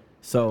 Okay.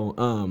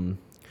 So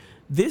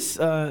this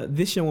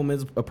young woman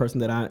is a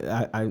person that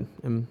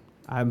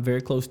I'm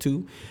very close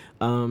to.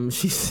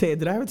 She said,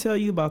 "Did I ever tell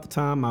you about the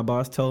time my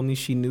boss told me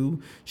she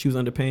knew she was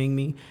underpaying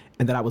me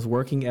and that I was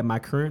working at my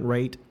current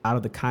rate out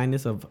of the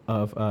kindness of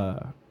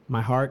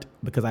my heart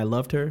because I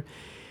loved her?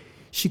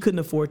 She couldn't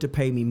afford to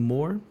pay me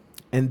more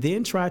and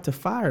then tried to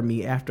fire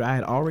me after I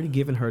had already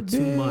given her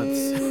 2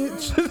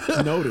 months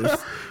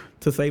notice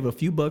to save a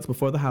few bucks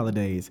before the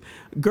holidays."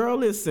 Girl,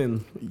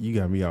 listen. You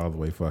got me all the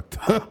way fucked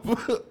up.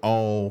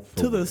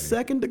 To the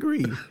second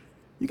degree.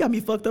 You got me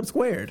fucked up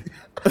squared.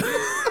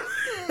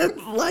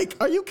 Like,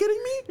 are you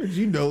kidding me?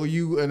 You know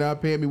you are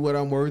not paying me what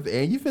I'm worth,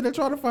 and you finna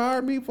try to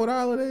fire me for the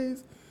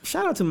holidays?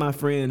 Shout out to my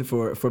friend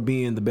for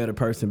being the better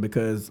person,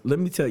 because let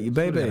me tell you,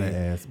 baby.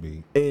 Ask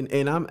me.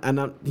 And I'm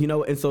you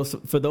know, and so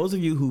for those of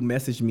you who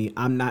messaged me,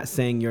 I'm not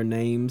saying your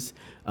names,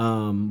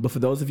 but for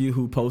those of you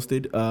who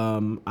posted,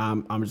 I'm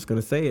just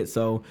gonna say it.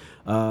 So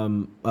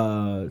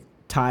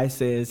Ty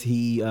says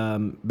he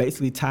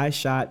basically Ty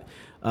shot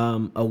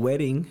a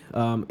wedding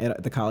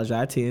at the college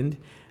I attend.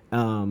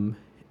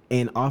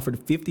 And offered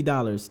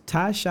 $50.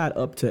 Ty shot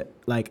up to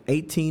like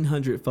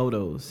 1,800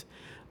 photos.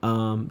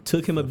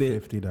 Took him a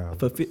bit $50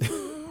 for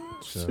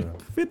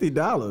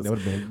 $50. That would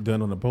have been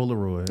done on a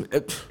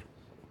Polaroid.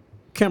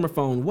 Camera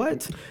phone.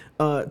 What?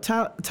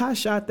 Ty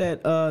shot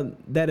that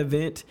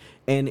event,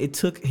 and it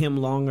took him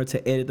longer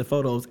to edit the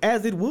photos,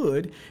 as it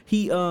would.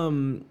 He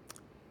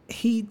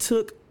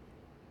took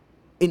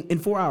in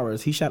 4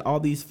 hours. He shot all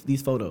these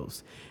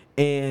photos.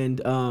 And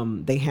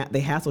they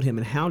hassled him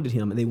and hounded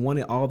him, and they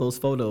wanted all those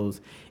photos,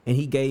 and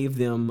he gave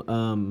them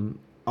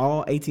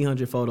all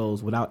 1,800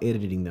 photos without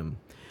editing them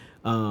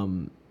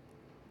to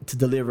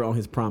deliver on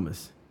his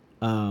promise.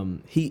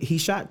 He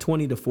shot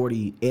 20 to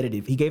 40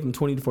 edited. He gave them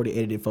 20 to 40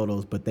 edited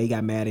photos, but they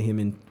got mad at him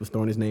and was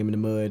throwing his name in the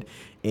mud,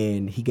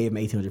 and he gave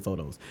them 1,800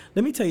 photos.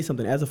 Let me tell you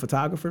something. As a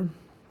photographer,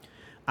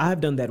 I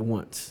have done that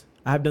once.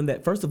 I have done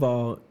that. First of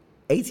all,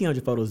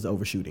 1,800 photos is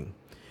overshooting.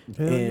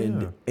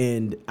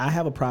 And I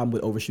have a problem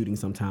with overshooting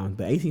sometimes,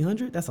 but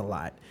 1,800, that's a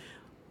lot.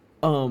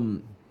 I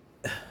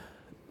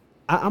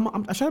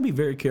try to be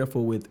very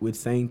careful with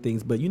saying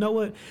things, but you know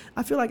what?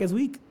 I feel like as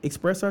we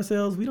express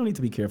ourselves, we don't need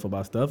to be careful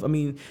about stuff. I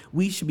mean,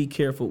 we should be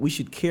careful. We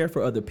should care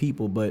for other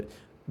people, but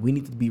we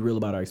need to be real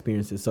about our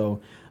experiences. So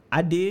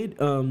I did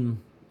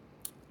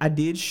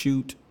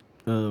shoot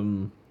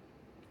did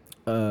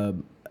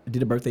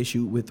a birthday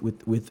shoot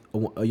with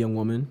a young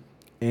woman,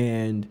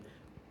 and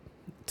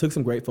took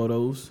some great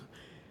photos.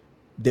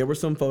 There were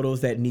some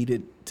photos that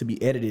needed to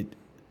be edited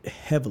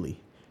heavily.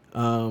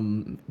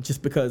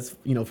 Just because,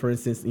 for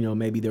instance,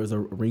 maybe there was a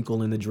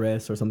wrinkle in the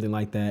dress or something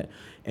like that.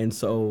 And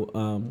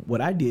so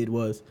what I did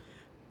was,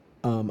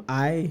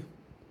 as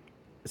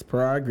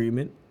per our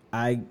agreement,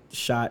 I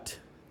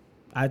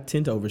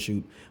tend to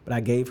overshoot, but I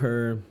gave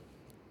her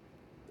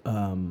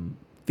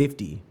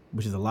 50,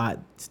 which is a lot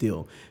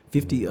still,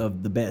 50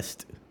 of the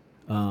best.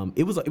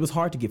 It was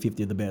hard to get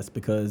 50 of the best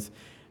because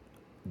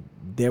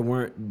there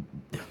weren't.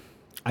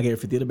 I gave her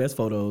 50 of the best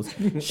photos.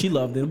 She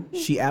loved them.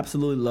 She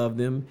absolutely loved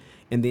them.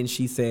 And then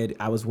she said,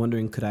 I was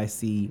wondering, could I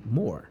see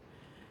more?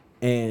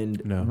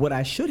 And what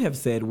I should have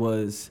said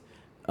was,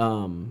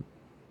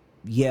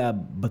 yeah,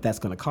 but that's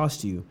going to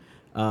cost you,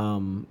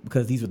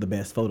 because these were the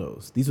best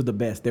photos. These were the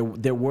best.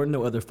 There were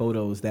no other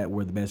photos that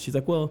were the best. She's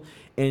like, well,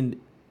 and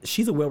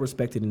she's a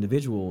well-respected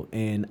individual,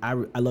 and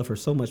I love her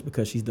so much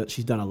because she's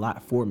done a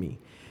lot for me.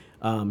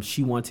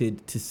 She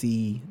wanted to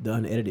see the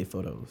unedited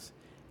photos.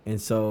 And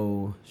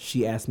so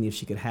she asked me if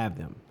she could have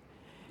them.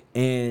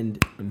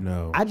 And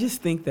I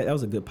just think that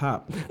was a good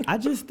pop. I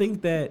just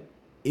think that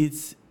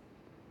it's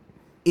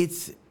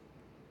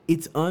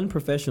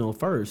unprofessional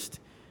first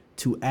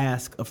to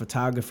ask a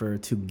photographer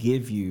to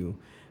give you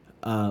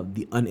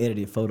the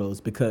unedited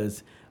photos,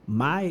 because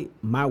my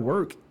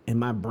work and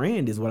my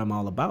brand is what I'm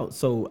all about.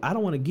 So I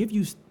don't want to give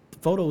you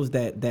photos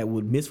that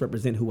would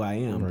misrepresent who I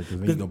am. Right, because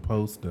then you're going to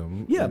post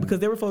them. Yeah, because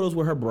there were photos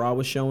where her bra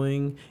was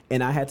showing,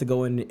 and I had to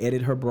go and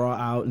edit her bra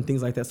out and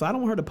things like that. So I don't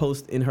want her to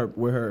post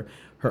where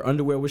her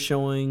underwear was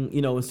showing,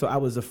 and so I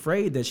was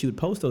afraid that she would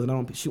post those, and I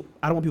don't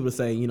want people to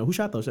say, who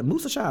shot those?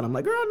 Musa shot. I'm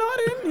like, girl, no,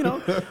 I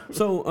didn't,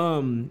 So,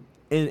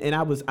 and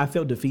I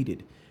felt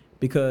defeated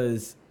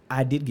because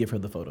I did give her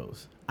the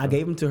photos. I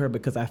gave them to her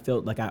because I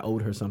felt like I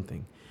owed her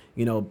something,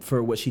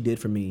 for what she did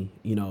for me,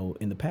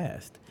 in the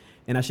past.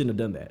 And I shouldn't have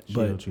done that. She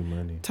but owed you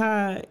money.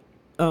 Ty,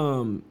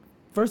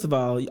 first of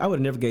all, I would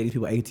have never gave these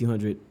people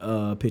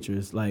 1,800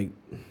 pictures. Like,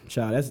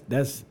 child,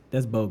 that's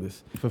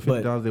bogus. For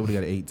 $50, they would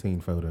have got 18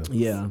 photos.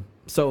 Yeah.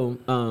 So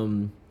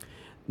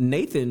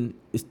Nathan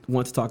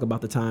wants to talk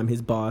about the time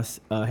his boss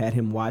had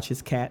him watch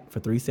his cat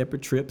for 3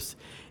 separate trips,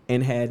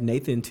 and had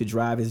Nathan to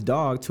drive his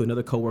dog to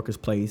another coworker's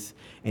place,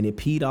 and it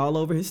peed all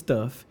over his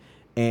stuff.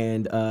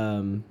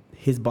 And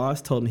his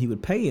boss told him he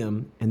would pay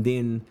him, and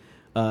then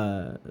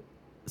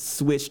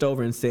switched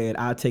over and said,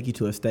 I'll take you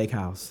to a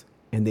steakhouse.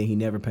 And then he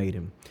never paid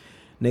him.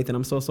 Nathan,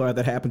 I'm so sorry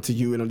that happened to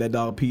you and that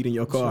dog peed in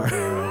your car.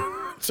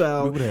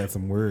 Child, we would have had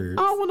some words.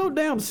 I don't want no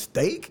damn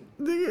steak.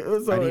 I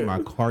need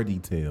my car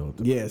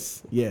detailed.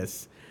 Yes.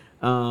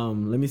 Let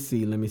me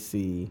see.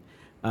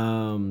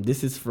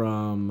 This is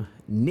from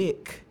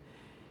Nick.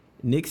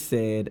 Nick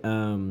said,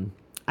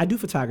 I do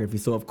photography,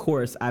 so of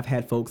course I've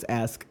had folks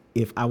ask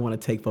if I want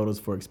to take photos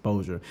for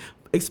exposure.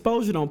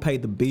 Exposure don't pay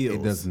the bills.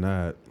 It does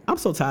not. I'm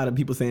so tired of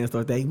people saying stuff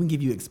like that. We can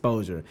give you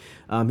exposure.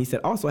 He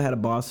said, also I had a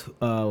boss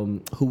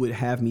who would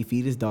have me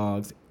feed his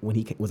dogs when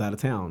he was out of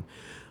town.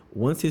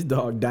 Once his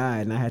dog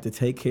died and I had to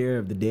take care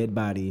of the dead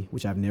body,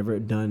 which I've never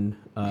done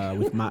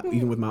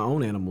even with my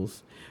own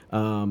animals,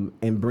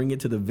 and bring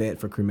it to the vet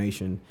for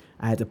cremation,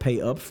 I had to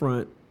pay up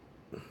front.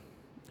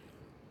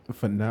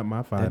 For not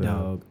my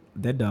father.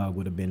 That dog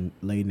would have been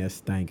laid there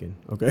stinking.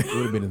 Okay, it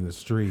would have been in the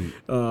street.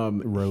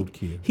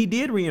 Roadkill. He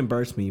did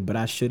reimburse me, but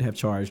I should have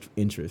charged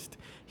interest.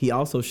 He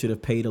also should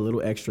have paid a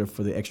little extra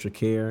for the extra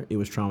care. It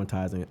was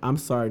traumatizing. I'm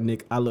sorry,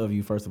 Nick. I love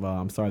you. First of all,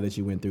 I'm sorry that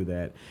you went through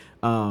that.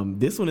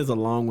 This one is a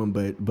long one,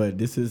 but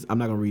this is, I'm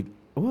not gonna read.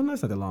 Well, no,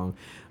 it's not that long.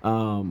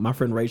 My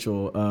friend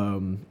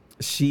Rachel.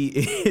 She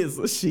is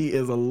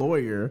a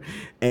lawyer,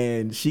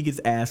 and she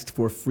gets asked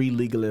for free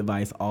legal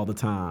advice all the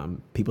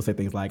time. People say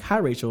things like, hi,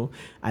 Rachel.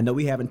 I know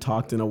we haven't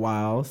talked in a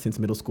while since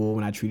middle school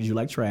when I treated you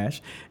like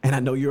trash, and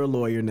I know you're a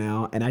lawyer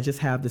now, and I just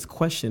have this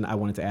question I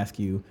wanted to ask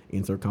you.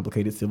 Insert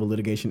complicated civil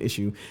litigation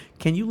issue.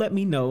 Can you let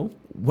me know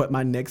what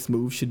my next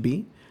move should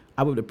be?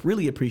 I would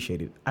really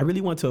appreciate it. I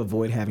really want to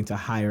avoid having to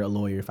hire a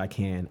lawyer if I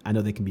can. I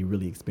know they can be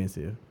really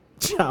expensive.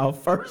 Child,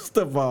 first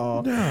of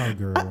all, no,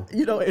 girl.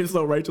 And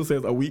so Rachel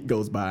says a week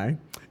goes by,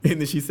 and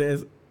then she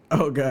says,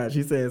 oh God,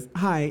 she says,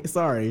 hi,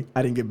 sorry,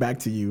 I didn't get back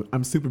to you.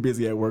 I'm super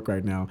busy at work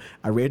right now.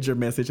 I read your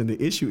message, and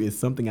the issue is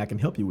something I can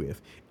help you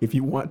with. If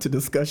you want to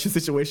discuss your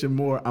situation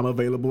more, I'm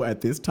available at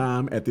this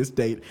time, at this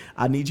date.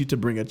 I need you to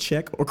bring a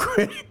check or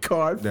credit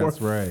card for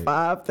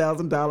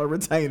 $5,000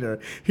 retainer.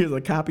 Here's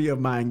a copy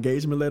of my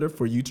engagement letter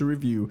for you to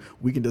review.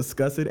 We can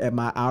discuss it at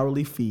my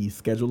hourly fee,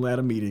 scheduled at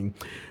a meeting.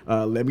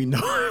 Let me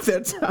know if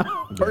that time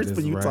works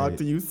for you. Talk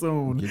to you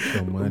soon. Get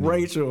your money.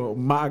 Rachel,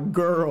 my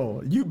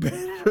girl, you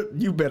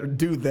better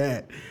do that.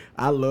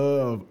 I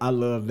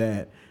love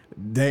that.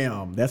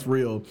 Damn, that's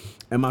real.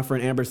 And my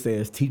friend Amber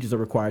says teachers are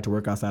required to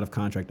work outside of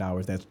contract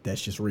hours.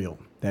 That's just real.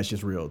 That's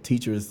just real.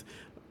 Teachers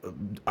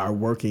are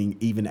working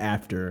even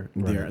after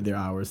their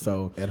hours.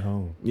 So at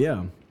home.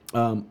 Yeah.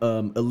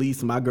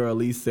 Elise, my girl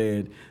Elise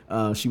said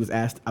I was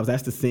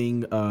asked to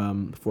sing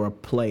for a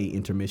play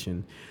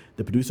intermission.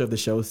 The producer of the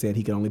show said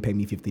he could only pay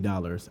me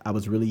 $50. I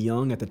was really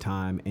young at the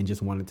time and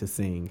just wanted to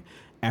sing.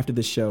 After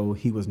the show,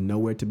 he was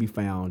nowhere to be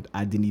found.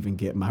 I didn't even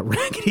get my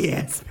raggedy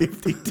ass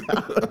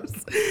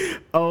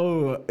 $50.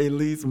 Oh,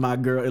 Elise, my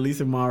girl,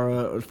 Elise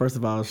Amara. First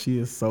of all, she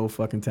is so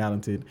fucking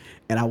talented,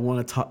 and I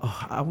want to talk.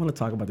 I want to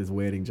talk about this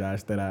wedding,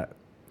 Josh, that I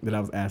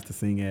was asked to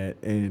sing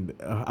at, and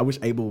I wish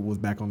Abel was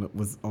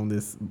was on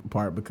this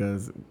part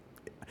because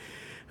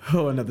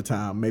another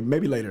time,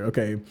 maybe later.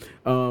 Okay,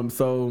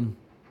 so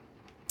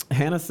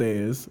Hannah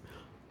says.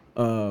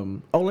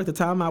 Like the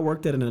time I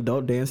worked at an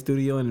adult dance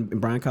studio in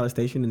Bryan College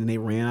Station, and they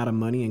ran out of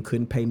money and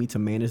couldn't pay me to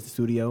manage the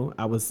studio.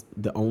 I was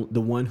the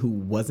one who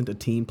wasn't a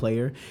team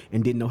player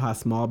and didn't know how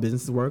small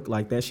businesses work.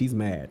 Like that, she's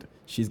mad.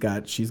 She's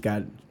got,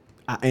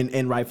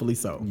 and rightfully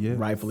so. Yes,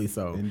 rightfully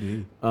so.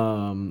 Indeed.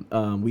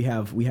 We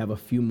have a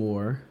few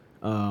more.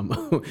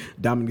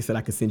 Dominic said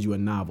I could send you a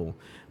novel,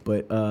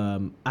 but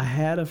I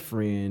had a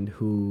friend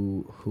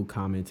who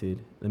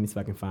commented. Let me see if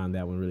I can find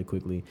that one really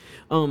quickly.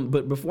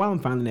 But before I'm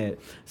finding that,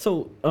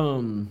 so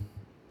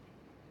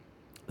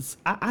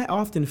I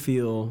often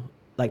feel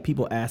like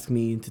people ask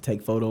me to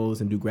take photos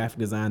and do graphic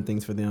design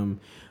things for them,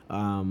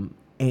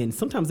 and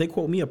sometimes they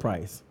quote me a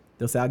price.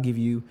 They'll say, I'll give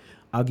you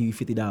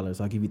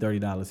 $50. I'll give you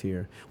 $30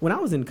 here. When I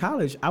was in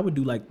college, I would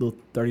do like little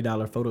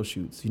 $30 photo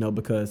shoots,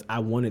 because I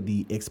wanted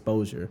the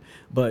exposure.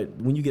 But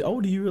when you get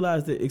older, you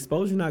realize that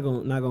exposure not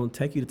gonna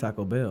take you to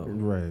Taco Bell.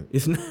 Right.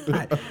 It's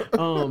not.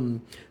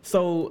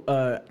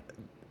 So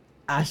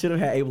I should have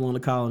had Abel on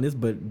the call on this,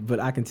 but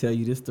I can tell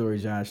you this story,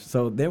 Josh.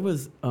 So there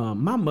was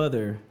my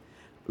mother,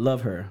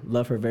 love her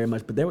very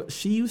much. But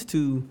she used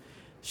to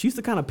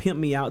kind of pimp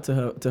me out to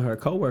her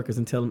coworkers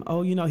and tell them,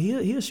 oh,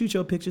 he'll shoot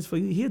your pictures for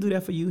you. He'll do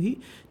that for you.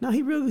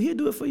 He'll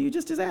do it for you.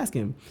 Just ask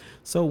him.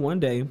 So one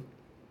day,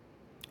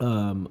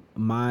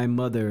 my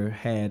mother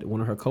had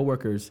one of her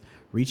coworkers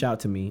reach out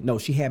to me. No,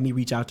 she had me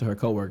reach out to her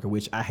coworker,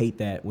 which I hate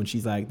that when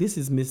she's like, this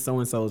is Miss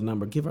So-and-so's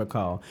number. Give her a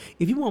call.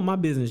 If you want my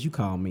business, you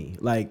call me.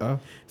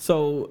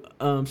 So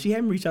she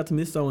had me reach out to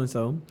Miss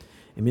So-and-so.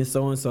 And Miss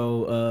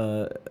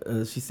So-and-so,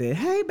 she said,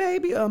 hey,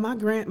 baby,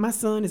 my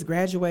son is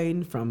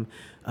graduating from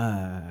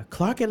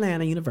Clark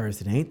Atlanta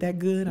University. Ain't that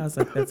good? I was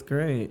like, that's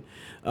great.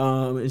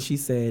 And she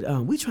said,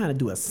 we trying to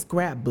do a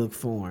scrapbook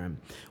for him.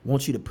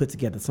 Want you to put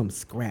together some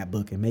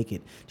scrapbook and make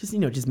it,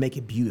 just make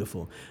it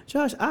beautiful.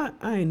 Josh, I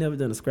ain't never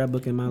done a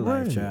scrapbook in my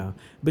life, child.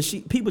 But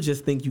people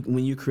just think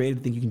when you're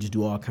creative, think you can just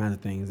do all kinds of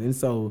things. And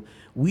so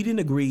we didn't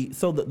agree.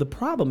 So the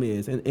problem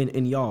is,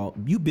 and y'all,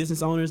 you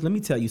business owners, let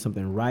me tell you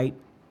something right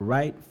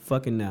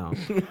fucking now.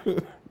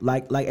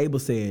 like Abel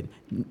said,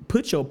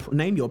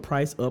 name your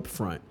price up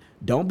front.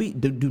 Do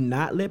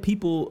not let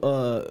people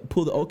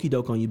pull the okie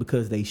doke on you,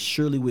 because they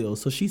surely will.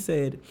 So she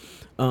said,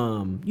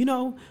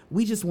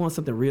 we just want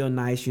something real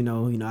nice.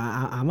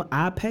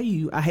 I'll pay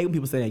you. I hate when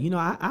people say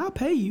that. I'll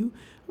pay you.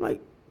 I'm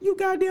like, you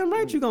goddamn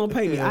right, you're gonna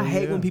pay me. I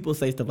hate when people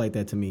say stuff like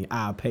that to me.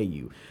 I'll pay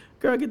you,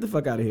 girl. Get the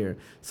fuck out of here.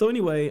 So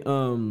anyway,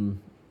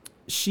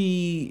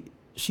 she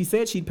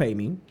said she'd pay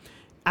me.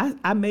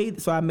 I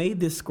made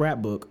this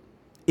scrapbook.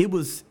 I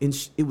was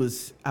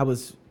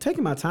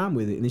taking my time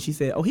with it, and then she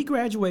said, "Oh, he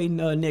graduating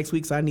next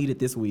week, so I need it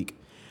this week."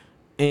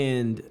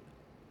 And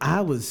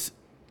I was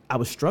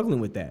struggling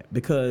with that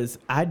because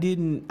I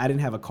didn't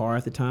have a car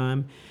at the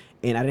time,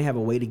 and I didn't have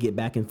a way to get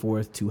back and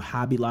forth to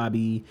Hobby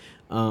Lobby.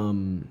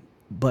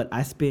 But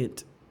I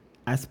spent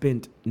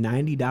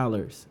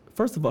 $90.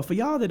 First of all, for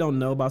y'all that don't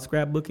know about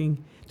scrapbooking,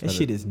 that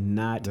shit is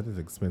not that is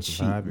expensive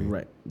cheap. Hobby.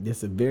 Right.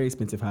 That's a very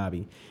expensive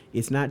hobby.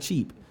 It's not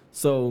cheap.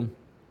 So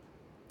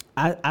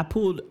I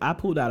pulled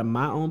out of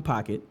my own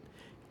pocket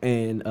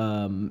and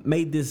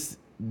made this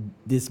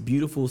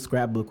beautiful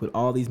scrapbook with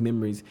all these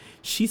memories.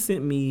 She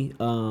sent me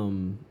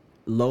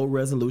low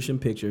resolution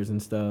pictures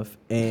and stuff,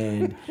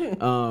 and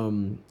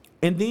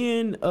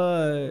then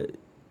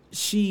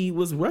she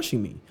was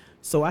rushing me,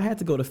 so I had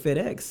to go to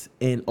FedEx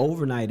and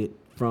overnight it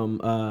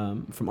from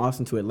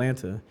Austin to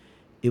Atlanta.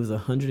 It was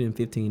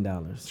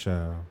 $115.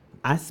 Child.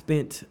 I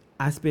spent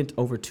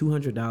over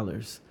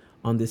 $200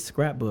 on this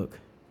scrapbook,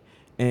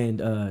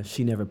 and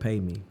she never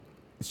paid me.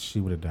 She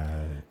would have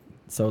died.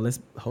 So let's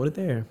hold it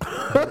there.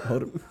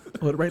 hold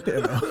it right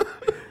there, bro.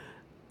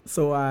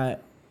 So I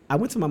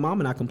went to my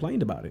mom and I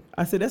complained about it.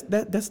 I said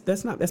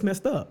that's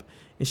messed up,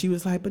 and she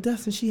was like, "But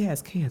Dustin, she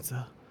has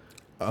cancer."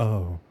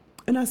 Oh.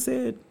 And I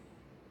said,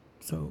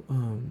 so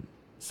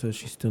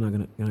she's still not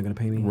gonna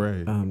pay me,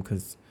 right?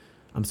 Because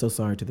I'm so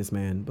sorry to this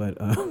man, but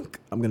I'm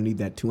gonna need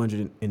that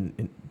 $200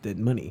 in that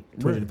money,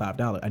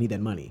 $205. I need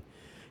that money.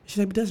 She's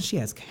like, "But doesn't she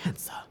has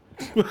cancer?"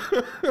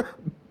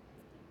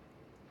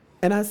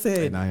 And I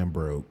said, "And I am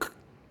broke."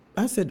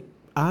 I said,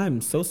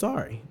 "I'm so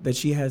sorry that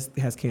she has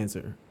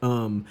cancer.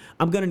 I'm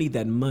gonna need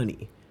that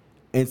money."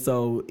 And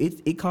so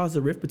it caused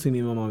a rift between me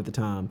and my mom at the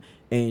time.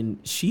 And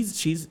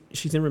she's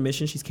in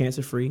remission. She's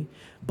cancer free,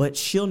 but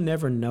she'll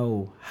never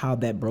know how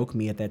that broke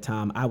me at that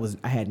time. I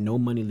had no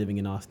money living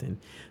in Austin.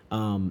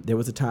 There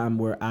was a time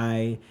where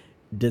I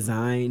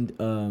designed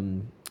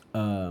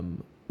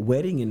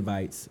wedding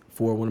invites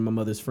for one of my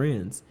mother's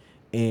friends,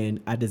 and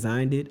I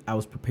designed it. I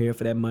was prepared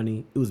for that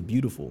money. It was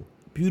beautiful,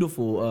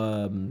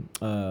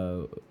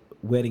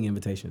 wedding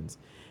invitations.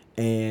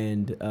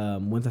 And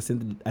once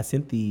I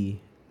sent the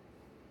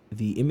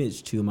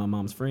image to my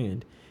mom's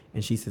friend,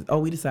 and she says, "Oh,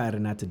 we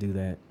decided not to do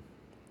that."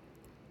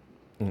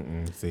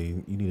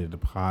 See, you need a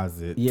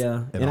deposit.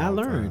 Yeah, and I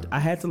learned. Times. I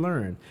had to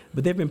learn.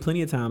 But there have been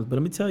plenty of times. But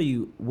let me tell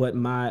you what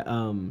my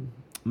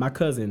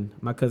cousin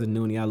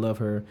Noonie, I love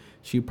her.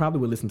 She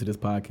probably would listen to this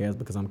podcast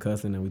because I'm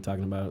cussing and we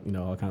talking about,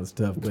 all kinds of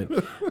stuff. But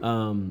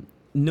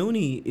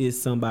Noonie is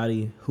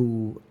somebody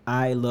who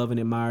I love and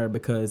admire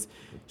because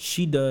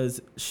she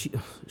is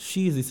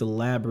this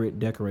elaborate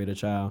decorator,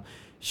 child.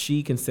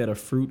 She can set a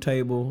fruit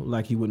table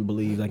like you wouldn't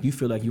believe. Like you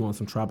feel like you're on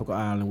some tropical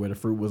island where the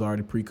fruit was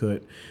already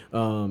pre-cut.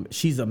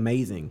 She's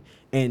amazing.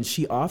 And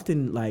she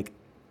often, I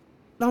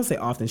don't say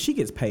often, she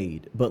gets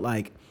paid. But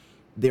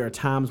there are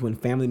times when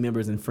family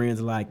members and friends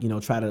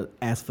try to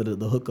ask for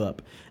the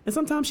hookup. And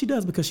sometimes she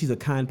does because she's a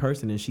kind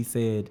person. And she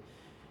said,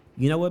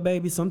 you know what,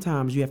 baby?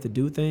 Sometimes you have to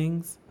do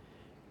things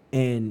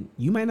and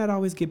you might not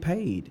always get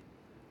paid.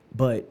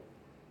 But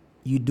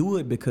you do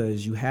it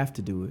because you have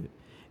to do it.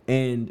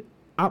 And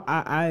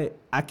I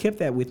kept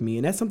that with me,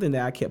 and that's something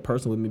that I kept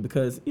personal with me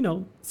because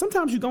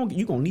sometimes you're gonna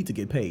need to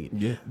get paid.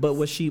 Yeah. But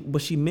what she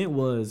meant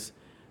was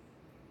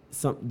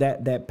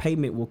that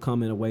payment will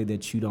come in a way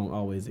that you don't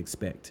always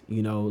expect.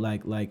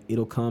 Like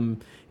it'll come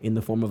in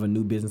the form of a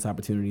new business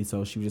opportunity.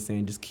 So she was just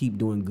saying, just keep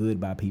doing good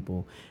by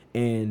people,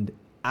 and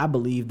I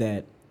believe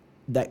that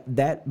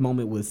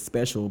moment was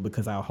special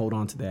because I'll hold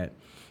on to that.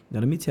 Now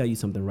let me tell you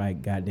something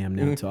right goddamn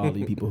now to all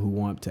the people who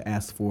want to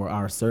ask for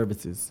our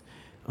services.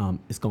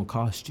 It's gonna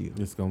cost you.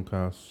 It's gonna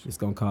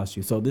cost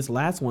you. So this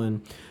last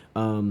one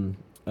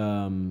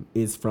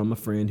is from a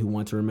friend who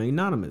wants to remain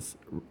anonymous.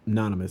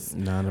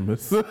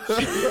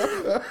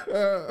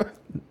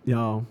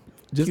 Y'all,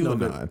 just know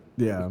that.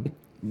 Yeah.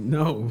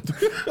 No.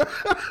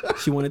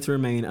 She wanted to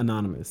remain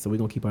anonymous, so we're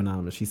gonna keep her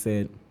anonymous. She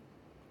said,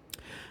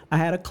 I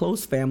had a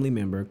close family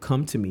member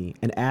come to me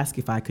and ask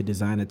if I could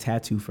design a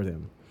tattoo for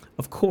them.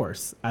 Of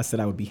course, I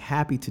said I would be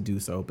happy to do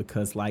so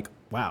because,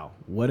 wow,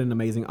 what an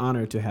amazing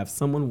honor to have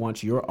someone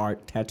want your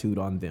art tattooed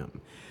on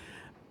them.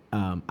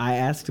 I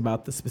asked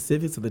about the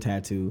specifics of the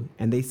tattoo,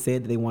 and they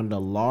said they wanted a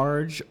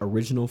large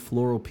original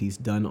floral piece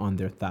done on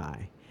their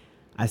thigh.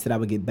 I said I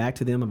would get back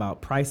to them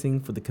about pricing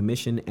for the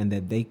commission, and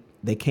that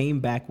they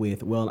came back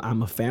with, well,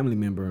 I'm a family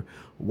member.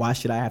 Why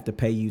should I have to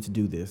pay you to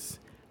do this?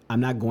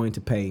 I'm not going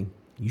to pay.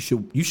 You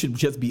should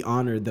just be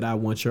honored that I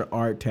want your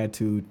art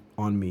tattooed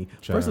on me.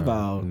 Child, first of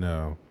all,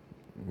 no.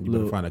 You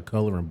better find a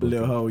coloring book.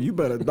 Little hoe, you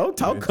better don't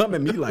come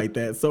at me like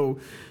that. So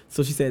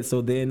she said,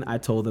 so then I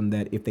told them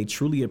that if they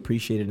truly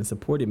appreciated and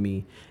supported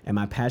me and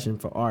my passion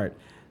for art,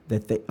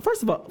 that they,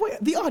 first of all, wait,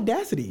 the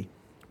audacity.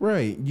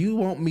 Right. You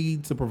want me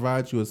to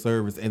provide you a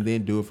service and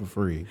then do it for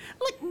free.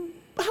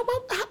 How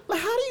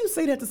do you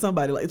say that to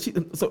somebody?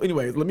 So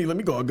anyways, let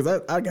me go on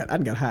because I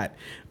got hot.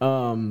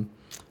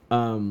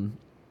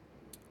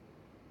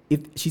 If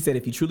she said,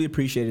 if you truly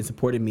appreciated and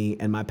supported me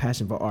and my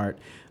passion for art,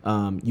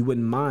 you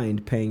wouldn't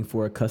mind paying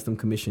for a custom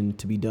commission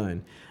to be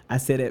done. I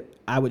said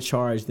I would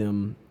charge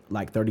them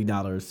like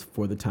 $30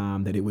 for the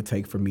time that it would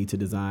take for me to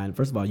design.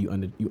 First of all, you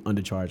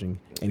undercharging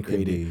and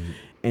creative.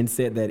 And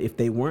said that if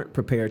they weren't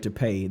prepared to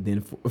pay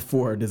then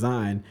for a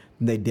design,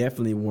 they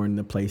definitely weren't in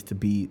the place to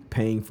be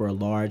paying for a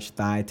large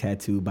thigh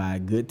tattoo by a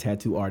good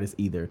tattoo artist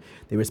either.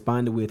 They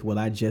responded with, well,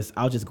 I'll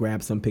just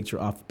grab some picture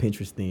off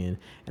Pinterest then.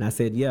 And I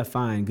said, yeah,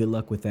 fine, good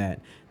luck with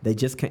that.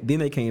 Then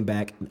they came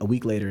back a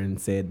week later and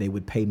said they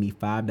would pay me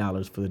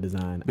 $5 for the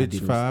design. Bitch,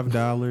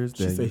 $5?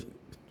 She said,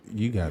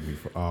 you got me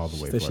for all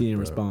the way. So she didn't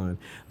respond.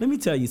 Let me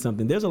tell you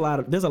something. There's a lot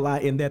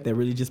in that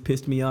really just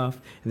pissed me off,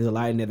 and there's a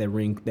lot in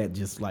that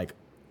just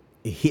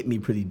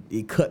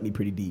it cut me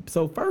pretty deep.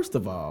 So first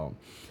of all,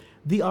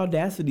 the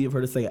audacity of her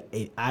to say,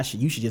 hey,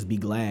 you should just be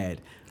glad.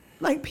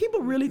 Like,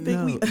 people really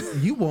think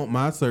you want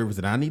my service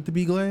and I need to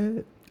be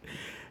glad?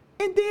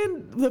 And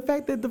then the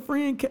fact that the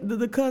friend,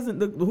 the cousin,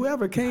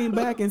 whoever came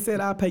back and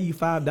said, I'll pay you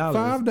 $5.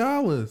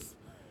 $5.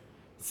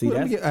 See,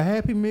 that's get a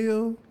Happy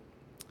Meal.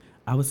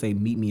 I would say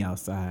meet me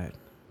outside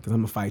because I'm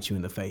gonna fight you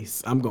in the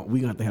face. We're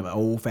gonna have to have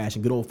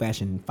good old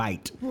fashioned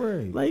fight.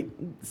 Right. Like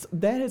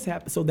that has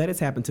happened. So that has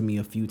happened to me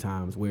a few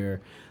times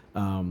where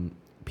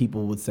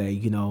people would say,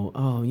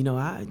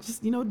 I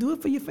just, do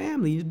it for your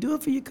family, do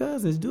it for your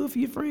cousins, do it for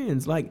your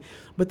friends.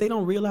 But they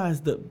don't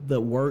realize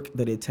the work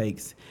that it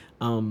takes.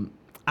 I'm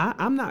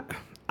not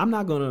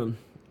gonna.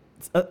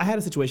 I had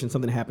a situation.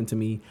 Something happened to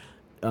me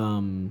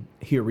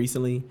here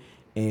recently,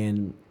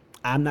 and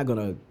I'm not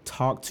gonna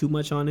talk too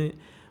much on it.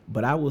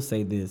 But I will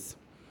say this: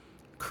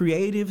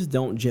 creatives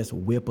don't just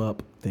whip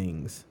up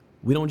things.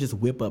 We don't just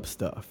whip up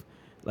stuff.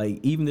 Like,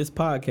 even this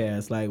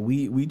podcast,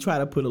 we try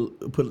to put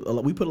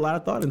a lot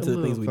of thought into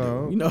the things we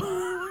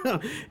do.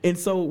 And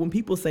so when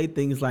people say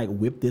things like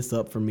 "whip this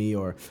up for me"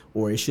 or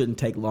 "it shouldn't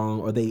take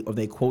long," or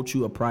they quote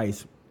you a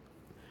price,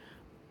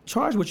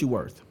 charge what you're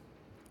worth.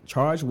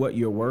 Charge what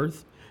you're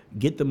worth,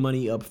 get the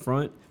money up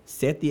front,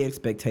 set the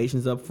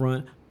expectations up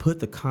front, put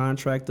the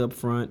contract up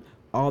front,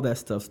 all that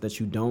stuff so that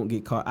you don't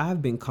get caught.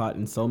 I've been caught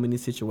in so many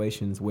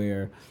situations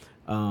where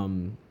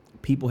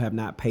people have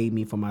not paid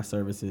me for my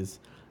services,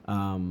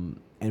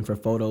 and for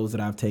photos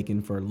that I've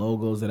taken, for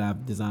logos that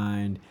I've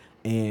designed.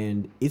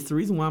 And it's the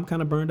reason why I'm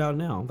kind of burned out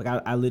now. Like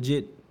I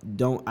legit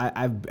don't,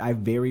 I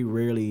very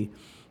rarely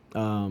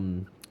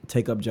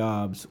take up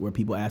jobs where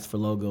people ask for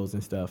logos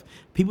and stuff.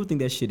 People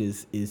think that shit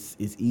is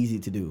easy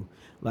to do.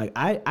 Like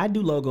I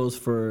do logos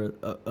for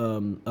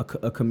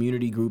a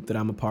community group that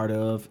I'm a part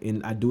of,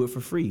 and I do it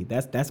for free.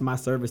 That's my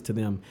service to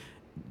them.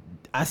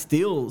 I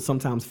still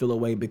sometimes feel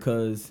away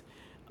because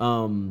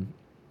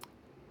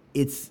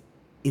it's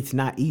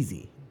not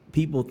easy.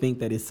 People think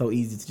that it's so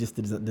easy to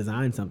just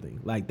design something.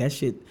 Like that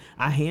shit,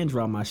 I hand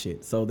draw my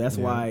shit. So that's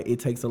why it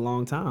takes a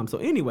long time. So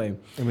anyway.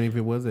 I mean, if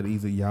it was that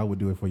easy, y'all would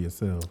do it for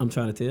yourself. I'm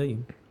trying to tell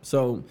you.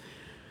 So,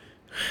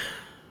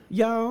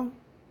 y'all,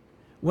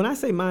 when I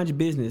say mind your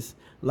business,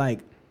 like,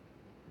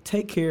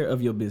 take care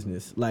of your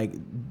business. Like,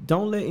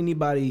 don't let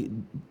anybody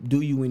do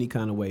you any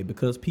kind of way,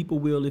 because people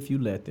will if you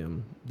let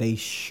them. They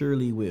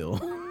surely will.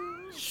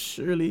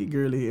 Surely,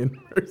 girly, and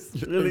mercy.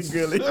 Surely,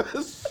 girly.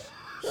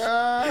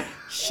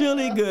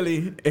 Surely,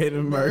 girly,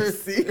 and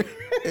mercy.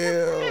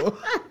 Ew.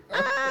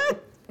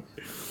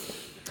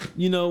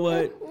 You know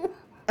what?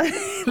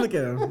 Look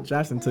at him.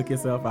 Josh took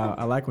himself out.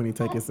 I like when he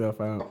take himself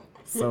out.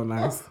 So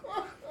nice.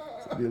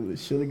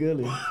 Surely,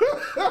 girly.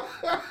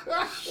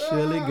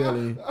 Surely,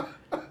 girly,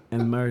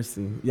 and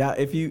mercy. Yeah,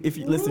 if you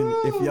listen,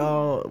 if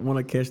y'all want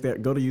to catch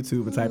that, go to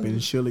YouTube and type in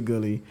Shirley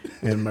Gully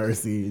and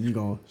Mercy.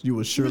 You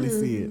will surely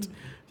see it.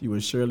 You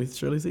will surely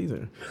see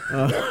it.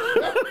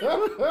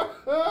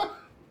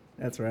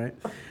 That's right.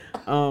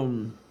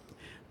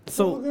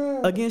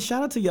 So again,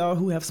 shout out to y'all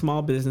who have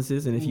small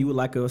businesses, and if you would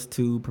like us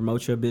to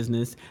promote your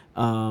business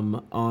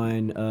on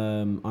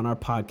our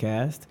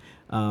podcast,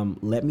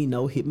 let me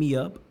know. Hit me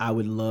up. I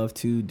would love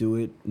to do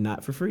it,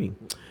 not for free.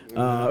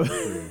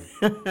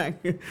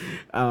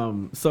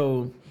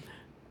 So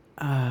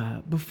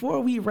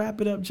before we wrap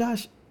it up,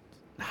 Josh,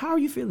 how are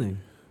you feeling?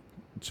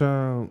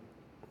 Child,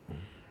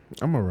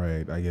 I'm all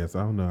right, I guess. I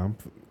don't know.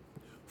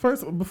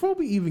 First, before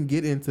we even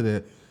get into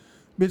that,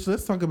 bitch,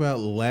 let's talk about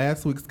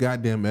last week's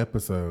goddamn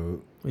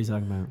episode. What are you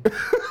talking about?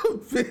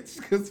 Bitch,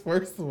 because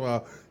first of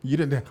all, you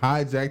didn't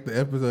hijack the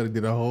episode and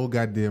did a whole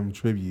goddamn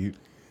tribute.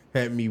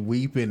 Had me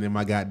weeping in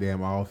my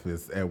goddamn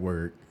office at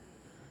work.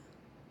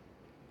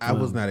 I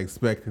was not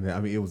expecting that. I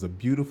mean, it was a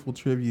beautiful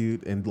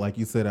tribute, and like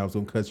you said, I was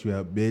gonna cut you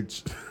out,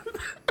 bitch.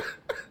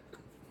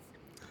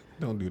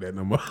 Don't do that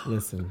no more.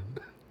 Listen,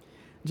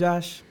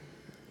 Josh,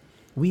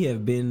 we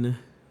have been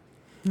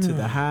to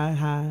the high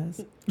highs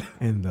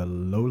and the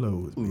low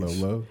lows.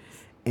 Low.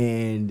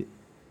 And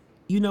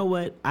you know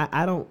what?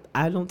 I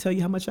don't tell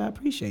you how much I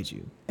appreciate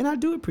you. And I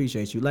do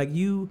appreciate you. Like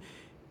you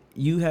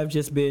have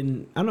just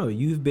been, I don't know,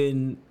 you've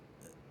been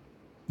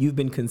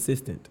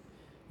consistent.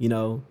 You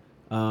know?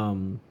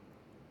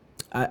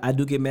 I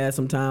do get mad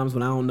sometimes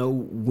when I don't know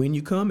when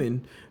you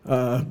coming,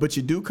 but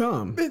you do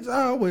come. Bitch,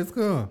 I always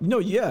come. No,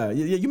 yeah,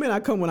 you may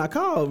not come when I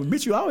call,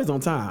 bitch. You always on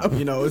time,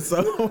 you know.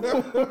 So,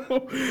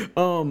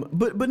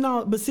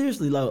 but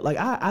seriously, like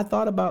I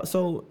thought about.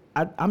 So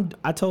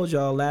I told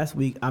y'all last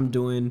week I'm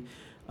doing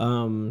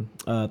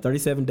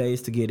 37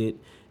 days to get it,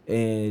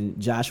 and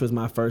Josh was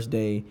my first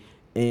day,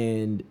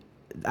 and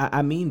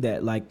I mean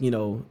that, like, you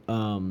know,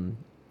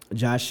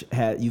 Josh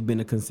you've been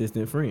a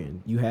consistent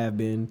friend. You have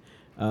been.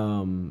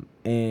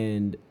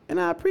 And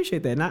I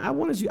appreciate that. And I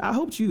wanted you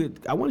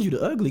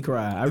to ugly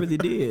cry. I really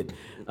did.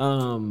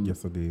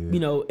 Yes, I did. You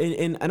know,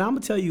 and I'm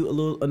gonna tell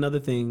you another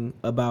thing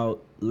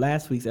about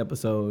last week's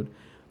episode.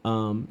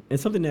 And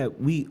something that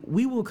we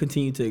will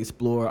continue to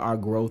explore our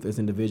growth as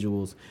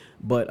individuals.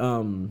 But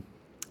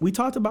we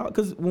talked about,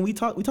 because when we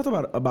talked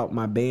about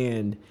my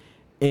band,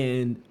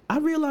 and I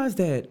realized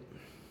that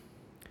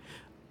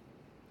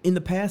in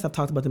the past I've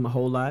talked about them a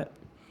whole lot,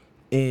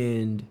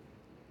 and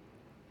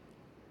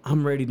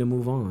I'm ready to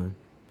move on.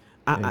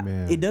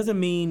 It doesn't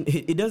mean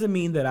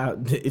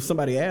that if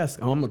somebody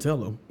asks, I'm gonna tell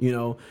them, you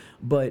know.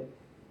 But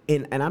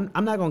and I'm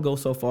not gonna go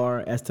so far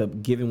as to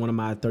giving one of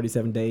my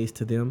 37 days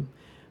to them.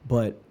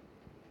 But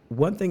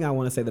one thing I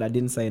want to say that I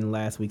didn't say in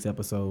last week's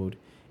episode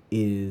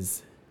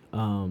is,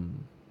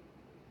 and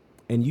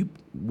you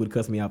would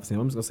cuss me out for saying,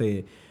 I'm just gonna say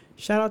it.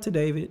 Shout out to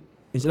David.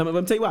 And I'm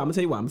gonna tell you why.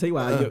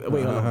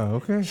 Wait, hold on.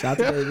 Okay. Shout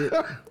out to David.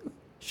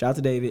 Shout out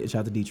to David and shout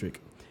out to Dietrich.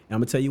 And I'm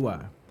gonna tell you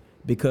why.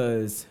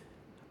 Because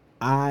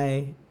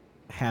I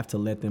have to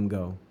let them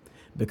go,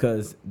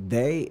 because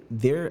their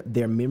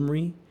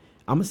memory,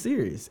 I'm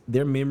serious,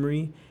 their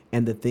memory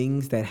and the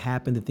things that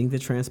happened, the things that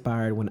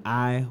transpired when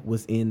I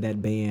was in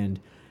that band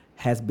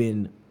has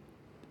been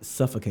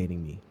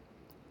suffocating me.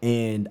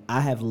 And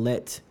I have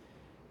let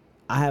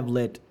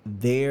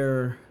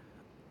their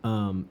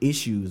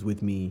issues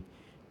with me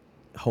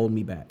hold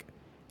me back.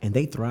 And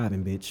they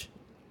thriving, bitch.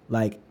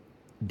 Like,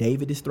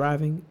 David is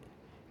thriving.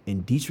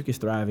 And Dietrich is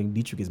thriving.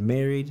 Dietrich is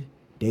married.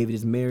 David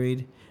is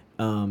married.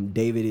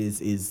 David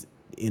is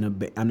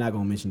I'm not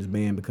gonna mention this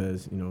band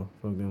because fuck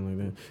them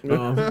like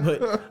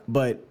that.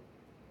 But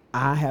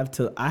I have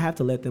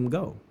to let them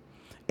go,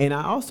 and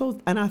I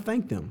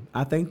thank them.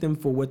 I thank them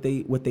for what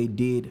they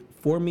did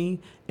for me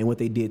and what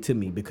they did to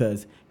me,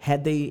 because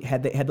had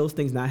those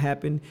things not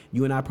happened,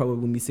 you and I probably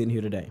wouldn't be sitting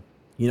here today.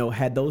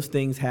 Had those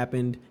things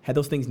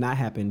not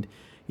happened,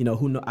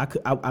 who know,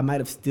 I might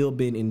have still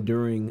been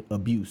enduring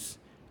abuse.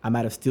 I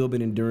might have still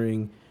been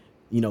enduring,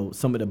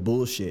 some of the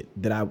bullshit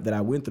that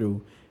I went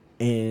through,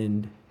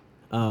 and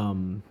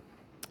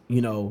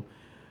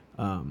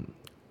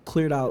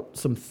cleared out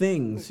some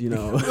things,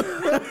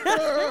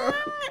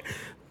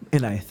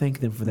 and I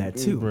thank them for that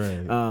too.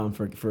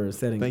 Right. For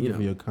setting. Thank you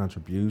for your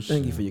contributions.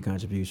 Thank you for your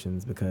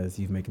contributions, because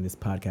you've making this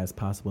podcast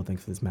possible.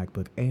 Thanks for this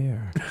MacBook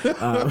Air.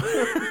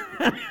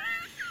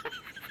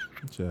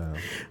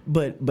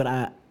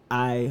 But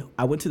I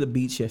went to the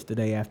beach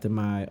yesterday after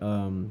my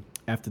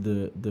after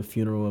the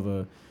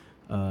funeral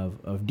of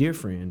a dear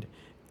friend,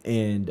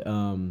 and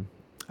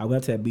I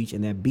went to that beach,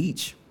 and that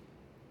beach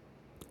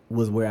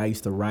was where I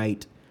used to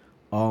write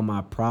all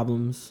my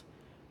problems,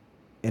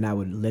 and I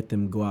would let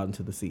them go out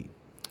into the sea.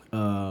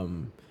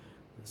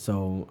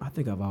 So I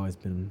think I've always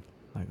been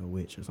like a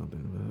witch or something.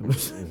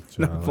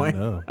 I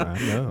know.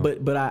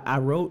 But I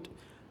wrote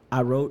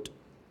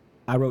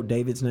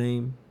David's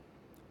name,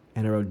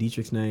 and I wrote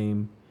Dietrich's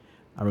name.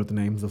 I wrote the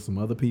names of some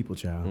other people,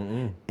 child.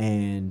 Mm-mm.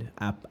 And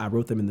I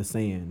wrote them in the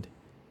sand.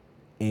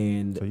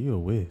 And so you a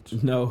witch?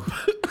 No,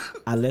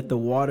 I let the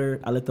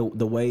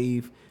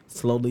wave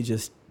slowly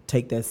just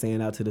take that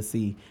sand out to the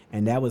sea,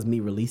 and that was me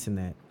releasing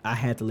that. I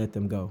had to let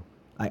them go.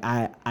 Like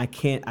I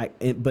can't.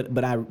 But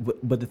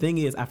the thing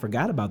is, I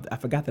forgot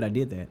that I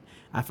did that.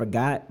 I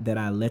forgot that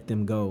I let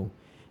them go,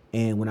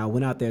 and when I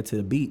went out there to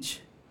the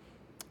beach,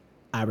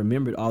 I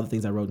remembered all the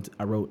things I wrote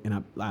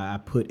and I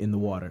put in the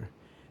water.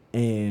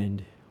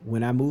 And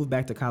when I moved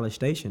back to College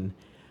Station,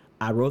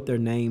 I wrote their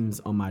names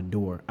on my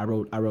door. I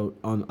wrote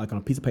on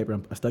a piece of paper.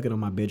 I stuck it on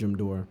my bedroom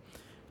door.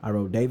 I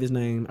wrote David's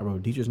name. I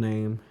wrote Dietrich's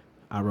name.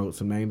 I wrote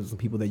some names of some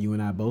people that you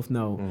and I both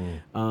know.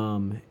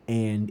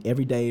 And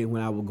every day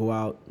when I would go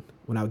out,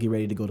 when I would get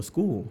ready to go to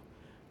school,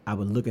 I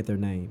would look at their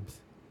names,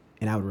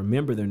 and I would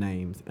remember their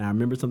names, and I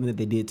remember something that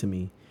they did to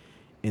me.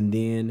 And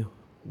then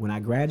when I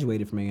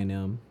graduated from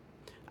A&M,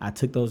 I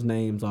took those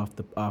names off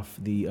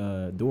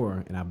the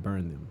door, and I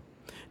burned them.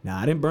 Now,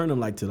 I didn't burn them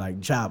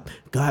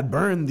God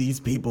burned these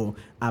people.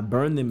 I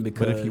burned them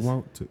because... But if you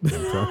want to.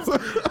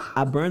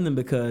 I burned them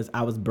because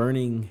I was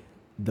burning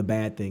the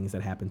bad things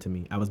that happened to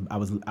me. I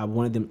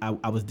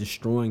was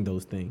destroying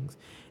those things.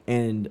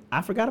 And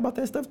I forgot about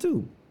that stuff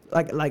too.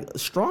 Like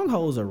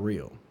strongholds are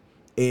real.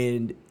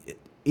 And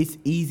it's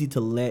easy to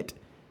let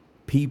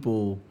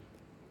people,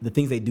 the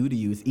things they do to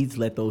you, it's easy to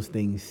let those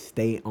things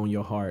stay on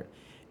your heart.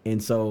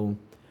 And so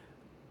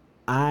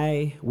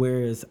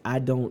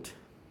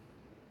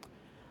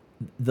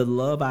the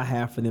love I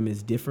have for them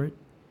is different.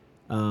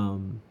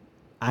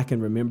 I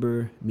can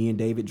remember me and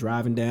David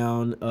driving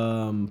down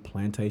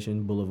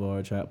Plantation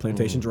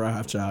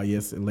Drive, child.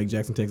 Yes, in Lake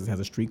Jackson, Texas, has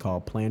a street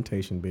called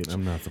Plantation, bitch.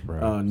 I'm not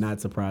surprised. Not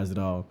surprised at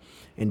all.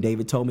 And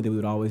David told me that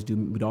we'd always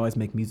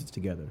make music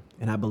together,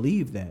 and I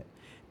believe that.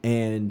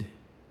 And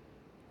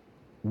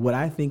what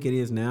I think it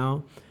is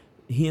now,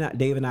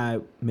 Dave and I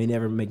may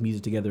never make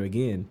music together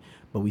again,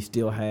 but we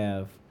still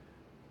have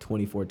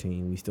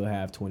 2014, we still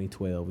have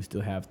 2012, we still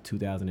have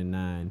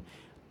 2009.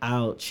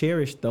 I'll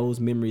cherish those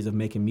memories of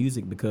making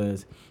music,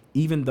 because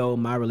even though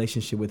my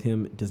relationship with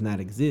him does not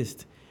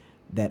exist,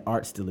 that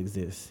art still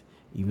exists.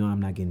 Even though I'm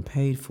not getting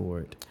paid for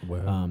it,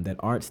 that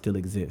art still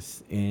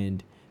exists.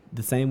 And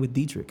the same with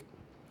Dietrich.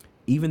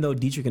 Even though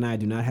Dietrich and I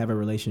do not have a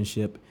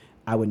relationship,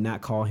 I would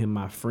not call him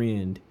my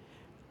friend.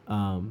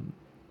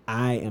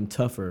 I am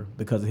tougher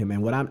because of him.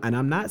 And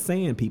I'm not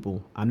saying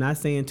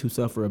to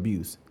suffer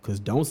abuse,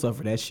 because don't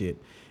suffer that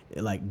shit.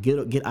 Like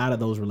get out of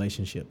those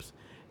relationships.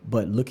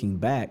 But looking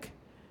back,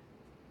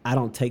 I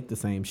don't take the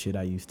same shit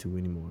I used to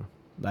anymore.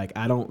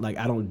 I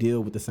don't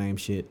deal with the same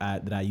shit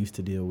that I used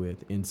to deal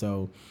with. And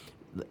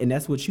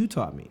that's what you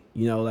taught me.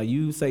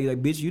 You say,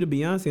 bitch, you the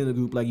Beyonce in the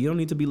group. You don't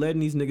need to be letting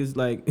these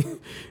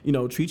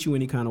niggas treat you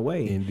any kind of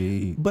way.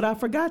 Indeed. But I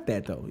forgot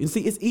that though. You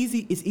see, it's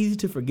easy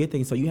to forget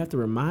things. So you have to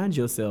remind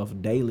yourself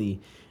daily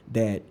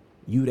that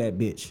you that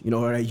bitch,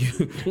 or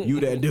you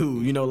that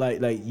dude,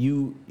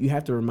 you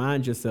have to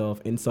remind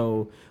yourself. And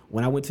so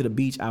when I went to the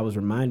beach, I was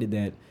reminded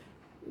that,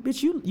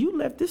 bitch, you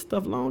left this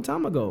stuff a long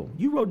time ago.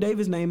 You wrote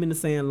David's name in the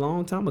sand a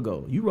long time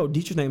ago. You wrote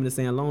Dietrich's name in the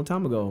sand a long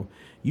time ago.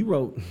 You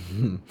wrote,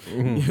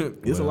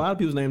 there's a lot of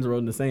people's names wrote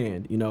in the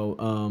sand.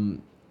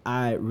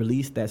 I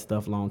released that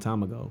stuff a long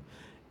time ago.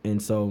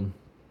 And so,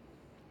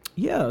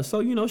 yeah,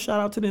 so, shout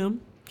out to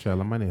them.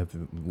 Child, I might have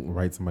to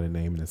write somebody's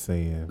name in the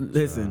sand.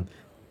 Listen,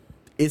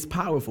 it's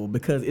powerful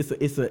because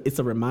it's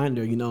a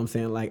reminder, you know what I'm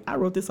saying? I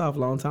wrote this off a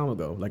long time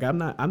ago. I'm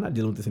not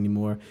dealing with this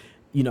anymore.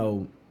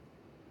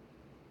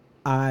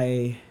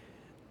 I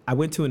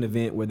went to an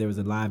event where there was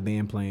a live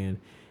band playing,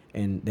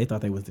 and they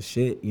thought they was the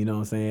shit, you know what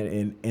I'm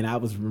saying? And I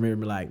was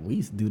remember like, we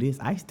used to do this,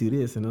 I used to do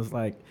this, and it was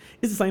like,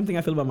 it's the same thing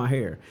I feel about my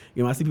hair.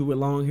 You know, I see people with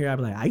long hair, I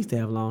be like, I used to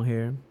have long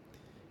hair.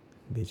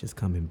 Bitch, it's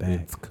coming back.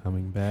 It's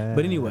coming back.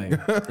 But anyway,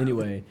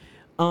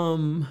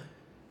 do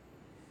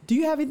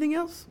you have anything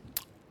else?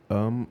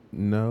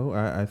 No,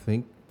 I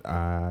think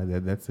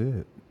that's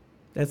it.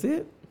 That's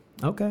it?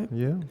 Okay.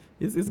 Yeah.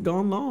 It's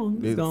gone long.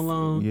 It's gone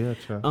long. Yeah,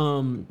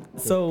 child.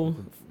 So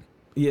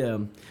yeah.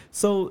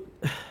 So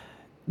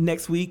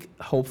next week,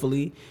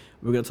 hopefully,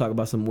 we're gonna talk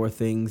about some more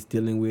things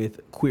dealing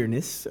with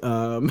queerness.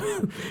 And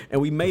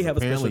we may have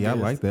a special guest. I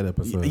like that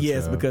episode.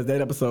 Yes, because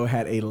that episode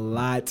had a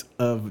lot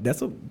of we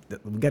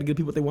gotta give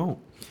people what they want.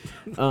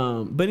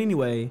 But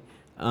anyway,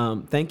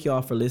 thank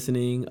y'all for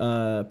listening.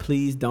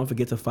 Please don't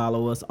forget to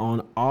follow us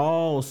on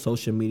all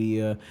social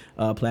media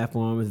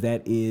platforms.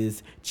 That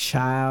is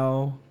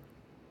Child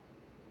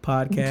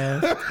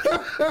Podcast.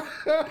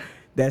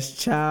 That's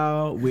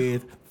Child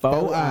with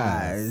 4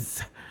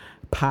 eyes.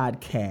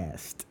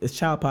 Podcast. It's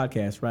Child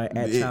Podcast, right?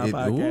 At Child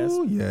Podcast.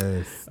 Oh,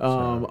 yes.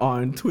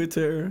 On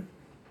Twitter,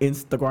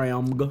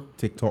 Instagram,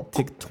 TikTok.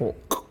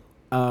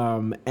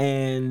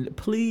 And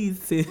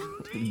please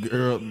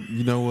girl,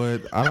 you know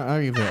what? I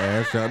ain't even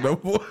ask y'all no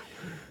more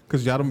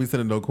because y'all don't be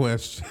sending no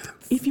questions.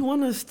 If you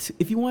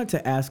want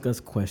to ask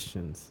us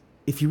questions,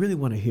 if you really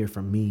want to hear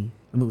from me,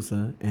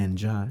 Musa, and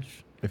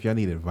Josh, if y'all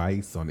need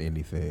advice on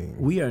anything,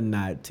 we are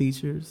not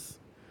teachers,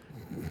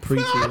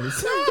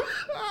 preachers,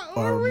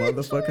 or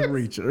motherfucking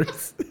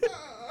reachers.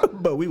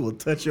 But we will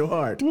touch your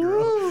heart,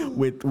 girl,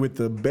 with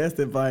the best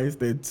advice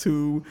that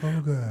two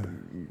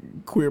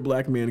queer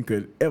black men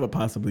could ever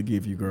possibly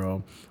give you,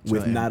 girl.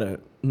 With not a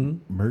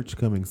merch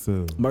coming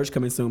soon. Merch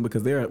coming soon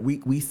because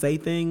we say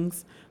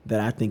things that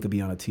I think could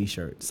be on a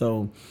T-shirt.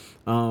 So,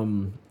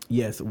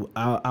 yes,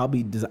 I'll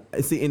be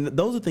see, and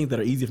those are things that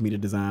are easy for me to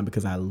design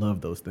because I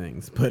love those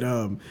things. But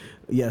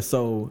yeah,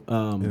 so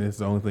and it's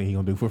the only thing he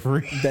gonna do for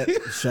free. That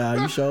child,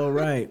 you sure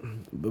right,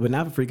 but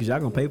not for free because y'all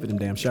gonna pay for them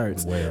damn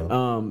shirts.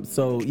 Well,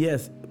 so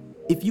yes,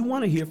 if you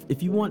want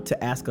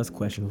to ask us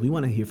questions, we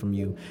want to hear from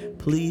you.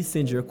 Please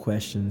send your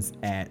questions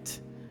at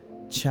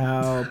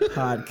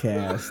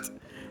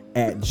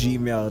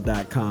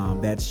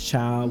childpodcast@gmail.com. That's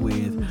child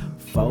with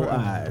 4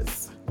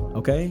 eyes.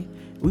 Okay.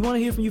 We want to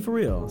hear from you for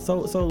real.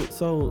 So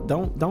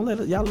don't let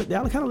us, y'all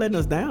kind of letting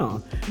us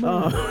down.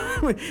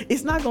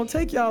 It's not gonna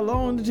take y'all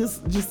long to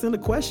just send a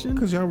question.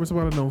 Because y'all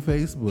responding on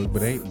Facebook,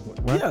 but ain't.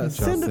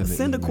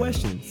 Send a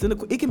question.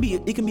 It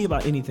can be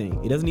about anything.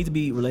 It doesn't need to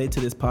be related to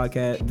this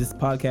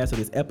podcast or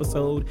this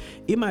episode.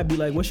 It might be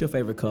like, what's your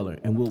favorite color,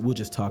 and we'll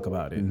just talk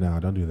about it. No,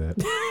 don't do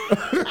that.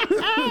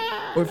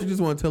 Or if you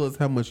just want to tell us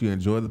how much you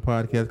enjoy the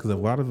podcast, because a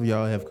lot of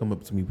y'all have come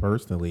up to me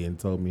personally and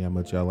told me how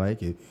much y'all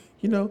like it.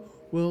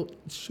 Well,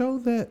 show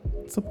that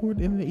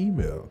support in the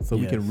email so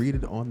we can read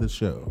it on the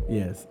show.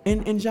 Yes.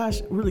 And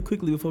Josh, really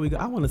quickly before we go,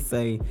 I want to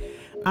say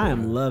I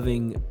am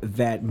loving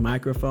that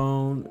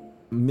microphone,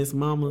 Miss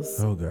Mamas.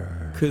 Oh,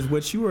 God. Because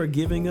what you are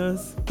giving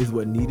us is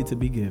what needed to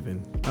be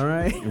given. All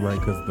right? Right,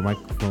 because the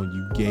microphone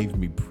you gave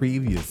me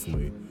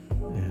previously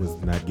was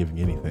not giving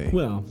anything.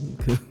 Well,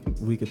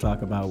 we could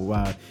talk about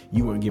why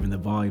you weren't given the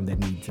volume that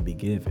needed to be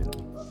given.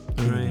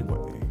 All right?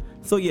 Anyway.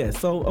 So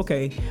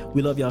okay,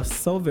 we love y'all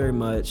so very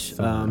much.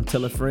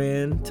 Tell a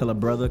friend, tell a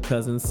brother,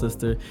 cousin,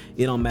 sister.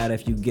 It don't matter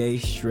if you gay,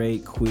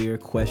 straight, queer,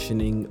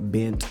 questioning,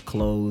 bent,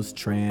 closed,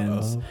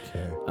 trans.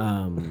 Okay.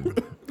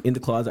 In the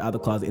closet, out of the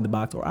closet, in the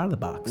box, or out of the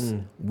box.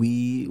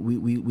 We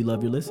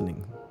love your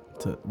listening.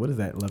 What is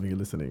that? Loving your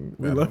listening.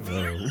 We love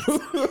you.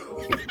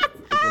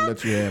 I'll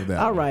let you have that.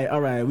 All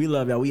right. We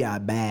love y'all. We are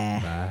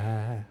bye. Bye.